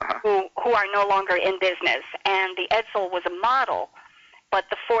who are no longer in business, and the Edsel was a model, but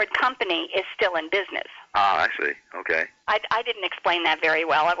the Ford company is still in business. Ah, I see. Okay. I didn't explain that very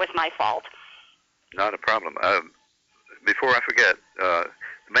well. It was my fault. Not a problem. Before I forget, the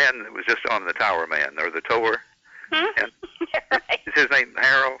man that was just on the tower man, or the tower, and right. Is his name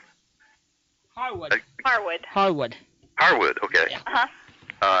Harold? Harwood, okay. Yeah.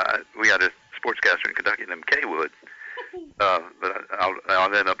 We had a sportscaster in Kentucky named Kaywood, but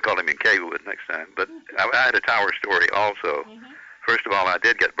I'll end up calling him Kaywood next time. But I had a tower story also. First of all, I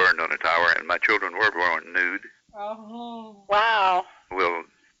did get burned on a tower, and my children were born nude. Oh. Wow. We'll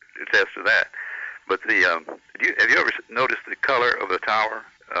attest to that. But have you ever noticed the color of the tower?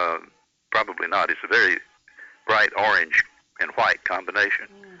 Probably not. It's a very bright orange and white combination.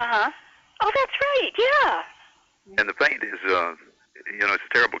 Oh, that's right. Yeah. And the paint is it's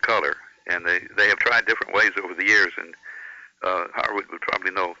a terrible color, and they have tried different ways over the years, and Harwood would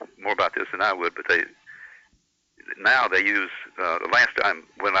probably know more about this than I would, but now they use, the last time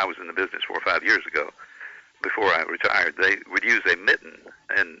when I was in the business 4 or 5 years ago, before I retired, they would use a mitten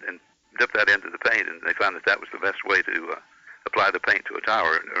and dip that into the paint, and they found that was the best way to apply the paint to a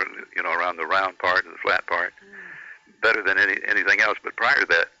tower, around the round part and the flat part, better than anything else. But prior to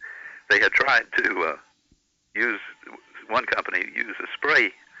that, they had tried to one company used a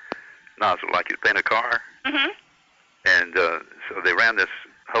spray nozzle like you'd paint a car, and so they ran this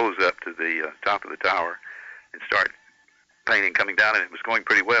hose up to the top of the tower and started painting coming down, and it was going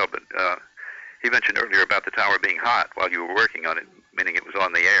pretty well, but he mentioned earlier about the tower being hot while you were working on it, meaning it was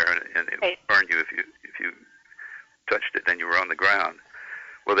on the air, and it would burn you if you touched it and you were on the ground.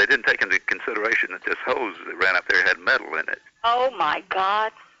 Well, they didn't take into consideration that this hose that ran up there had metal in it. Oh, my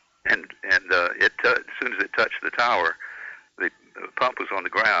God. And as soon as it touched the tower, the pump was on the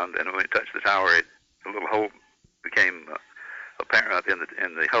ground, and when it touched the tower, a little hole became apparent in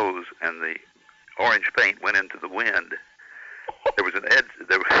the hose, and the orange paint went into the wind. There was I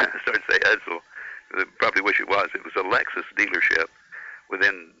started to say Edsel. I probably wish it was. It was a Lexus dealership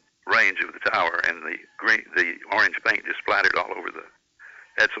within range of the tower, and the orange paint just splattered all over the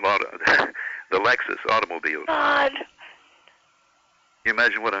Edsel the Lexus automobile. God. Can you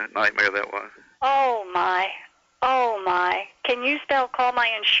imagine what a nightmare that was? Oh, my. Oh, my. Can you spell call my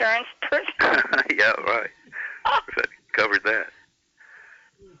insurance person? Yeah, right. That covered that.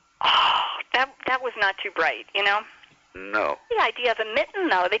 Oh, that was not too bright, No. The idea of a mitten,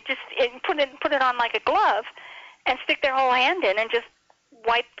 though, they just put it on like a glove and stick their whole hand in and just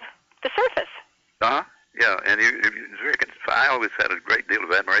wipe the surface. Uh-huh. Yeah, and I always had a great deal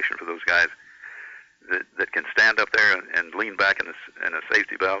of admiration for those guys that can stand up there and lean back in a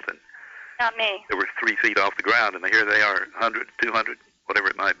safety belt. And not me. They were 3 feet off the ground, and here they are, 100, 200, whatever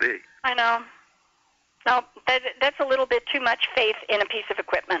it might be. I know. No, that's a little bit too much faith in a piece of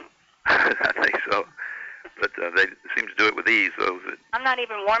equipment. I think so. But they seem to do it with ease. I'm not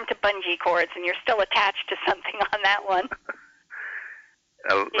even warm to bungee cords, and you're still attached to something on that one.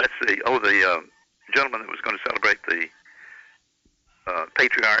 Let's see. Oh, the gentleman that was going to celebrate the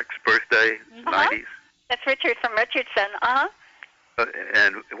patriarch's birthday, 90s. That's Richard from Richardson.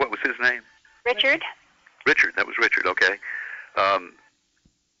 And what was his name? Richard. Richard. That was Richard. Okay.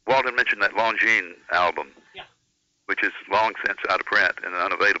 Walden mentioned that Longines album, which is long since out of print and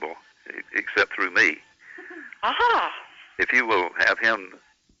unavailable, except through me. Aha. If you will have him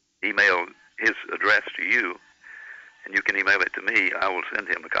email his address to you, and you can email it to me, I will send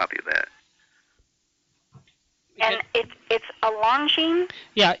him a copy of that. And it's a Longines?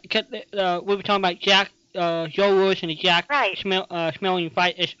 Yeah, we were talking about Jack, Joe Lewis and the Jack Smelling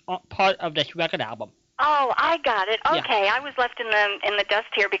Fight is part of this record album. Oh, I got it. Okay, Yeah. I was left in the dust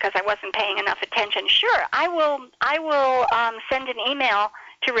here because I wasn't paying enough attention. Sure, I will send an email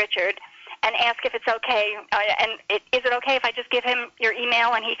to Richard and ask if it's okay. Is it okay if I just give him your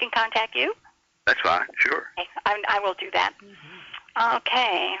email and he can contact you? That's fine. Sure. Okay, I will do that.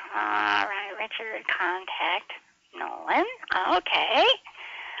 Okay. All right, Richard, contact Nolan. Okay.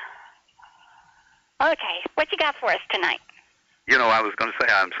 Okay, what you got for us tonight? I was going to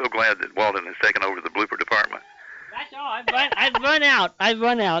say, I'm so glad that Walden has taken over the blooper department. That's all. I've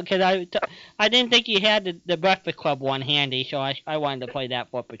run out because I didn't think you had the Breakfast Club one handy, so I wanted to play that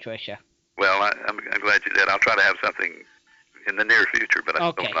for Patricia. Well, I'm glad you did. I'll try to have something in the near future, but I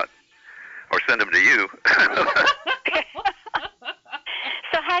hope not. Or send them to you.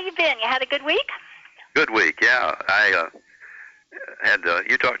 So how you been? You had a good week? Good week, yeah. I had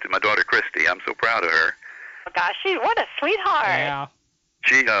you talked to my daughter Christy. I'm so proud of her. Oh, gosh, what a sweetheart. Yeah.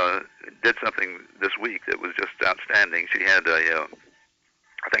 She did something this week that was just outstanding. She had I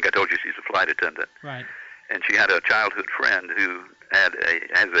think I told you she's a flight attendant. Right. And she had a childhood friend who has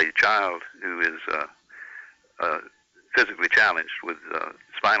a child who is physically challenged with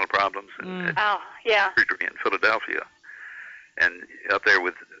spinal problems and surgery in Philadelphia. And up there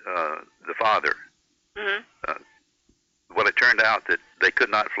with the father. Mm-hmm. Well, it turned out that they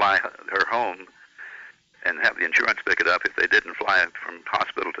could not fly her home and have the insurance pick it up if they didn't fly from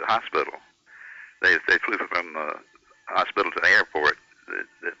hospital to hospital. They flew from hospital to the airport.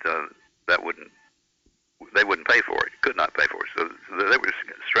 That wouldn't. They wouldn't pay for it. Could not pay for it. So they were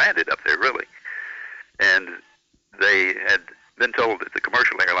stranded up there, really. And they had been told that the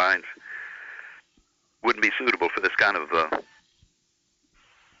commercial airlines wouldn't be suitable for this kind of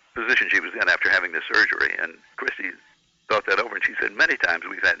position she was in after having this surgery. And Christy thought that over, and she said many times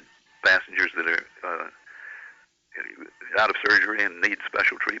we've had passengers that are out of surgery and need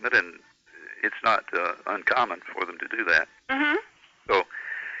special treatment, and it's not uncommon for them to do that. Mm-hmm. So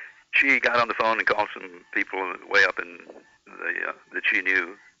she got on the phone and called some people way up in that she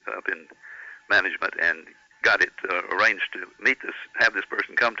knew up in management, and got it arranged to have this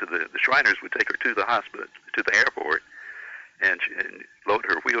person come to the Shriners would take her to the hospital, to the airport, and load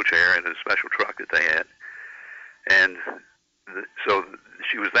her wheelchair in a special truck that they had. And so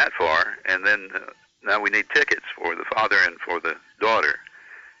she was that far, and then now we need tickets for the father and for the daughter.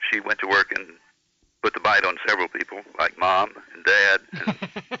 She went to work and put the bite on several people, like Mom and Dad and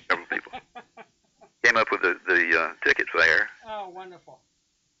several people. Came up with the ticket fare. Oh, wonderful.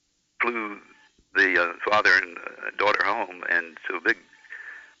 Flew the father and daughter home, and to a big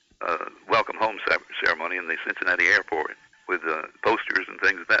welcome home ceremony in the Cincinnati airport with posters and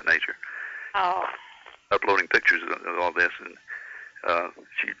things of that nature. Oh. Uploading pictures of all this, and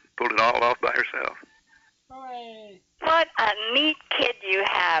she pulled it all off by herself. Hooray. What a neat kid you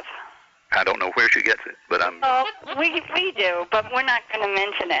have. I don't know where she gets it, but I'm... Oh, we do, but we're not going to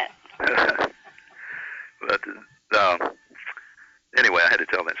mention it. But anyway, I had to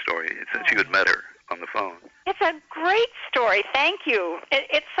tell that story since you had met her on the phone. It's a great story. Thank you.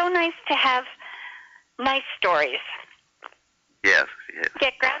 It's so nice to have nice stories. Yes.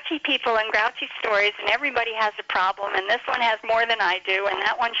 Get grouchy people and grouchy stories, and everybody has a problem, and this one has more than I do, and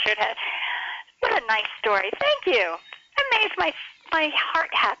that one should have. What a nice story. Thank you. That made my heart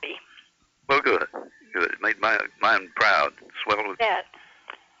happy. Well, good. It made mine proud. Swelled. Yeah.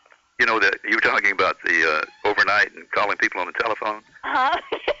 You know, that you were talking about the overnight and calling people on the telephone? Uh-huh.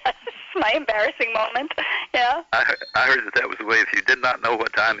 Yes. My embarrassing moment. Yeah. I heard that was the way. If you did not know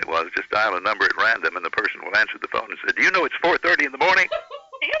what time it was, just dial a number at random, and the person will answer the phone and say, "Do you know it's 4:30 in the morning?"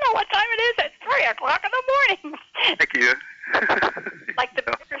 Do you know what time it is? It's 3 o'clock in the morning. Thank you. Like the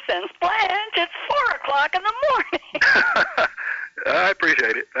Petersons. Blanche, it's 4 o'clock in the morning. I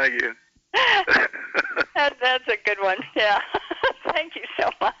appreciate it. Thank you. That's a good one. Yeah. Thank you so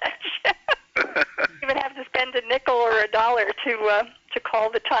much. You would have to spend a nickel or a dollar to call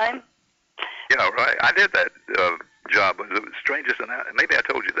the time. Yeah, right. I did that job. It was the strangest maybe I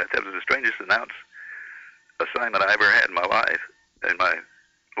told you that. That was the strangest assignment I ever had in my life, in my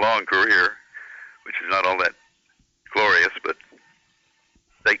long career, which is not all that glorious, but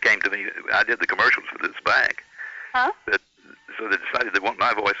they came to me. I did the commercials for this bank. Huh? So they decided they want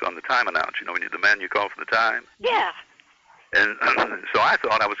my voice on the time announce. You know, when you're the man you call for the time. Yeah. And so I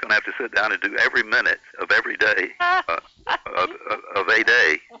thought I was going to have to sit down and do every minute of every day of a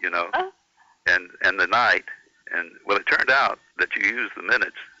day, you know, and the night. And well, it turned out that you use the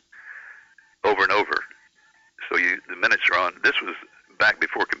minutes over and over. So the minutes are on. This was back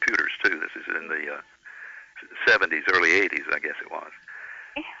before computers too. This is in the 70s, early 80s, I guess it was.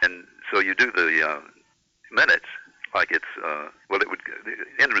 And so you do the minutes like it's well, it would.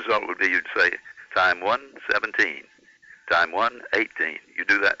 The end result would be you'd say time 1:17. Time 1:18. You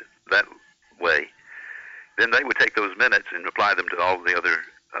do that way. Then they would take those minutes and apply them to all the other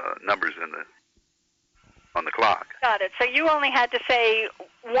numbers on the clock. Got it. So you only had to say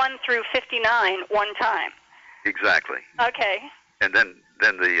 1 through 59 one time. Exactly. Okay. And then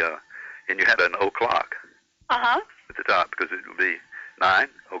and you had an o'clock. Uh-huh. At the top, because it would be 9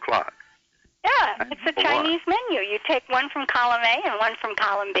 o'clock. Yeah, it's a Chinese menu. You take one from column A and one from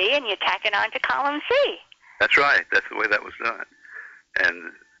column B, and you tack it on to column C. That's right. That's the way that was done.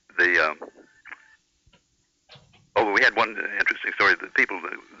 And we had one interesting story. The people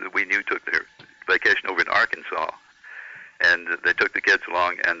that we knew took their vacation over in Arkansas, and they took the kids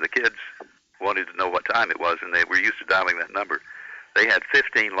along, and the kids wanted to know what time it was, and they were used to dialing that number. They had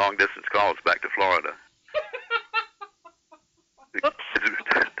 15 long-distance calls back to Florida. Oops.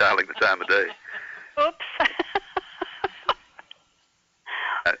 Dialing the time of day. Oops.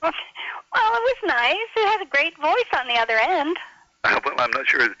 Well, it was nice. It had a great voice on the other end. Well, I'm not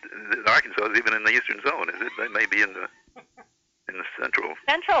sure that Arkansas is even in the eastern zone, is it? They may be in the central.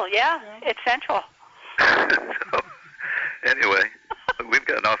 Central, yeah. It's central. So, anyway, we've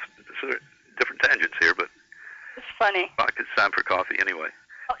gotten off different tangents here, but it's funny. It's time for coffee anyway.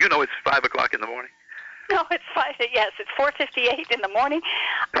 You know it's 5 o'clock in the morning? No, it's 5. Yes, it's 4:58 in the morning.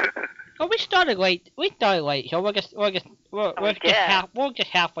 Well, we started late, so we're just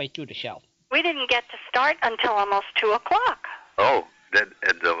halfway through the show. We didn't get to start until almost 2 o'clock. Oh, had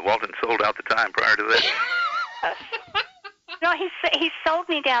Walden sold out the time prior to that? Yes. No, he sold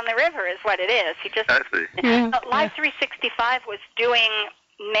me down the river is what it is. He just I see. Live 365 was doing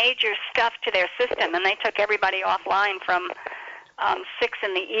major stuff to their system, and they took everybody offline from 6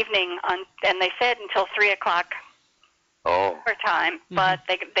 in the evening, and they said until 3 o'clock for time, but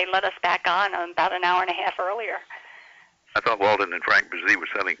they let us back on about an hour and a half earlier. I thought Walden and Frank Brzee were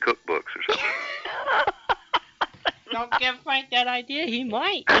selling cookbooks or something. Don't give Frank that idea. He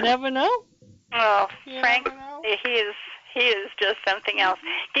might. You never know. Oh, Frank, he is just something else.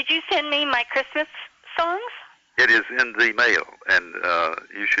 Did you send me my Christmas songs? It is in the mail, and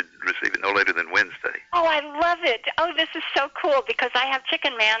you should receive it no later than Wednesday. Oh, I love it. Oh, this is so cool because I have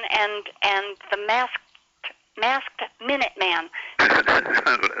Chicken Man and the masked Minute Man.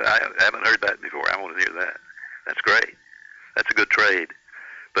 I haven't heard that before. I want to hear that. That's great. That's a good trade.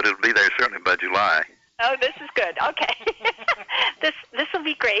 But it'll be there certainly by July. Oh, this is good. Okay. This will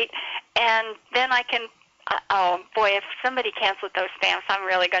be great. And then I can, oh, boy, if somebody cancels those stamps, I'm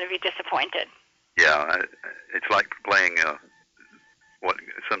really going to be disappointed. Yeah, it's like playing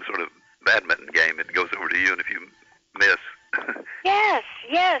some sort of badminton game. It goes over to you, and if you miss... Yes.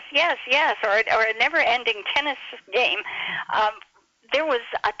 Or a never-ending tennis game. There was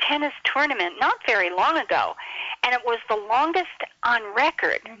a tennis tournament not very long ago, and it was the longest on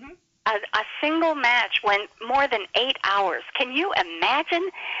record. Mm-hmm. A single match went more than 8 hours. Can you imagine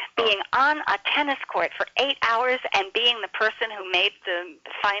being on a tennis court for 8 hours and being the person who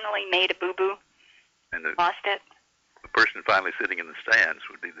finally made a boo-boo? And lost it? The person finally sitting in the stands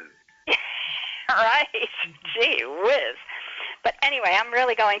would be the... Right. Gee whiz. But anyway, I'm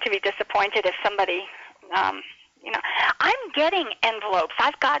really going to be disappointed if somebody... I'm getting envelopes.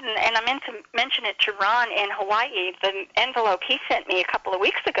 I've gotten, and I meant to mention it to Ron in Hawaii, the envelope he sent me a couple of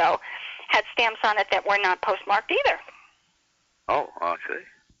weeks ago had stamps on it that were not postmarked either. Oh, I see.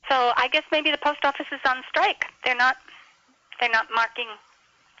 So I guess maybe the post office is on strike. They're not marking.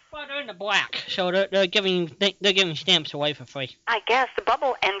 Well, they're in the black, so they're giving stamps away for free. I guess the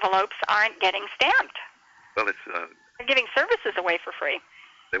bubble envelopes aren't getting stamped. Well, it's they're giving services away for free.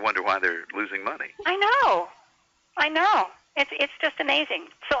 They wonder why they're losing money. I know. It's just amazing.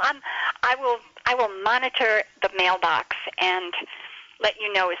 So I will monitor the mailbox and let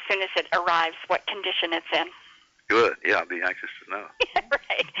you know as soon as it arrives what condition it's in. Good. Yeah, I'll be anxious to know.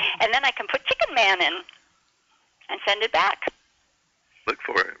 Right. And then I can put Chicken Man in and send it back. Look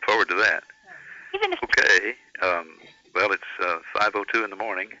forward to that. Even if okay. Well, it's 5:02 in the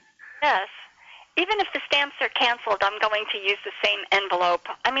morning. Yes. Even if the stamps are canceled, I'm going to use the same envelope.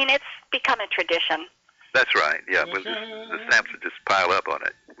 I mean, it's become a tradition. That's right. Yeah, well, the stamps would just pile up on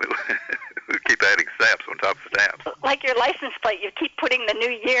it. We keep adding stamps on top of stamps. Like your license plate, you keep putting the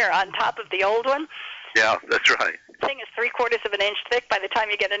new year on top of the old one. Yeah, that's right. The thing is 3/4 of an inch thick by the time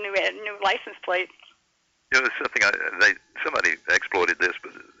you get a new license plate. You know, there's something somebody exploited this,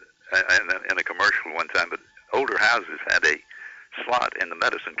 but in a commercial one time. But older houses had a slot in the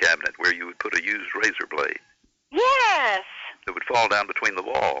medicine cabinet where you would put a used razor blade. Yes. That would fall down between the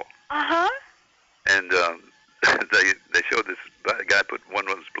wall. Uh-huh. And they showed this guy put one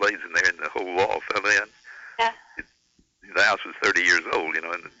of those blades in there, and the whole wall fell in. Yeah. The house was 30 years old, you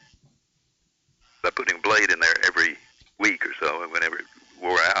know, and by putting a blade in there every week or so, whenever it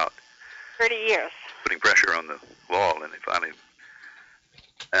wore out. 30 years. Putting pressure on the wall, and it finally.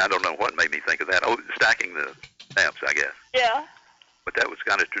 I don't know what made me think of that. Oh, stacking the stamps, I guess. Yeah. But that was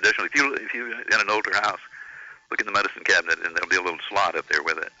kind of traditional. If you in an older house, look in the medicine cabinet, and there'll be a little slot up there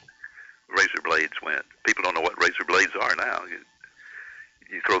where the razor blades went. People don't know what razor blades are now.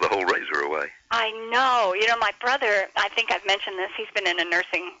 You throw the whole razor away. I know. You know, my brother, I think I've mentioned this, he's been in a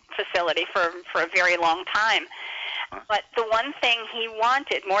nursing facility for a very long time. Huh? But the one thing he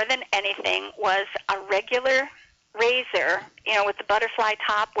wanted more than anything was a regular razor, you know, with the butterfly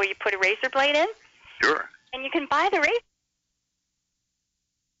top where you put a razor blade in. Sure. And you can buy the razor.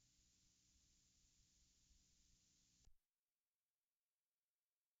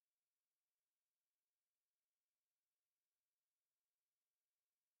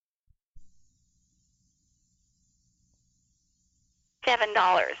 $7.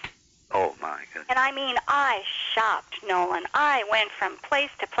 Oh, my goodness. And I mean, I shopped, Nolan. I went from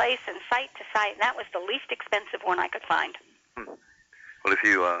place to place and site to site, and that was the least expensive one I could find. Well, if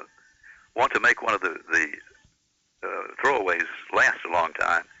you want to make one of the throwaways last a long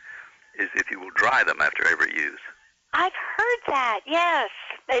time, is if you will dry them after every use. I've heard that, yes.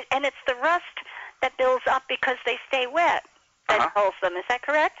 And it's the rust that builds up because they stay wet that holds them. Is that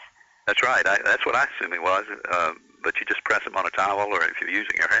correct? That's right. That's what I assumed it was. But you just press them on a towel, or if you're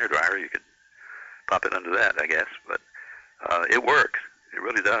using your hairdryer, you could pop it under that, I guess. But it works. It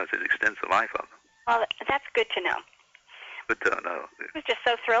really does. It extends the life of them. Well, that's good to know. But no. I was just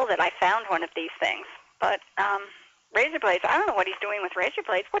so thrilled that I found one of these things. But razor blades, I don't know what he's doing with razor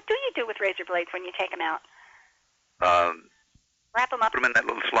blades. What do you do with razor blades when you take them out? Wrap them up. Put them in that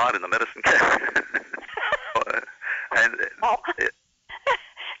little slot in the medicine cabinet.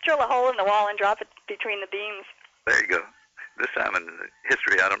 Drill a hole in the wall and drop it between the beams. There you go. This time in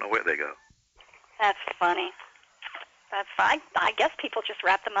history, I don't know where they go. That's funny. That's fine. I guess people just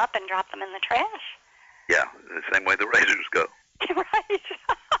wrap them up and drop them in the trash. Yeah, the same way the razors go. Right.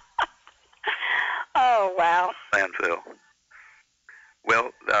 Oh, wow. Landfill.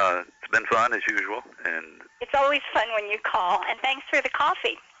 Well, it's been fun as usual, and it's always fun when you call. And thanks for the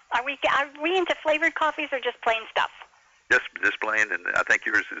coffee. Are we into flavored coffees or just plain stuff? Just plain, and I think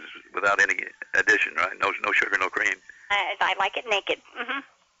yours is without any addition, right? No sugar, no cream. I like it naked.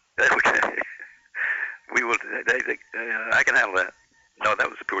 Okay. We will. I can handle that. No, that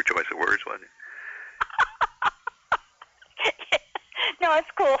was a poor choice of words, wasn't it? No,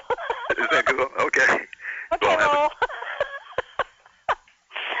 it's cool. Is that cool? Okay. Okay, well,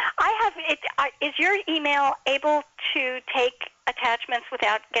 I have it. Is your email able to take attachments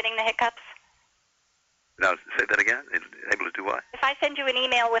without getting the hiccups? Now, say that again. It's able to do what? If I send you an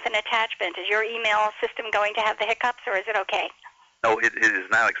email with an attachment, is your email system going to have the hiccups, or is it okay? No, it is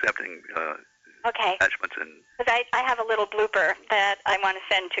now accepting attachments. Because I have a little blooper that I want to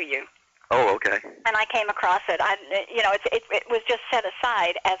send to you. Oh, okay. And I came across it. It was just set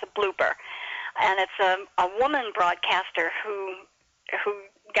aside as a blooper, and it's a woman broadcaster who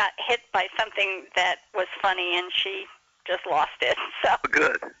got hit by something that was funny, and she just lost it. So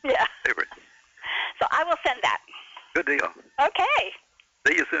good. Yeah. Favorite. So I will send that. Good deal. Okay.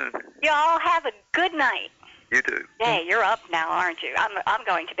 See you soon. Y'all have a good night. You too. Hey, you're up now, aren't you? I'm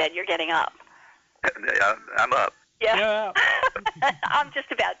going to bed. You're getting up. I'm up. Yeah. I'm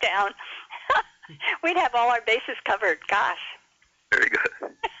just about down. We'd have all our bases covered. Gosh. Very good.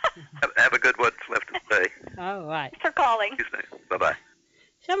 Have a good what's left of the day. All right. Thanks for calling. Bye-bye.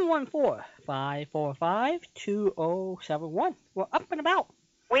 714-545-2071. We're up and about.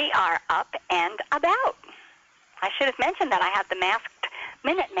 We are up and about. I should have mentioned that I have the Masked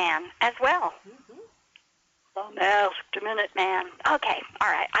Minuteman as well. Mm-hmm. The Masked Minuteman. Okay, all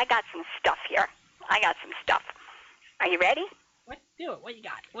right. I got some stuff here. Are you ready? Let's do it. What you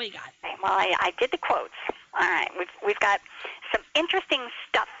got? Okay, well, I did the quotes. All right. We've got some interesting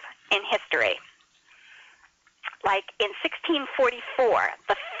stuff in history. Like in 1644,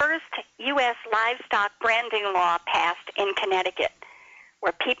 the first U.S. livestock branding law passed in Connecticut,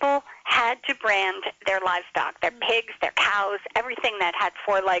 where people had to brand their livestock, their pigs, their cows, everything that had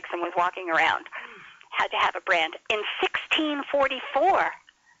four legs and was walking around, had to have a brand. In 1644,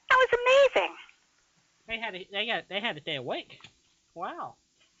 that was amazing. They had to stay awake. Wow.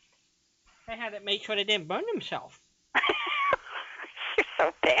 They had to make sure they didn't burn themselves. You're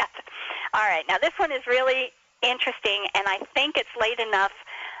so bad. All right, now this one is really interesting, and I think it's late enough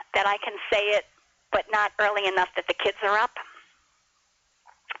that I can say it, but not early enough that the kids are up.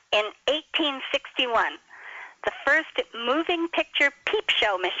 In 1861, the first moving picture peep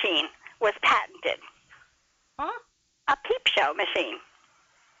show machine was patented. Huh? A peep show machine.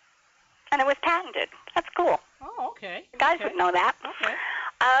 And it was patented. That's cool. Oh, okay. The guys would know that. Okay.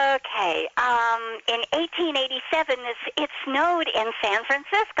 Okay. In 1887, it snowed in San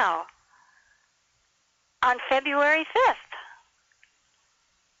Francisco on February 5th.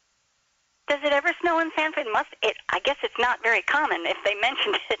 Does it ever snow in San Francisco? I guess it's not very common. If they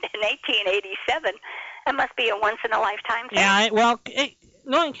mentioned it in 1887, it must be a once-in-a-lifetime thing. Yeah, well,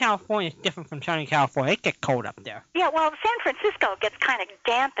 Northern California is different from Southern California. It gets cold up there. Yeah, well, San Francisco gets kind of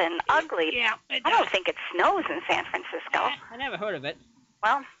damp and ugly. Yeah, I don't think it snows in San Francisco. Yeah, I never heard of it.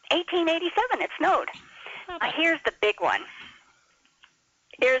 Well, 1887, it snowed. Here's the big one.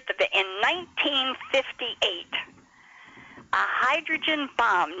 In 1958, a hydrogen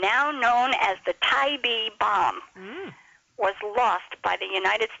bomb, now known as the Tybee bomb, was lost by the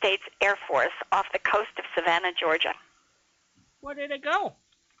United States Air Force off the coast of Savannah, Georgia. Where did it go?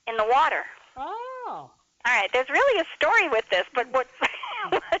 In the water. Oh. All right, there's really a story with this, but what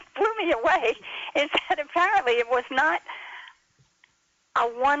blew me away is that apparently it was not a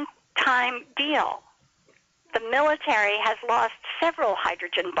one-time deal. The military has lost several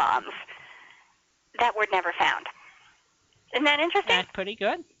hydrogen bombs that were never found. Isn't that interesting? That's pretty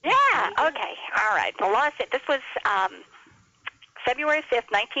good. Yeah, okay. All right. This was February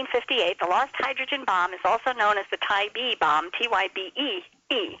 5th, 1958. The lost hydrogen bomb is also known as the Tybee bomb,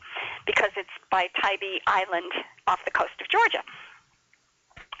 T-Y-B-E-E, because it's by Tybee Island off the coast of Georgia.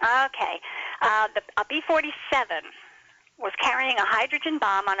 Okay. A B-47 was carrying a hydrogen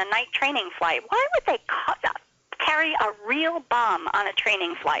bomb on a night training flight. Why would they carry a real bomb on a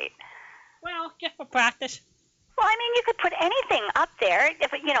training flight? Well, just for practice. Well, I mean, you could put anything up there,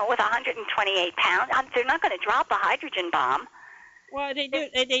 with 128 pounds. They're not going to drop a hydrogen bomb. Well, they do.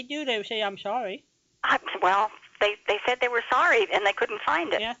 They say, I'm sorry. Well, they said they were sorry, and they couldn't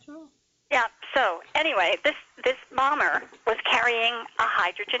find it. Yeah, true. Yeah, so, anyway, this bomber was carrying a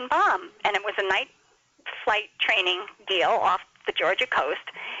hydrogen bomb, and it was a night flight training deal off the Georgia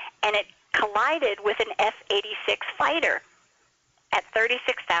coast, and it collided with an F-86 fighter at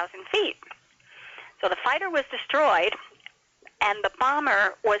 36,000 feet. So the fighter was destroyed, and the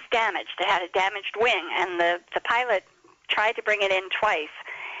bomber was damaged. It had a damaged wing, and the pilot tried to bring it in twice,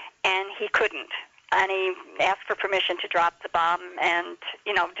 and he couldn't. And he asked for permission to drop the bomb and,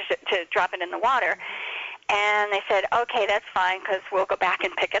 to drop it in the water. And they said, okay, that's fine, because we'll go back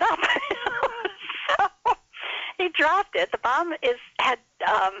and pick it up. So he dropped it. The bomb had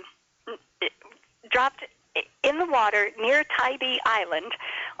dropped in the water near Tybee Island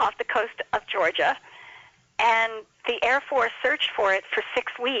off the coast of Georgia, and the Air Force searched for it for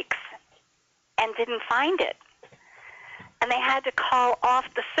 6 weeks and didn't find it. And they had to call off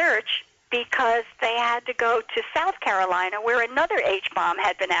the search because they had to go to South Carolina, where another H-bomb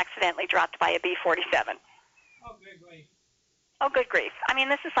had been accidentally dropped by a B-47. Oh, good grief. Oh, good grief. I mean,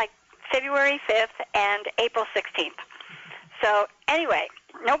 this is like February 5th and April 16th. So anyway,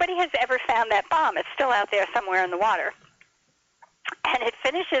 nobody has ever found that bomb. It's still out there somewhere in the water. And it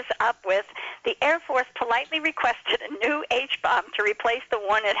finishes up with the Air Force politely requested a new H-bomb to replace the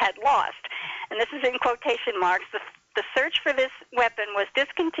one it had lost. And this is in quotation marks. The search for this weapon was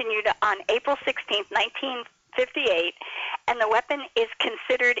discontinued on April 16, 1958, and the weapon is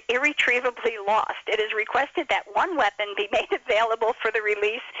considered irretrievably lost. It is requested that one weapon be made available for the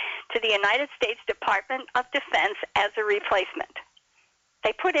release to the United States Department of Defense as a replacement.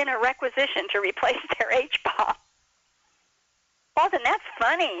 They put in a requisition to replace their H-bomb. Walden, that's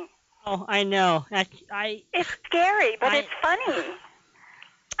funny. Oh, I know. It's scary, but it's funny.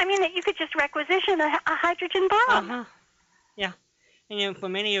 I mean, that you could just requisition a hydrogen bomb. Uh-huh. Yeah. And for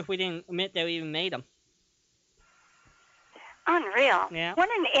many years, we didn't admit that we even made them. Unreal. Yeah. One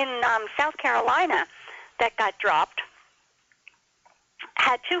in South Carolina that got dropped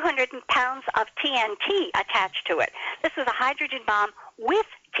had 200 pounds of TNT attached to it. This was a hydrogen bomb with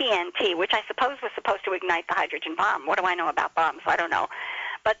TNT, which I suppose was supposed to ignite the hydrogen bomb. What do I know about bombs? I don't know.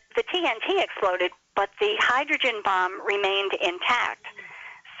 But the TNT exploded, but the hydrogen bomb remained intact.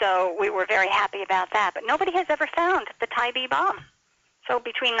 So we were very happy about that. But nobody has ever found the Tybee bomb. So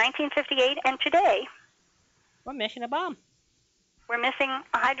between 1958 and today, we're missing a bomb. We're missing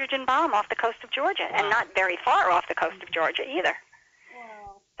a hydrogen bomb off the coast of Georgia, and not very far off the coast of Georgia either.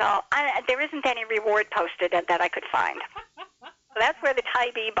 Wow. So there isn't any reward posted that I could find. So that's where the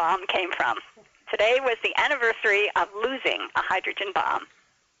Tybee bomb came from. Today was the anniversary of losing a hydrogen bomb.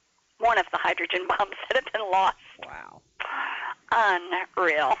 One of the hydrogen bombs that have been lost. Wow.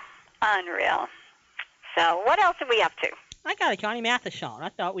 Unreal. Unreal. So what else are we up to? I got a Johnny Mathis song. I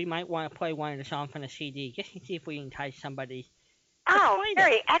thought we might want to play one of the songs from the CD, just to see if we can entice somebody. Oh,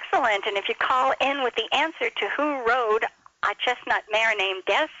 very excellent. And if you call in with the answer to who rode a chestnut mare named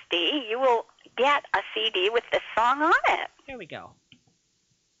Dusty, you will get a CD with this song on it. Here we go.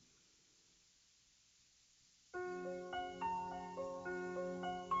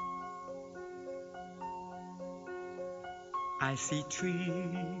 I see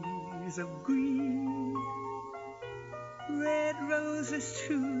trees of green, red roses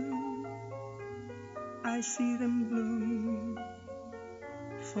too. I see them bloom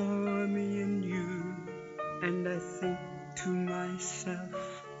for me and you, and I think to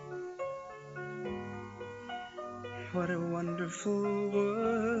myself, what a wonderful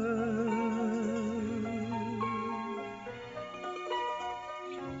world.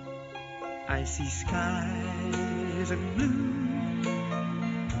 I see skies of blue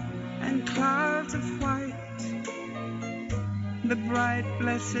and clouds of white, the bright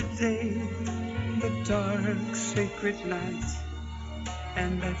blessed day, the dark sacred night,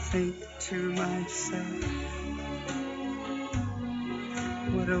 and I think to myself,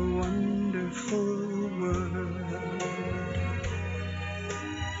 what a wonderful world.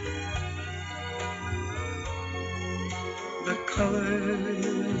 The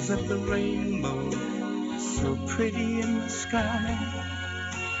colors of the rainbow, so pretty in the sky,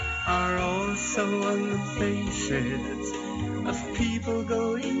 are also on the faces of people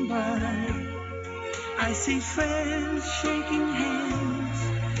going by. I see friends shaking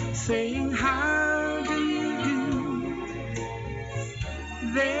hands, saying, how do you do?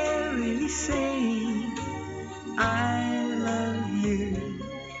 They're really saying, I love you.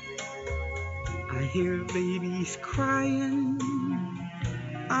 I hear babies crying,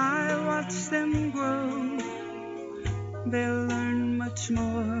 I watch them grow. They'll learn much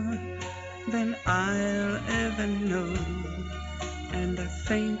more than I'll ever know. And I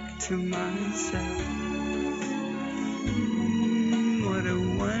think to myself, what a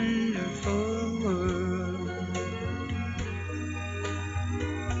wonderful world.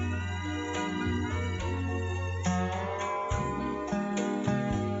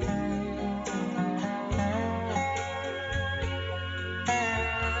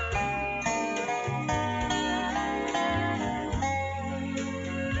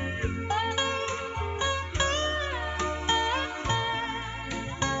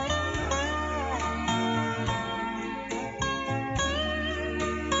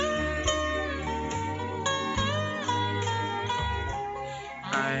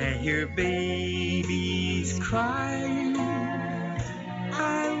 I hear babies cry.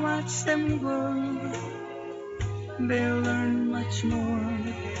 I watch them grow. They'll learn much more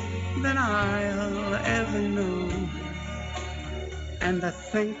than I'll ever know. And I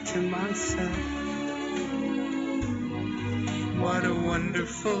think to myself, what a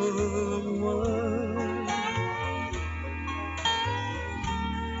wonderful world.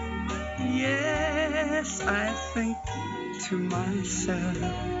 Yes, I think to myself,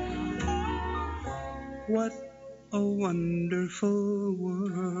 what a wonderful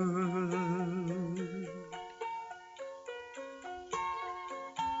world.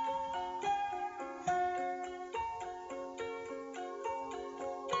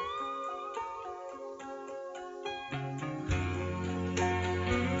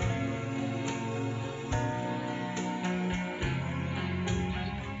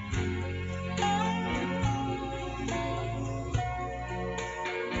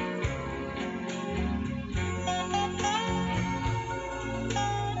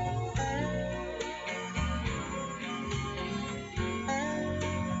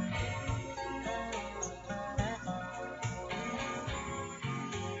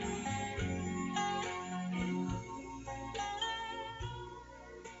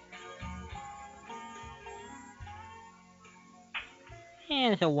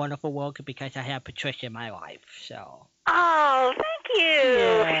 And it's a wonderful world because I have Patricia in my life, so. Oh, thank you.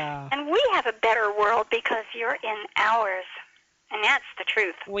 Yeah. And we have a better world because you're in ours. And that's the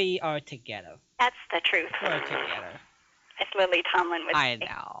truth. We are together. That's the truth. We're together. As Lily Tomlin would say. I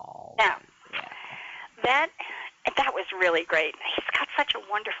know. Now, yeah. that was really great. He's got such a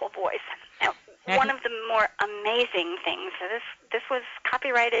wonderful voice. Now, one of the more amazing things, so this was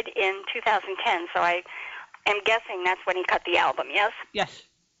copyrighted in 2010, so I am guessing that's when he cut the album, yes? Yes.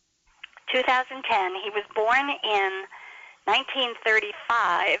 2010. He was born in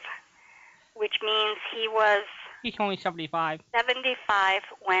 1935, which means he was... He's only 75. 75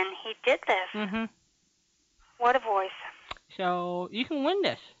 when he did this. Mm-hmm. What a voice. So you can win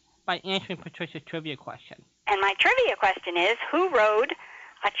this by answering Patricia's trivia question. And my trivia question is, who rode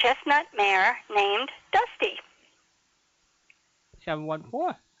a chestnut mare named Dusty?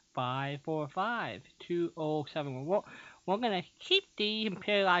 714-545-2071. We're going to keep these and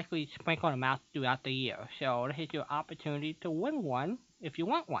periodically sprinkle them out throughout the year. So this is your opportunity to win one if you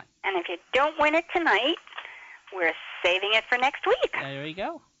want one. And if you don't win it tonight, we're saving it for next week. There we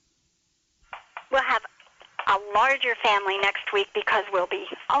go. We'll have a larger family next week because we'll be...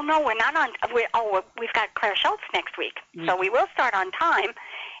 Oh, no, we're not on... We've got Claire Schultz next week. So we will start on time.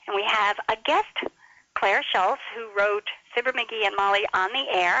 And we have a guest, Claire Schultz, who wrote Fibber McGee and Molly on the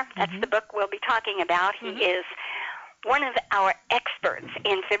Air. That's the book we'll be talking about. He is one of our experts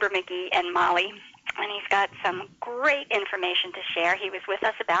in Fibber McGee and Molly. And he's got some great information to share. He was with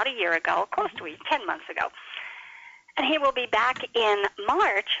us about a year ago, close to 10 months ago. And he will be back in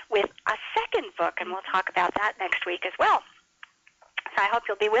March with a second book, and we'll talk about that next week as well. So I hope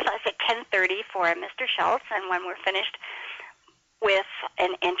you'll be with us at 10:30 for Mr. Schultz, and when we're finished with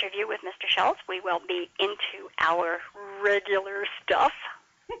an interview with Mr. Schultz, we will be into our regular stuff.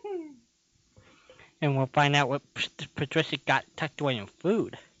 And we'll find out what Patricia got tucked away in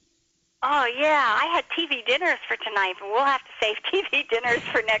food. Oh, yeah, I had TV dinners for tonight, but we'll have to save TV dinners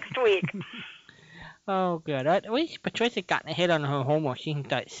for next week. Oh, good. At least Patricia got a hit on her homework. She can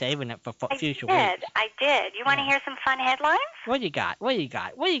start saving it for future weeks. I did. You want to hear some fun headlines? What you got? Lines.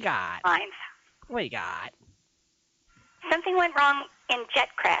 What you got? Something went wrong in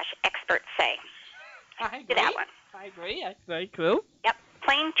jet crash, experts say. I agree. That one. I agree. That's very true. Yep.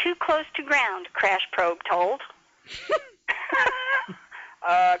 Plane too close to ground, crash probe told.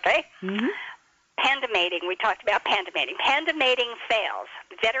 Okay. Mm-hmm. Panda mating. We talked about panda mating. Panda mating fails.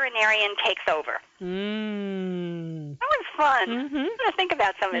 Veterinarian takes over. That was fun. I'm going to think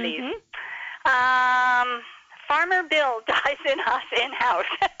about some of these. Farmer Bill dies in-house.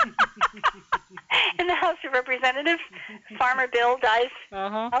 In the House of Representatives, Farmer Bill dies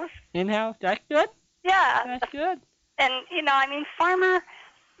in-house. In-house. That's good. Yeah. That's good. And, Farmer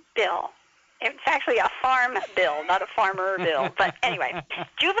Bill. It's actually a farm bill, not a farmer bill. But anyway,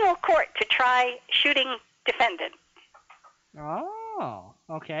 juvenile court to try shooting defendant. Oh,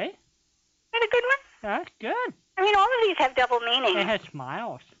 okay. Is that a good one? That's good. All of these have double meaning. It has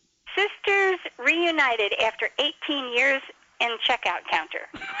smiles. Sisters reunited after 18 years in checkout counter.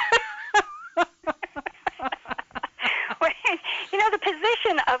 The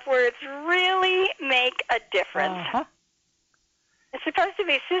position of words really make a difference. It's supposed to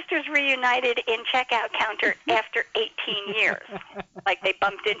be sisters reunited in checkout counter after 18 years. Like they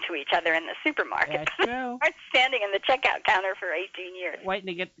bumped into each other in the supermarket. That's true. We're standing in the checkout counter for 18 years. Waiting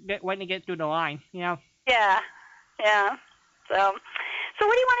to get through the line, you know. Yeah. So what do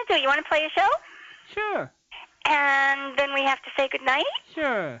you want to do? You want to play a show? Sure. And then we have to say goodnight?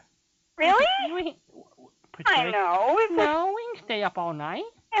 Sure. Really? I know. No, we can stay up all night.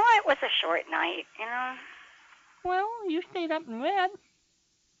 It was a short night, you know. Well, you stayed up and read.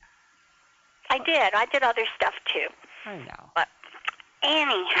 I did other stuff, too. I know. But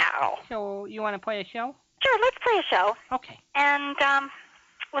anyhow. So, you want to play a show? Sure, let's play a show. Okay. And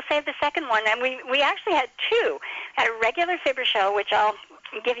we'll save the second one. And we actually had two. Had a regular Fibber show, which I'll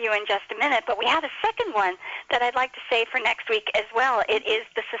give you in just a minute. But we have a second one that I'd like to save for next week as well. It is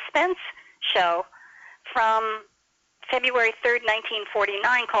the suspense show from February 3rd,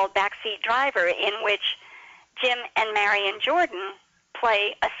 1949, called Backseat Driver, in which Jim and Marion Jordan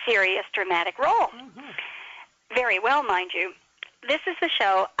play a serious dramatic role. Mm-hmm. Very well, mind you. This is the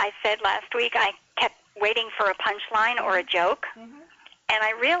show I said last week I kept waiting for a punchline or a joke. Mm-hmm. And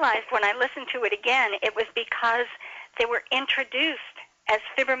I realized when I listened to it again, it was because they were introduced as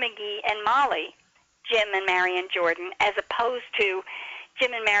Fibber McGee and Molly, Jim and Marion Jordan, as opposed to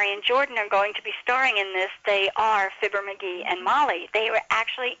Jim and Marion Jordan are going to be starring in this. They are Fibber McGee and Molly. They were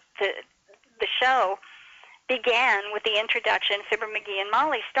actually, the show began with the introduction, Fibber McGee and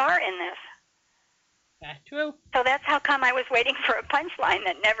Molly star in this. That's true. So that's how come I was waiting for a punchline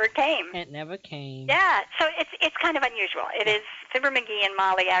that never came. It never came. Yeah, so it's kind of unusual. It is Fibber McGee and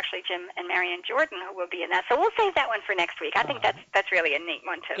Molly, actually Jim and Marion Jordan, who will be in that. So we'll save that one for next week. I think that's really a neat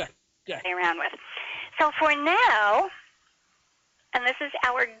one to play around with. So for now, and this is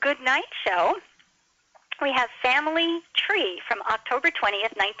our good night show, we have Family Tree from October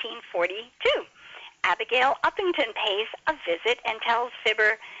 20th, 1942. Abigail Uppington pays a visit and tells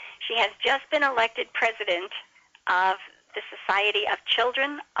Fibber she has just been elected president of the Society of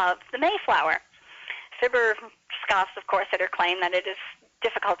Children of the Mayflower. Fibber scoffs, of course, at her claim that it is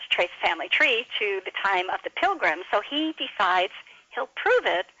difficult to trace a family tree to the time of the Pilgrims, so he decides he'll prove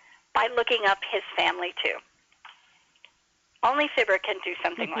it by looking up his family, too. Only Fibber can do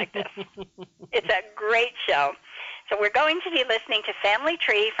something like this. It's a great show. So we're going to be listening to Family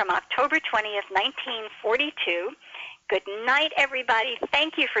Tree from October 20th, 1942. Good night, everybody.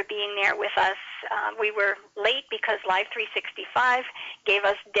 Thank you for being there with us. We were late because Live 365 gave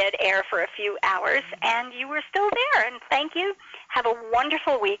us dead air for a few hours, and you were still there, and thank you. Have a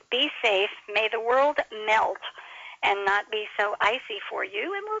wonderful week. Be safe. May the world melt and not be so icy for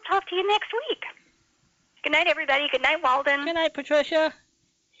you, and we'll talk to you next week. Good night, everybody. Good night, Walden. Good night, Patricia.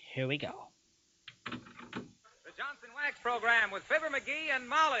 Here we go. The Johnson Wax Program with Fibber McGee and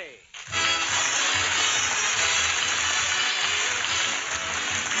Molly.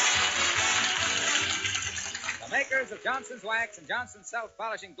 The makers of Johnson's Wax and Johnson's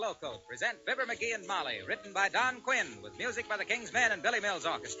Self-Polishing Glow Coat present Fibber McGee and Molly, written by Don Quinn, with music by the King's Men and Billy Mills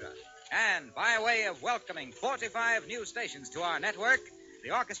Orchestra. And by way of welcoming 45 new stations to our network,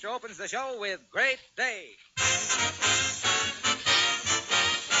 the orchestra opens the show with Great Day.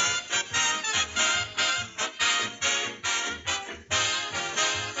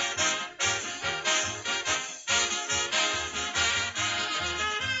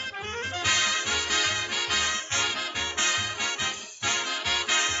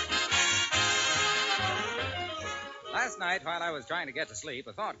 Last night, while I was trying to get to sleep,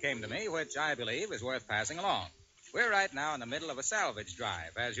 a thought came to me which I believe is worth passing along. We're right now in the middle of a salvage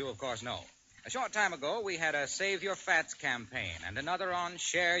drive, as you, of course, know. A short time ago, we had a Save Your Fats campaign and another on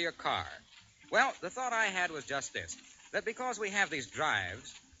Share Your Car. Well, the thought I had was just this, that because we have these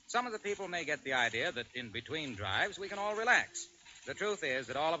drives, some of the people may get the idea that in between drives we can all relax. The truth is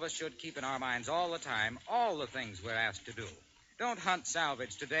that all of us should keep in our minds all the time all the things we're asked to do. Don't hunt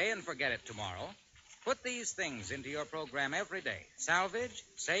salvage today and forget it tomorrow. Put these things into your program every day. Salvage,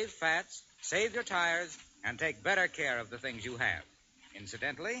 save fats, save your tires, and take better care of the things you have.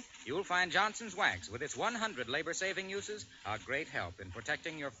 Incidentally, you'll find Johnson's Wax, with its 100 labor-saving uses, a great help in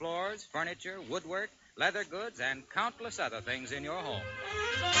protecting your floors, furniture, woodwork, leather goods, and countless other things in your home.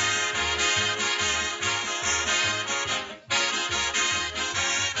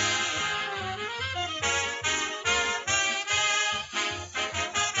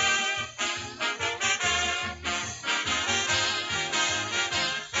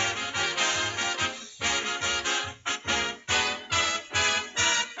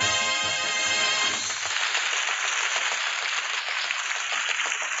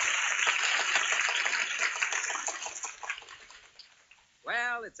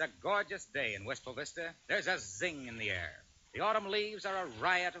 Well, it's a gorgeous day in Wistful Vista. There's a zing in the air. The autumn leaves are a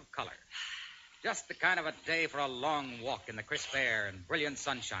riot of color. Just the kind of a day for a long walk in the crisp air and brilliant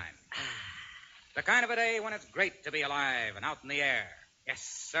sunshine. The kind of a day when it's great to be alive and out in the air. Yes,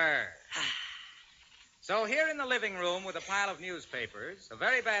 sir. So here in the living room with a pile of newspapers, a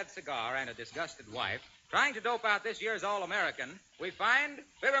very bad cigar, and a disgusted wife, trying to dope out this year's All-American, we find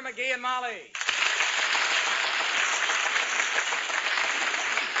Fibber McGee and Molly.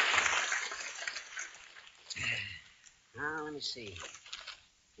 Now, let me see.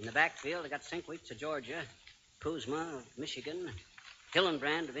 In the backfield, I got Sinkweets of Georgia, Kuzma of Michigan,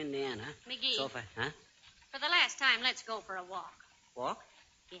 Hillenbrand of Indiana. McGee. So far, huh? For the last time, let's go for a walk. Walk?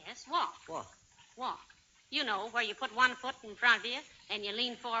 Yes, walk. Walk. Walk. You know, where you put one foot in front of you, and you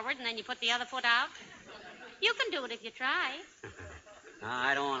lean forward, and then you put the other foot out. You can do it if you try. No,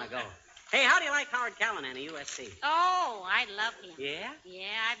 I don't want to go. Hey, how do you like Howard Callahan of USC? Oh, I love him. Yeah?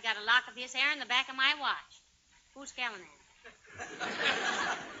 Yeah, I've got a lock of his hair in the back of my watch. Who's Callahan?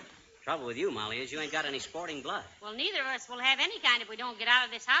 Trouble with you, Molly, is you ain't got any sporting blood. Well, neither of us will have any kind if we don't get out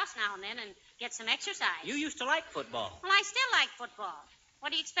of this house now and then and get some exercise. You used to like football. Well, I still like football.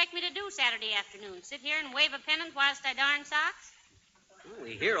 What do you expect me to do Saturday afternoon? Sit here and wave a pennant whilst I darn socks? Well,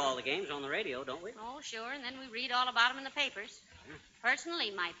 we hear all the games on the radio, don't we? Oh, sure, and then we read all about them in the papers. Personally,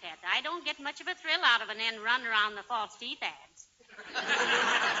 my pet, I don't get much of a thrill out of an end run around the false teeth ads.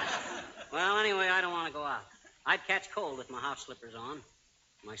 Well, anyway, I don't want to go out. I'd catch cold with my house slippers on,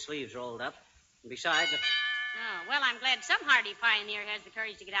 my sleeves rolled up. And besides... Oh, well, I'm glad some hardy pioneer has the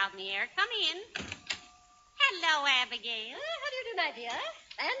courage to get out in the air. Come in. Hello, Abigail. How do you do, my dear?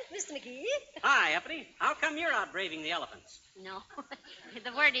 And Mr. McGee. Hi, Uppity. How come you're out braving the elephants? No,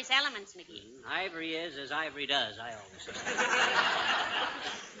 the word is elements, McGee. Ivory is as ivory does, I always say.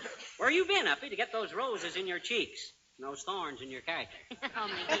 Where you been, Uppy, to get those roses in your cheeks and those thorns in your character? Oh,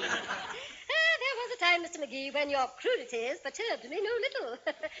 McGee. There was a time, Mr. McGee, when your crudities perturbed me no little.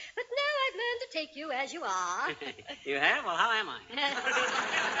 But now I've learned to take you as you are. You have? Well, how am I?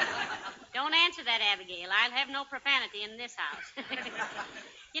 Don't answer that, Abigail. I'll have no profanity in this house.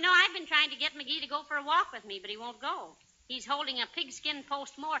 You know, I've been trying to get McGee to go for a walk with me, but he won't go. He's holding a pigskin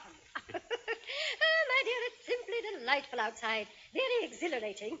post-mortem. Oh, my dear, it's simply delightful outside. Very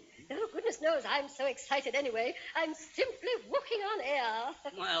exhilarating. Oh, goodness knows I'm so excited anyway. I'm simply walking on air.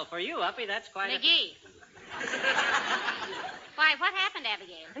 Well, for you, Uppy, that's quite McGee. Why, what happened,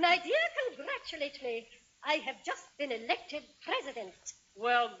 Abigail? My dear, congratulate me. I have just been elected president.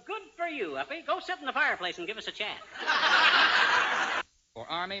 Well, good for you, Uppy. Go sit in the fireplace and give us a chat. For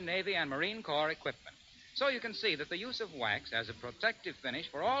Army, Navy, and Marine Corps equipment. So you can see that the use of wax as a protective finish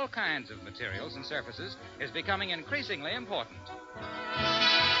for all kinds of materials and surfaces is becoming increasingly important.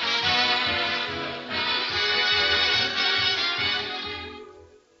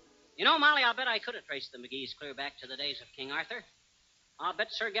 You know, Molly, I'll bet I could have traced the McGees clear back to the days of King Arthur. I'll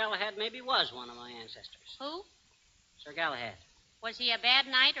bet Sir Galahad maybe was one of my ancestors. Who? Sir Galahad. Was he a bad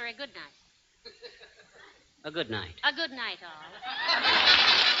knight or a good knight? A good night. A good night, all.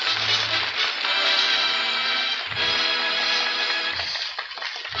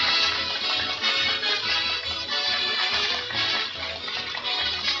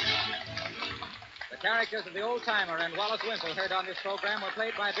 The characters of the old-timer and Wallace Wimple heard on this program were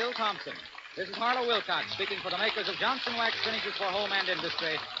played by Bill Thompson. This is Harlow Wilcox speaking for the makers of Johnson Wax Finishes for Home and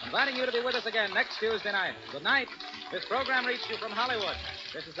Industry, inviting you to be with us again next Tuesday night. Good night. This program reached you from Hollywood.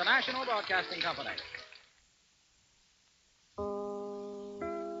 This is the National Broadcasting Company.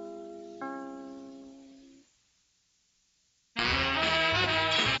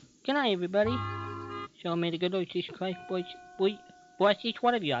 Good night, everybody. So may the good Lord Jesus Christ bless each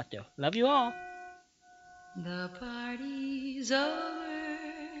one of you out there. Love you all. The party's over.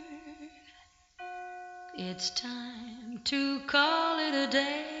 It's time to call it a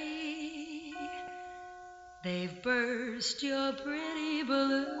day. They've burst your pretty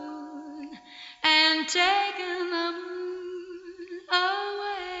balloon and taken the moon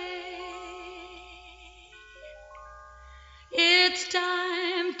away. It's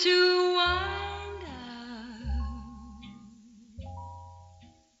time to wind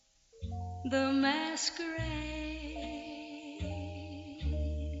up the masquerade.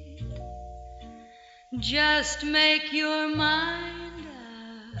 Just make your mind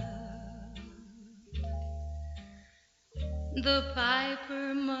up. The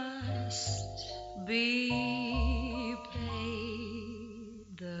piper must be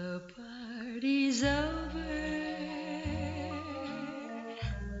paid. The party's over.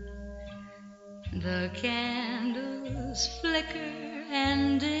 The candles flicker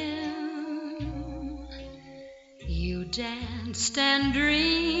and dim. You danced and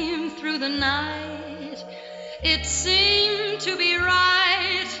dreamed through the night It seemed to be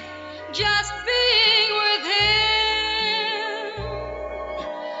right just being with him.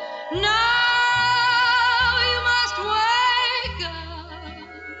 Now you must wake up.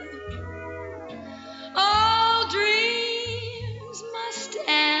 All dreams must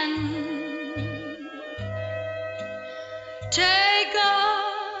end. Take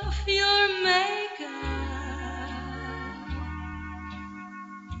off your makeup.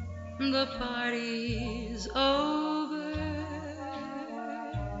 The party's over.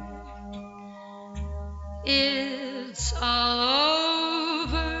 It's all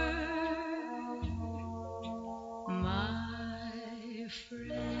over, my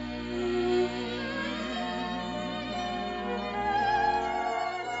friend.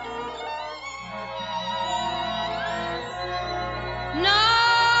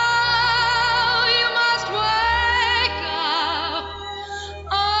 Now you must wake up.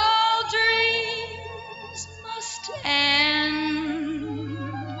 All dreams must end.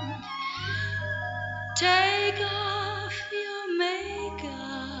 Take off your makeup.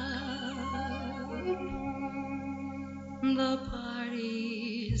 The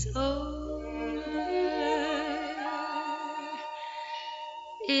party's over.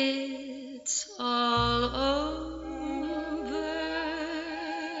 It's all over,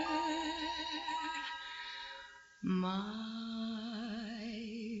 my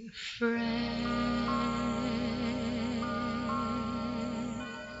friend.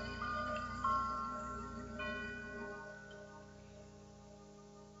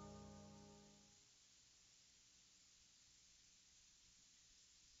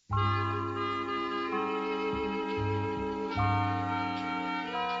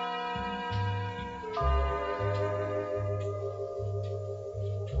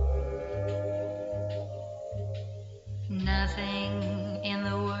 Nothing in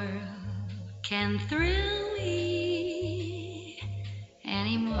the world can thrill me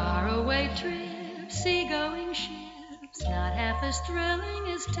anymore. Faraway trips, seagoing ships, not half as thrilling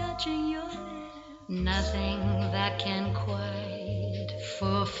as touching your lips. Nothing that can quite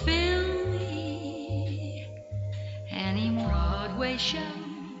fulfill me anymore. Broadway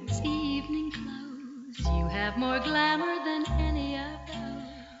shows, evening clothes, you have more glamour than any of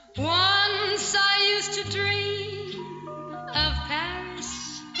those. Once I used to dream of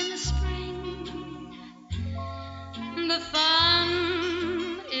Paris in the spring, the fun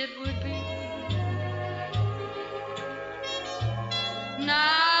it would be.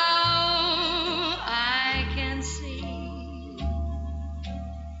 Now I can see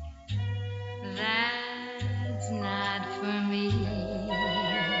that's not for me.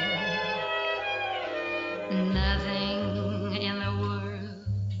 Nothing in the world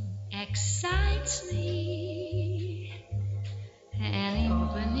excites me. Any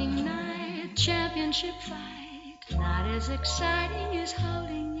opening night championship fight, not as exciting as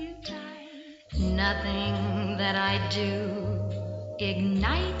holding you tight. Nothing that I do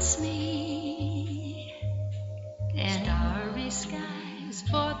ignites me. And starry skies,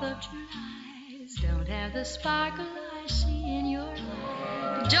 4th of July's don't have the sparkle I see in your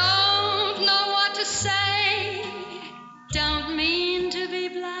eyes. Don't know what to say, don't mean to be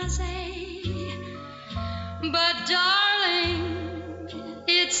blasé, but darling,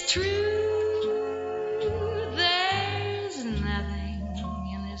 it's true. There's nothing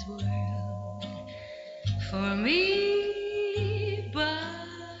in this world for me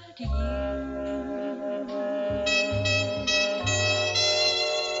but you.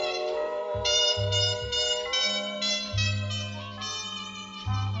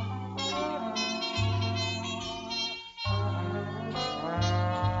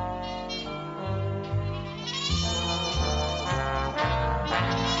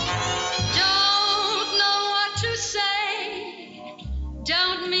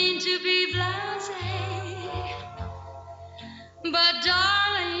 But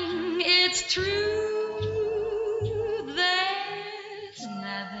darling, it's true. There's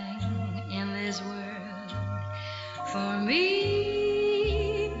nothing in this world for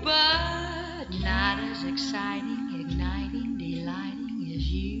me, but not as exciting, igniting, delighting as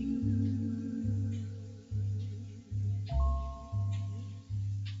you.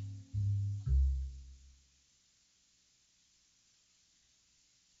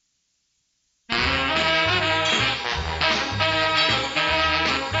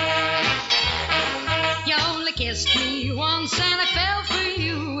 Kissed me once and I fell for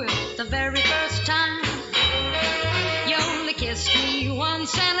you the very first time. You only kissed me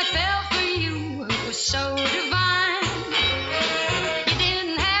once and I fell for you. It was so divine. You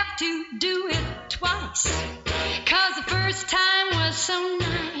didn't have to do it twice, 'cause the first time was so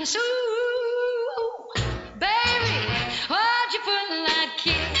nice. Ooh, baby.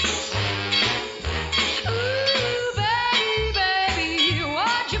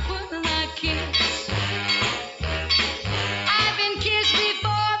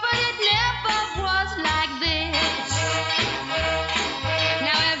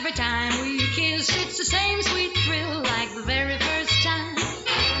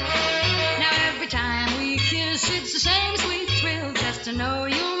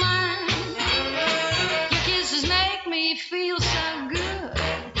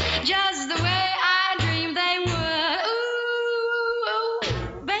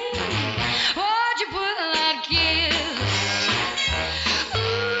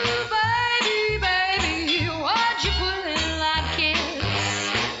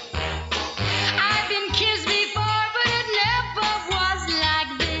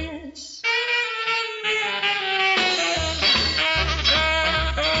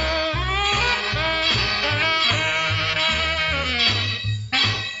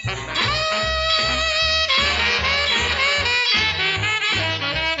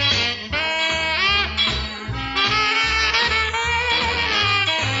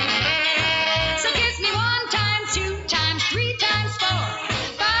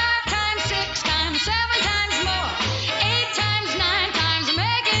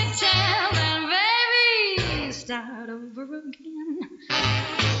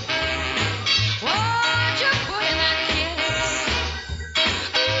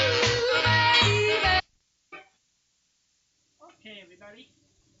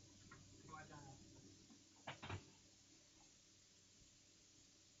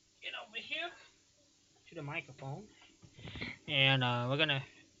 over here to the microphone, and we're gonna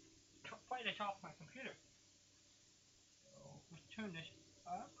play this off my computer. So let's turn this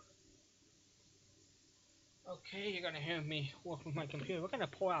up. Okay, you're gonna hear me work with my computer. We're gonna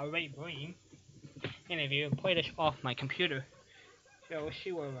pull out Ray Breen interview and play this off my computer. So we'll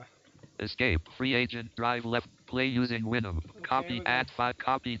see where we're. Escape. Free agent. Drive left. Play using Winham. Okay, Copy. Add 5.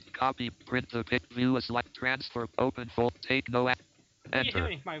 Copy. Copy. Print the pic. View a select. Transfer. Open. Fold. Take no act.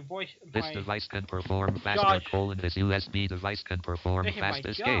 Enter. My voice. This device can perform faster. This USB device can perform fast.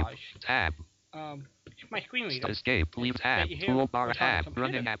 Escape. Tab. My screen reader. Escape. Leave tab. Toolbar tab.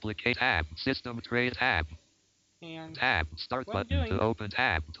 Running applicate tab. System tray tab. And tab. Start button to open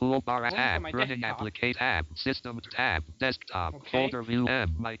tab. Toolbar tab. Running applicate tab. System tab. Desktop. Folder view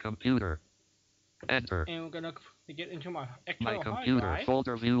M. My computer. Enter. And we're gonna get into my external My computer. hard drive.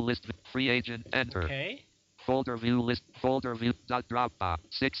 Folder view list. Free agent. Enter. Okay. Folder view list. Folder view. Dropbox.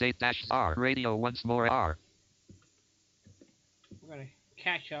 68-R. Radio once more R. We're gonna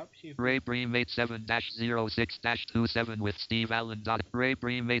catch up. See if Ray Bream 87-06-27 with Steve Allen. Ray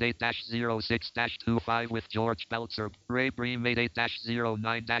Bream 88-06-25 with George Belzer. Ray Bream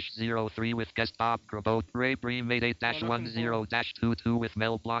 88-09-03 with guest Bob Grabo. Ray Bream 88-10-22 with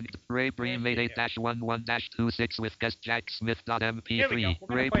Mel Blanc. Ray Bream 88-11-26 with guest Jack Smith.mp3.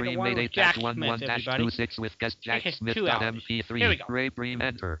 Ray Bream 88-11-26 with guest Jack Smith.mp3. Ray Bream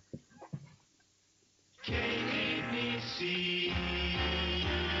enter.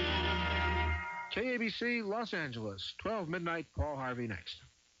 KABC, Los Angeles, 12 midnight, Paul Harvey next.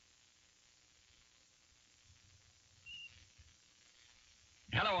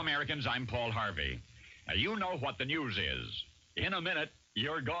 Hello, Americans. I'm Paul Harvey. Now, you know what the news is. In a minute,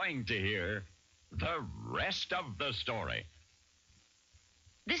 you're going to hear the rest of the story.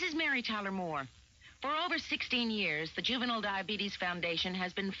 This is Mary Tyler Moore. For over 16 years, the Juvenile Diabetes Foundation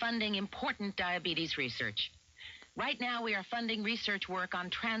has been funding important diabetes research. Right now, we are funding research work on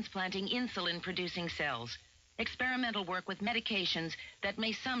transplanting insulin-producing cells, experimental work with medications that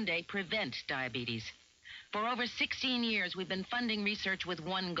may someday prevent diabetes. For over 16 years, we've been funding research with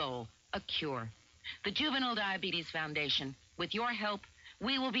one goal, a cure. The Juvenile Diabetes Foundation. With your help,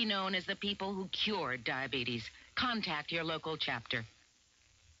 we will be known as the people who cured diabetes. Contact your local chapter.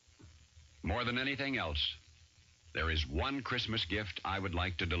 More than anything else, there is one Christmas gift I would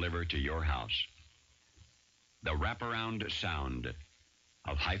like to deliver to your house. The wraparound sound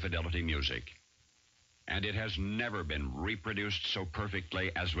of high-fidelity music. And it has never been reproduced so perfectly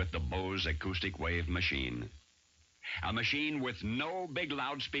as with the Bose Acoustic Wave machine. A machine with no big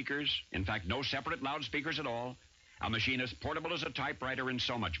loudspeakers, in fact, no separate loudspeakers at all. A machine as portable as a typewriter and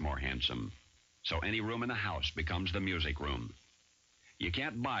so much more handsome. So any room in the house becomes the music room. You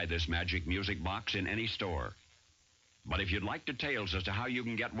can't buy this magic music box in any store. But if you'd like details as to how you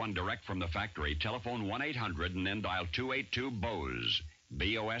can get one direct from the factory, telephone 1-800 and then dial 282-BOSE,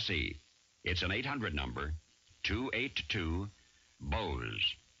 B-O-S-E. It's an 800 number,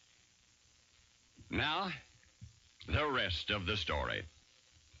 282-BOSE. Now, the rest of the story.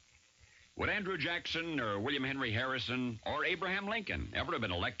 Would Andrew Jackson or William Henry Harrison or Abraham Lincoln ever have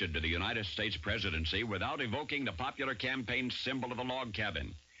been elected to the United States presidency without evoking the popular campaign symbol of the log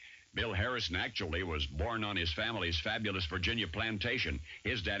cabin? Bill Harrison actually was born on his family's fabulous Virginia plantation.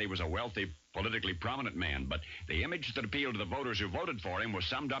 His daddy was a wealthy, politically prominent man, but the image that appealed to the voters who voted for him was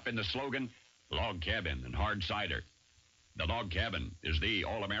summed up in the slogan, log cabin and hard cider. The log cabin is the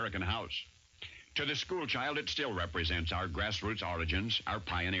all-American house. To the school child, it still represents our grassroots origins, our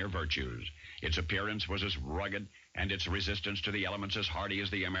pioneer virtues. Its appearance was as rugged and its resistance to the elements as hardy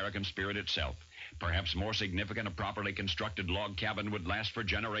as the American spirit itself. Perhaps more significant, a properly constructed log cabin would last for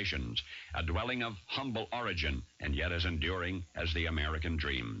generations, a dwelling of humble origin, and yet as enduring as the American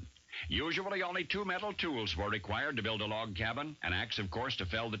dream. Usually only two metal tools were required to build a log cabin, an axe, of course, to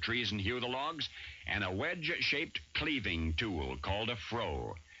fell the trees and hew the logs, and a wedge-shaped cleaving tool called a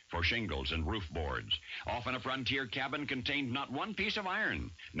froe for shingles and roof boards. Often a frontier cabin contained not one piece of iron,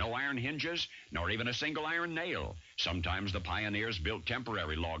 no iron hinges, nor even a single iron nail. Sometimes the pioneers built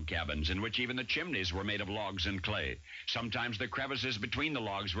temporary log cabins in which even the chimneys were made of logs and clay. Sometimes the crevices between the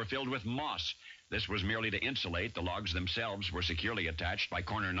logs were filled with moss. This was merely to insulate. The logs themselves were securely attached by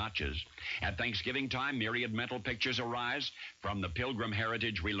corner notches. At Thanksgiving time, myriad mental pictures arise from the pilgrim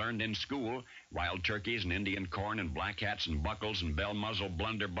heritage we learned in school. Wild turkeys and Indian corn and black hats and buckles and bell-muzzle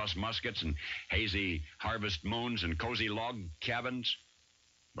blunderbuss muskets and hazy harvest moons and cozy log cabins.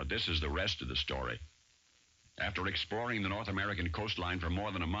 But this is the rest of the story. After exploring the North American coastline for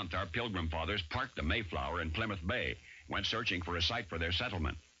more than a month, our pilgrim fathers parked the Mayflower in Plymouth Bay, went searching for a site for their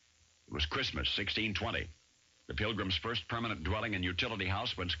settlement. It was Christmas, 1620. The Pilgrims' first permanent dwelling and utility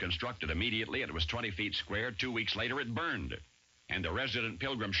house was constructed immediately. It was 20 feet square. 2 weeks later, it burned. And the resident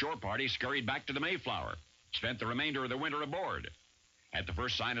Pilgrim shore party scurried back to the Mayflower, spent the remainder of the winter aboard. At the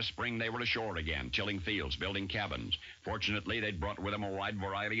first sign of spring, they were ashore again, tilling fields, building cabins. Fortunately, they'd brought with them a wide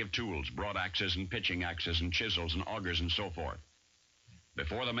variety of tools, broadaxes and pitching axes and chisels and augers and so forth.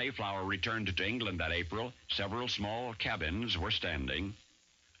 Before the Mayflower returned to England that April, several small cabins were standing.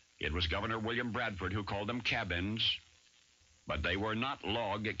 It was Governor William Bradford who called them cabins, but they were not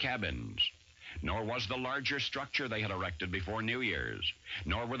log cabins, nor was the larger structure they had erected before New Year's,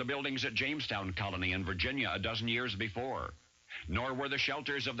 nor were the buildings at Jamestown Colony in Virginia a dozen years before, nor were the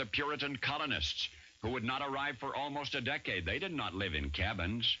shelters of the Puritan colonists who would not arrive for almost a decade. They did not live in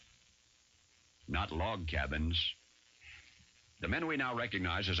cabins, not log cabins. The men we now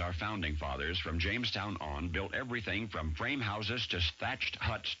recognize as our founding fathers from Jamestown on built everything from frame houses to thatched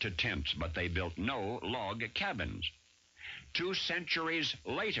huts to tents, but they built no log cabins. 2 centuries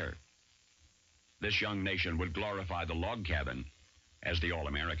later, this young nation would glorify the log cabin as the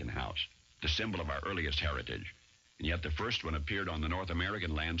all-American house, the symbol of our earliest heritage. And yet the first one appeared on the North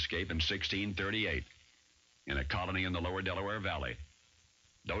American landscape in 1638 in a colony in the lower Delaware Valley.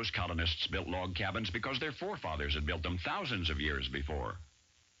 Those colonists built log cabins because their forefathers had built them thousands of years before.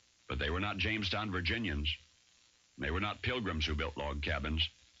 But they were not Jamestown Virginians. They were not Pilgrims who built log cabins.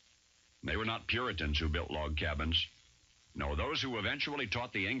 They were not Puritans who built log cabins. No, those who eventually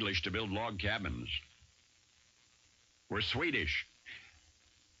taught the English to build log cabins were Swedish.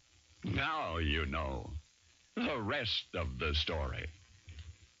 Now you know the rest of the story.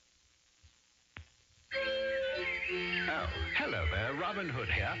 Oh, hello there, Robin Hood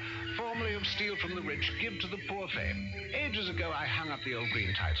here, formerly of Steal from the Rich, Give to the Poor fame. Ages ago, I hung up the old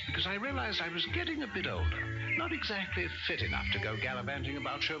green tights because I realized I was getting a bit older. Not exactly fit enough to go gallivanting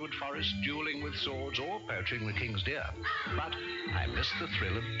about Sherwood Forest, dueling with swords, or poaching the king's deer. But I missed the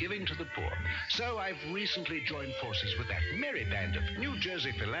thrill of giving to the poor. So I've recently joined forces with that merry band of New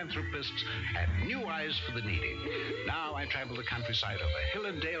Jersey philanthropists and New Eyes for the Needy. Now I travel the countryside over hill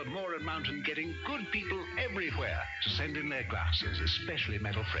and dale, moor and mountain, getting good people everywhere to send in their glasses, especially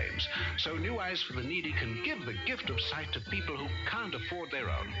metal frames, so New Eyes for the Needy can give the gift of sight to people who can't afford their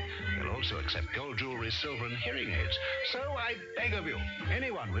own. They'll also accept gold jewelry, silver, and hearing aids. So I beg of you,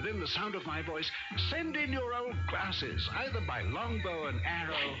 anyone within the sound of my voice, send in your old glasses, either by longbow and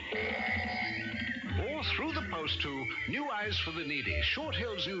arrow or through the post to New Eyes for the Needy, Short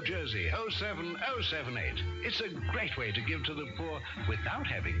Hills, New Jersey, 07078. It's a great way to give to the poor without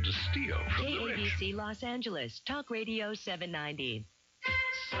having to steal from the rich. KABC Los Angeles, Talk Radio 790.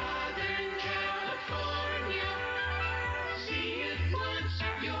 Southern California, see it once,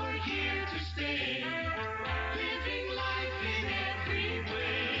 you're here to stay. Living life in every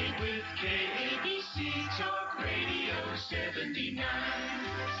way with KABC Talk Radio 79.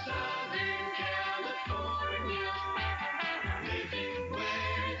 Southern California, living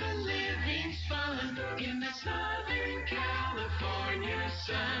where the living's fun. In the Southern California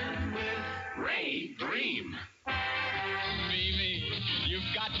sun with Ray Dream. Mimi,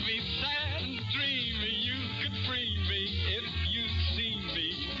 you've got me sad and dreamy. You could free me if you see me,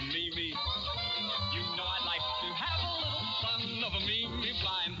 Mimi. You know I'd like to have a little fun of a Mimi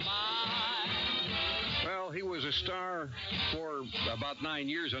flying by. Well, he was a star for about 9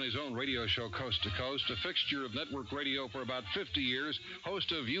 years on his own radio show, Coast to Coast, a fixture of network radio for about 50 years,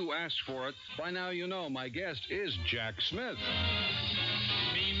 host of You Asked For It. By now you know my guest is Jack Smith.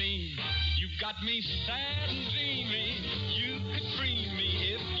 Mimi, you've got me sad and dreamy. You could free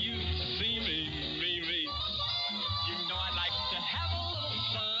me if you see me, Mimi. You know I'd like to have a little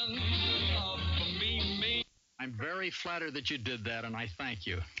fun of a Mimi. I'm very flattered that you did that, and I thank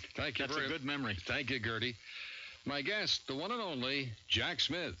you. Thank you. That's a good memory. Thank you, Gertie. My guest, the one and only Jack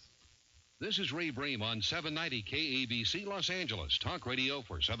Smith. This is Ray Bream on 790 KABC Los Angeles, talk radio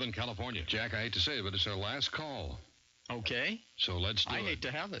for Southern California. Jack, I hate to say it, but it's our last call. Okay. So let's do it. I hate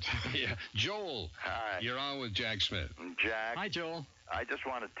to have it. Yeah. Joel. Hi. You're on with Jack Smith. Jack. Hi, Joel. I just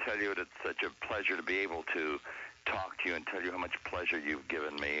want to tell you that it's such a pleasure to be able to talk to you and tell you how much pleasure you've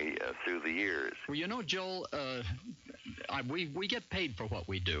given me through the years. Well, you know, Joel, we get paid for what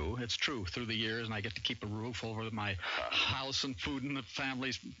we do. It's true, through the years, and I get to keep a roof over my house and food in the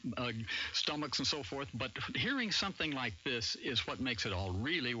family's stomachs and so forth. But hearing something like this is what makes it all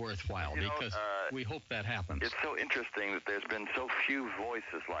really worthwhile, because we hope that happens. It's so interesting that there's been so few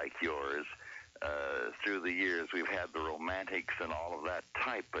voices like yours through the years. We've had the romantics and all of that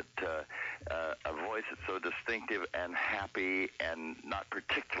type, but a voice that's so distinctive and happy and not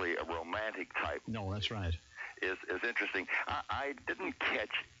particularly a romantic type. No, that's right. Is interesting. I didn't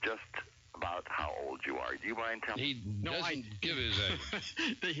catch just about how old you are. Do you mind telling me? He doesn't give his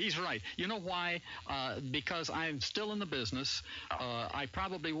age. He's right. You know why? Because I'm still in the business. I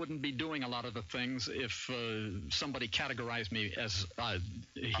probably wouldn't be doing a lot of the things if somebody categorized me as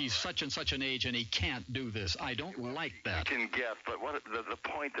he's such and such an age and he can't do this. I don't like that. You can guess, but what the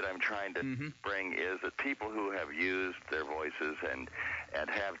point that I'm trying to bring is that people who have used their voices and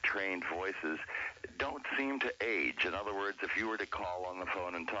have trained voices don't seem to age. In other words, if you were to call on the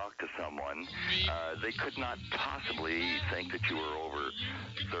phone and talk to someone, they could not possibly think that you were over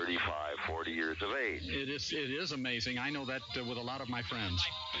 35, 40 years of age. It is amazing. I know that with a lot of my friends.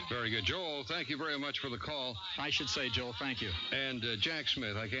 Very good. Joel, thank you very much for the call. I should say, Joel, thank you. And Jack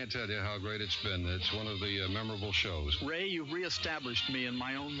Smith, I can't tell you how great it's been. It's one of the memorable shows. Ray, you've reestablished me in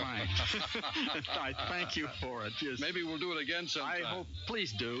my own mind. I thank you for it. Yes. Maybe we'll do it again sometime. I hope.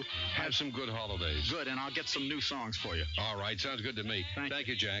 Please do. Have some good holidays. Good, and I'll get some new songs for you. All right, sounds good to me. Thank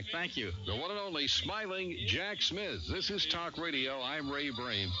you, Jack. Thank you. The one and only smiling Jack Smith. This is Talk Radio. I'm Ray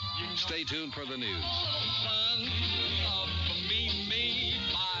Brame. Stay tuned for the news.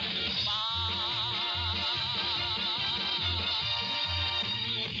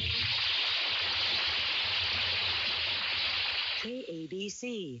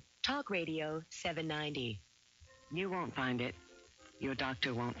 KABC, Talk Radio 790. You won't find it. Your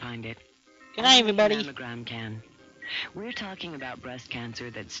doctor won't find it. Good night, everybody. Only a mammogram can. We're talking about breast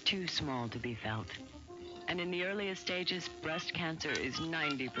cancer that's too small to be felt. And in the earliest stages, breast cancer is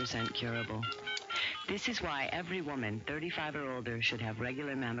 90% curable. This is why every woman 35 or older should have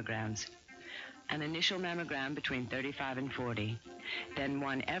regular mammograms. An initial mammogram between 35 and 40, then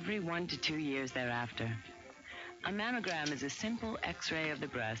one every 1 to 2 years thereafter. A mammogram is a simple X-ray of the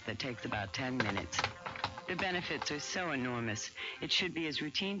breast that takes about 10 minutes. The benefits are so enormous, it should be as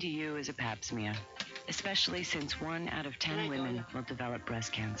routine to you as a pap smear, especially since 1 out of 10 women will develop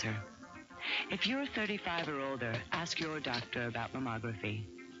breast cancer. If you're 35 or older, ask your doctor about mammography.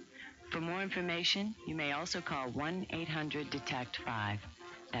 For more information, you may also call 1-800-DETECT-5.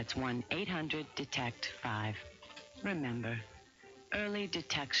 That's 1-800-DETECT-5. Remember, early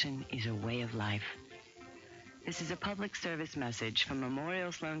detection is a way of life. This is a public service message from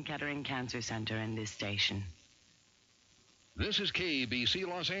Memorial Sloan Kettering Cancer Center and this station. This is KBC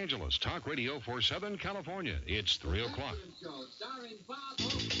Los Angeles, Talk Radio for Southern California. It's 3 o'clock.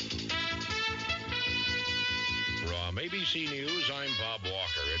 From ABC News, I'm Bob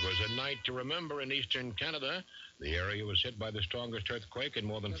Walker. It was a night to remember in eastern Canada. The area was hit by the strongest earthquake in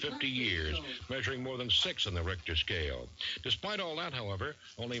more than 50 years, measuring more than 6 on the Richter scale. Despite all that, however,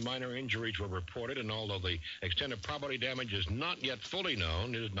 only minor injuries were reported, and although the extent of property damage is not yet fully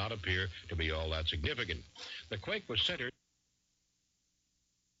known, it does not appear to be all that significant. The quake was centered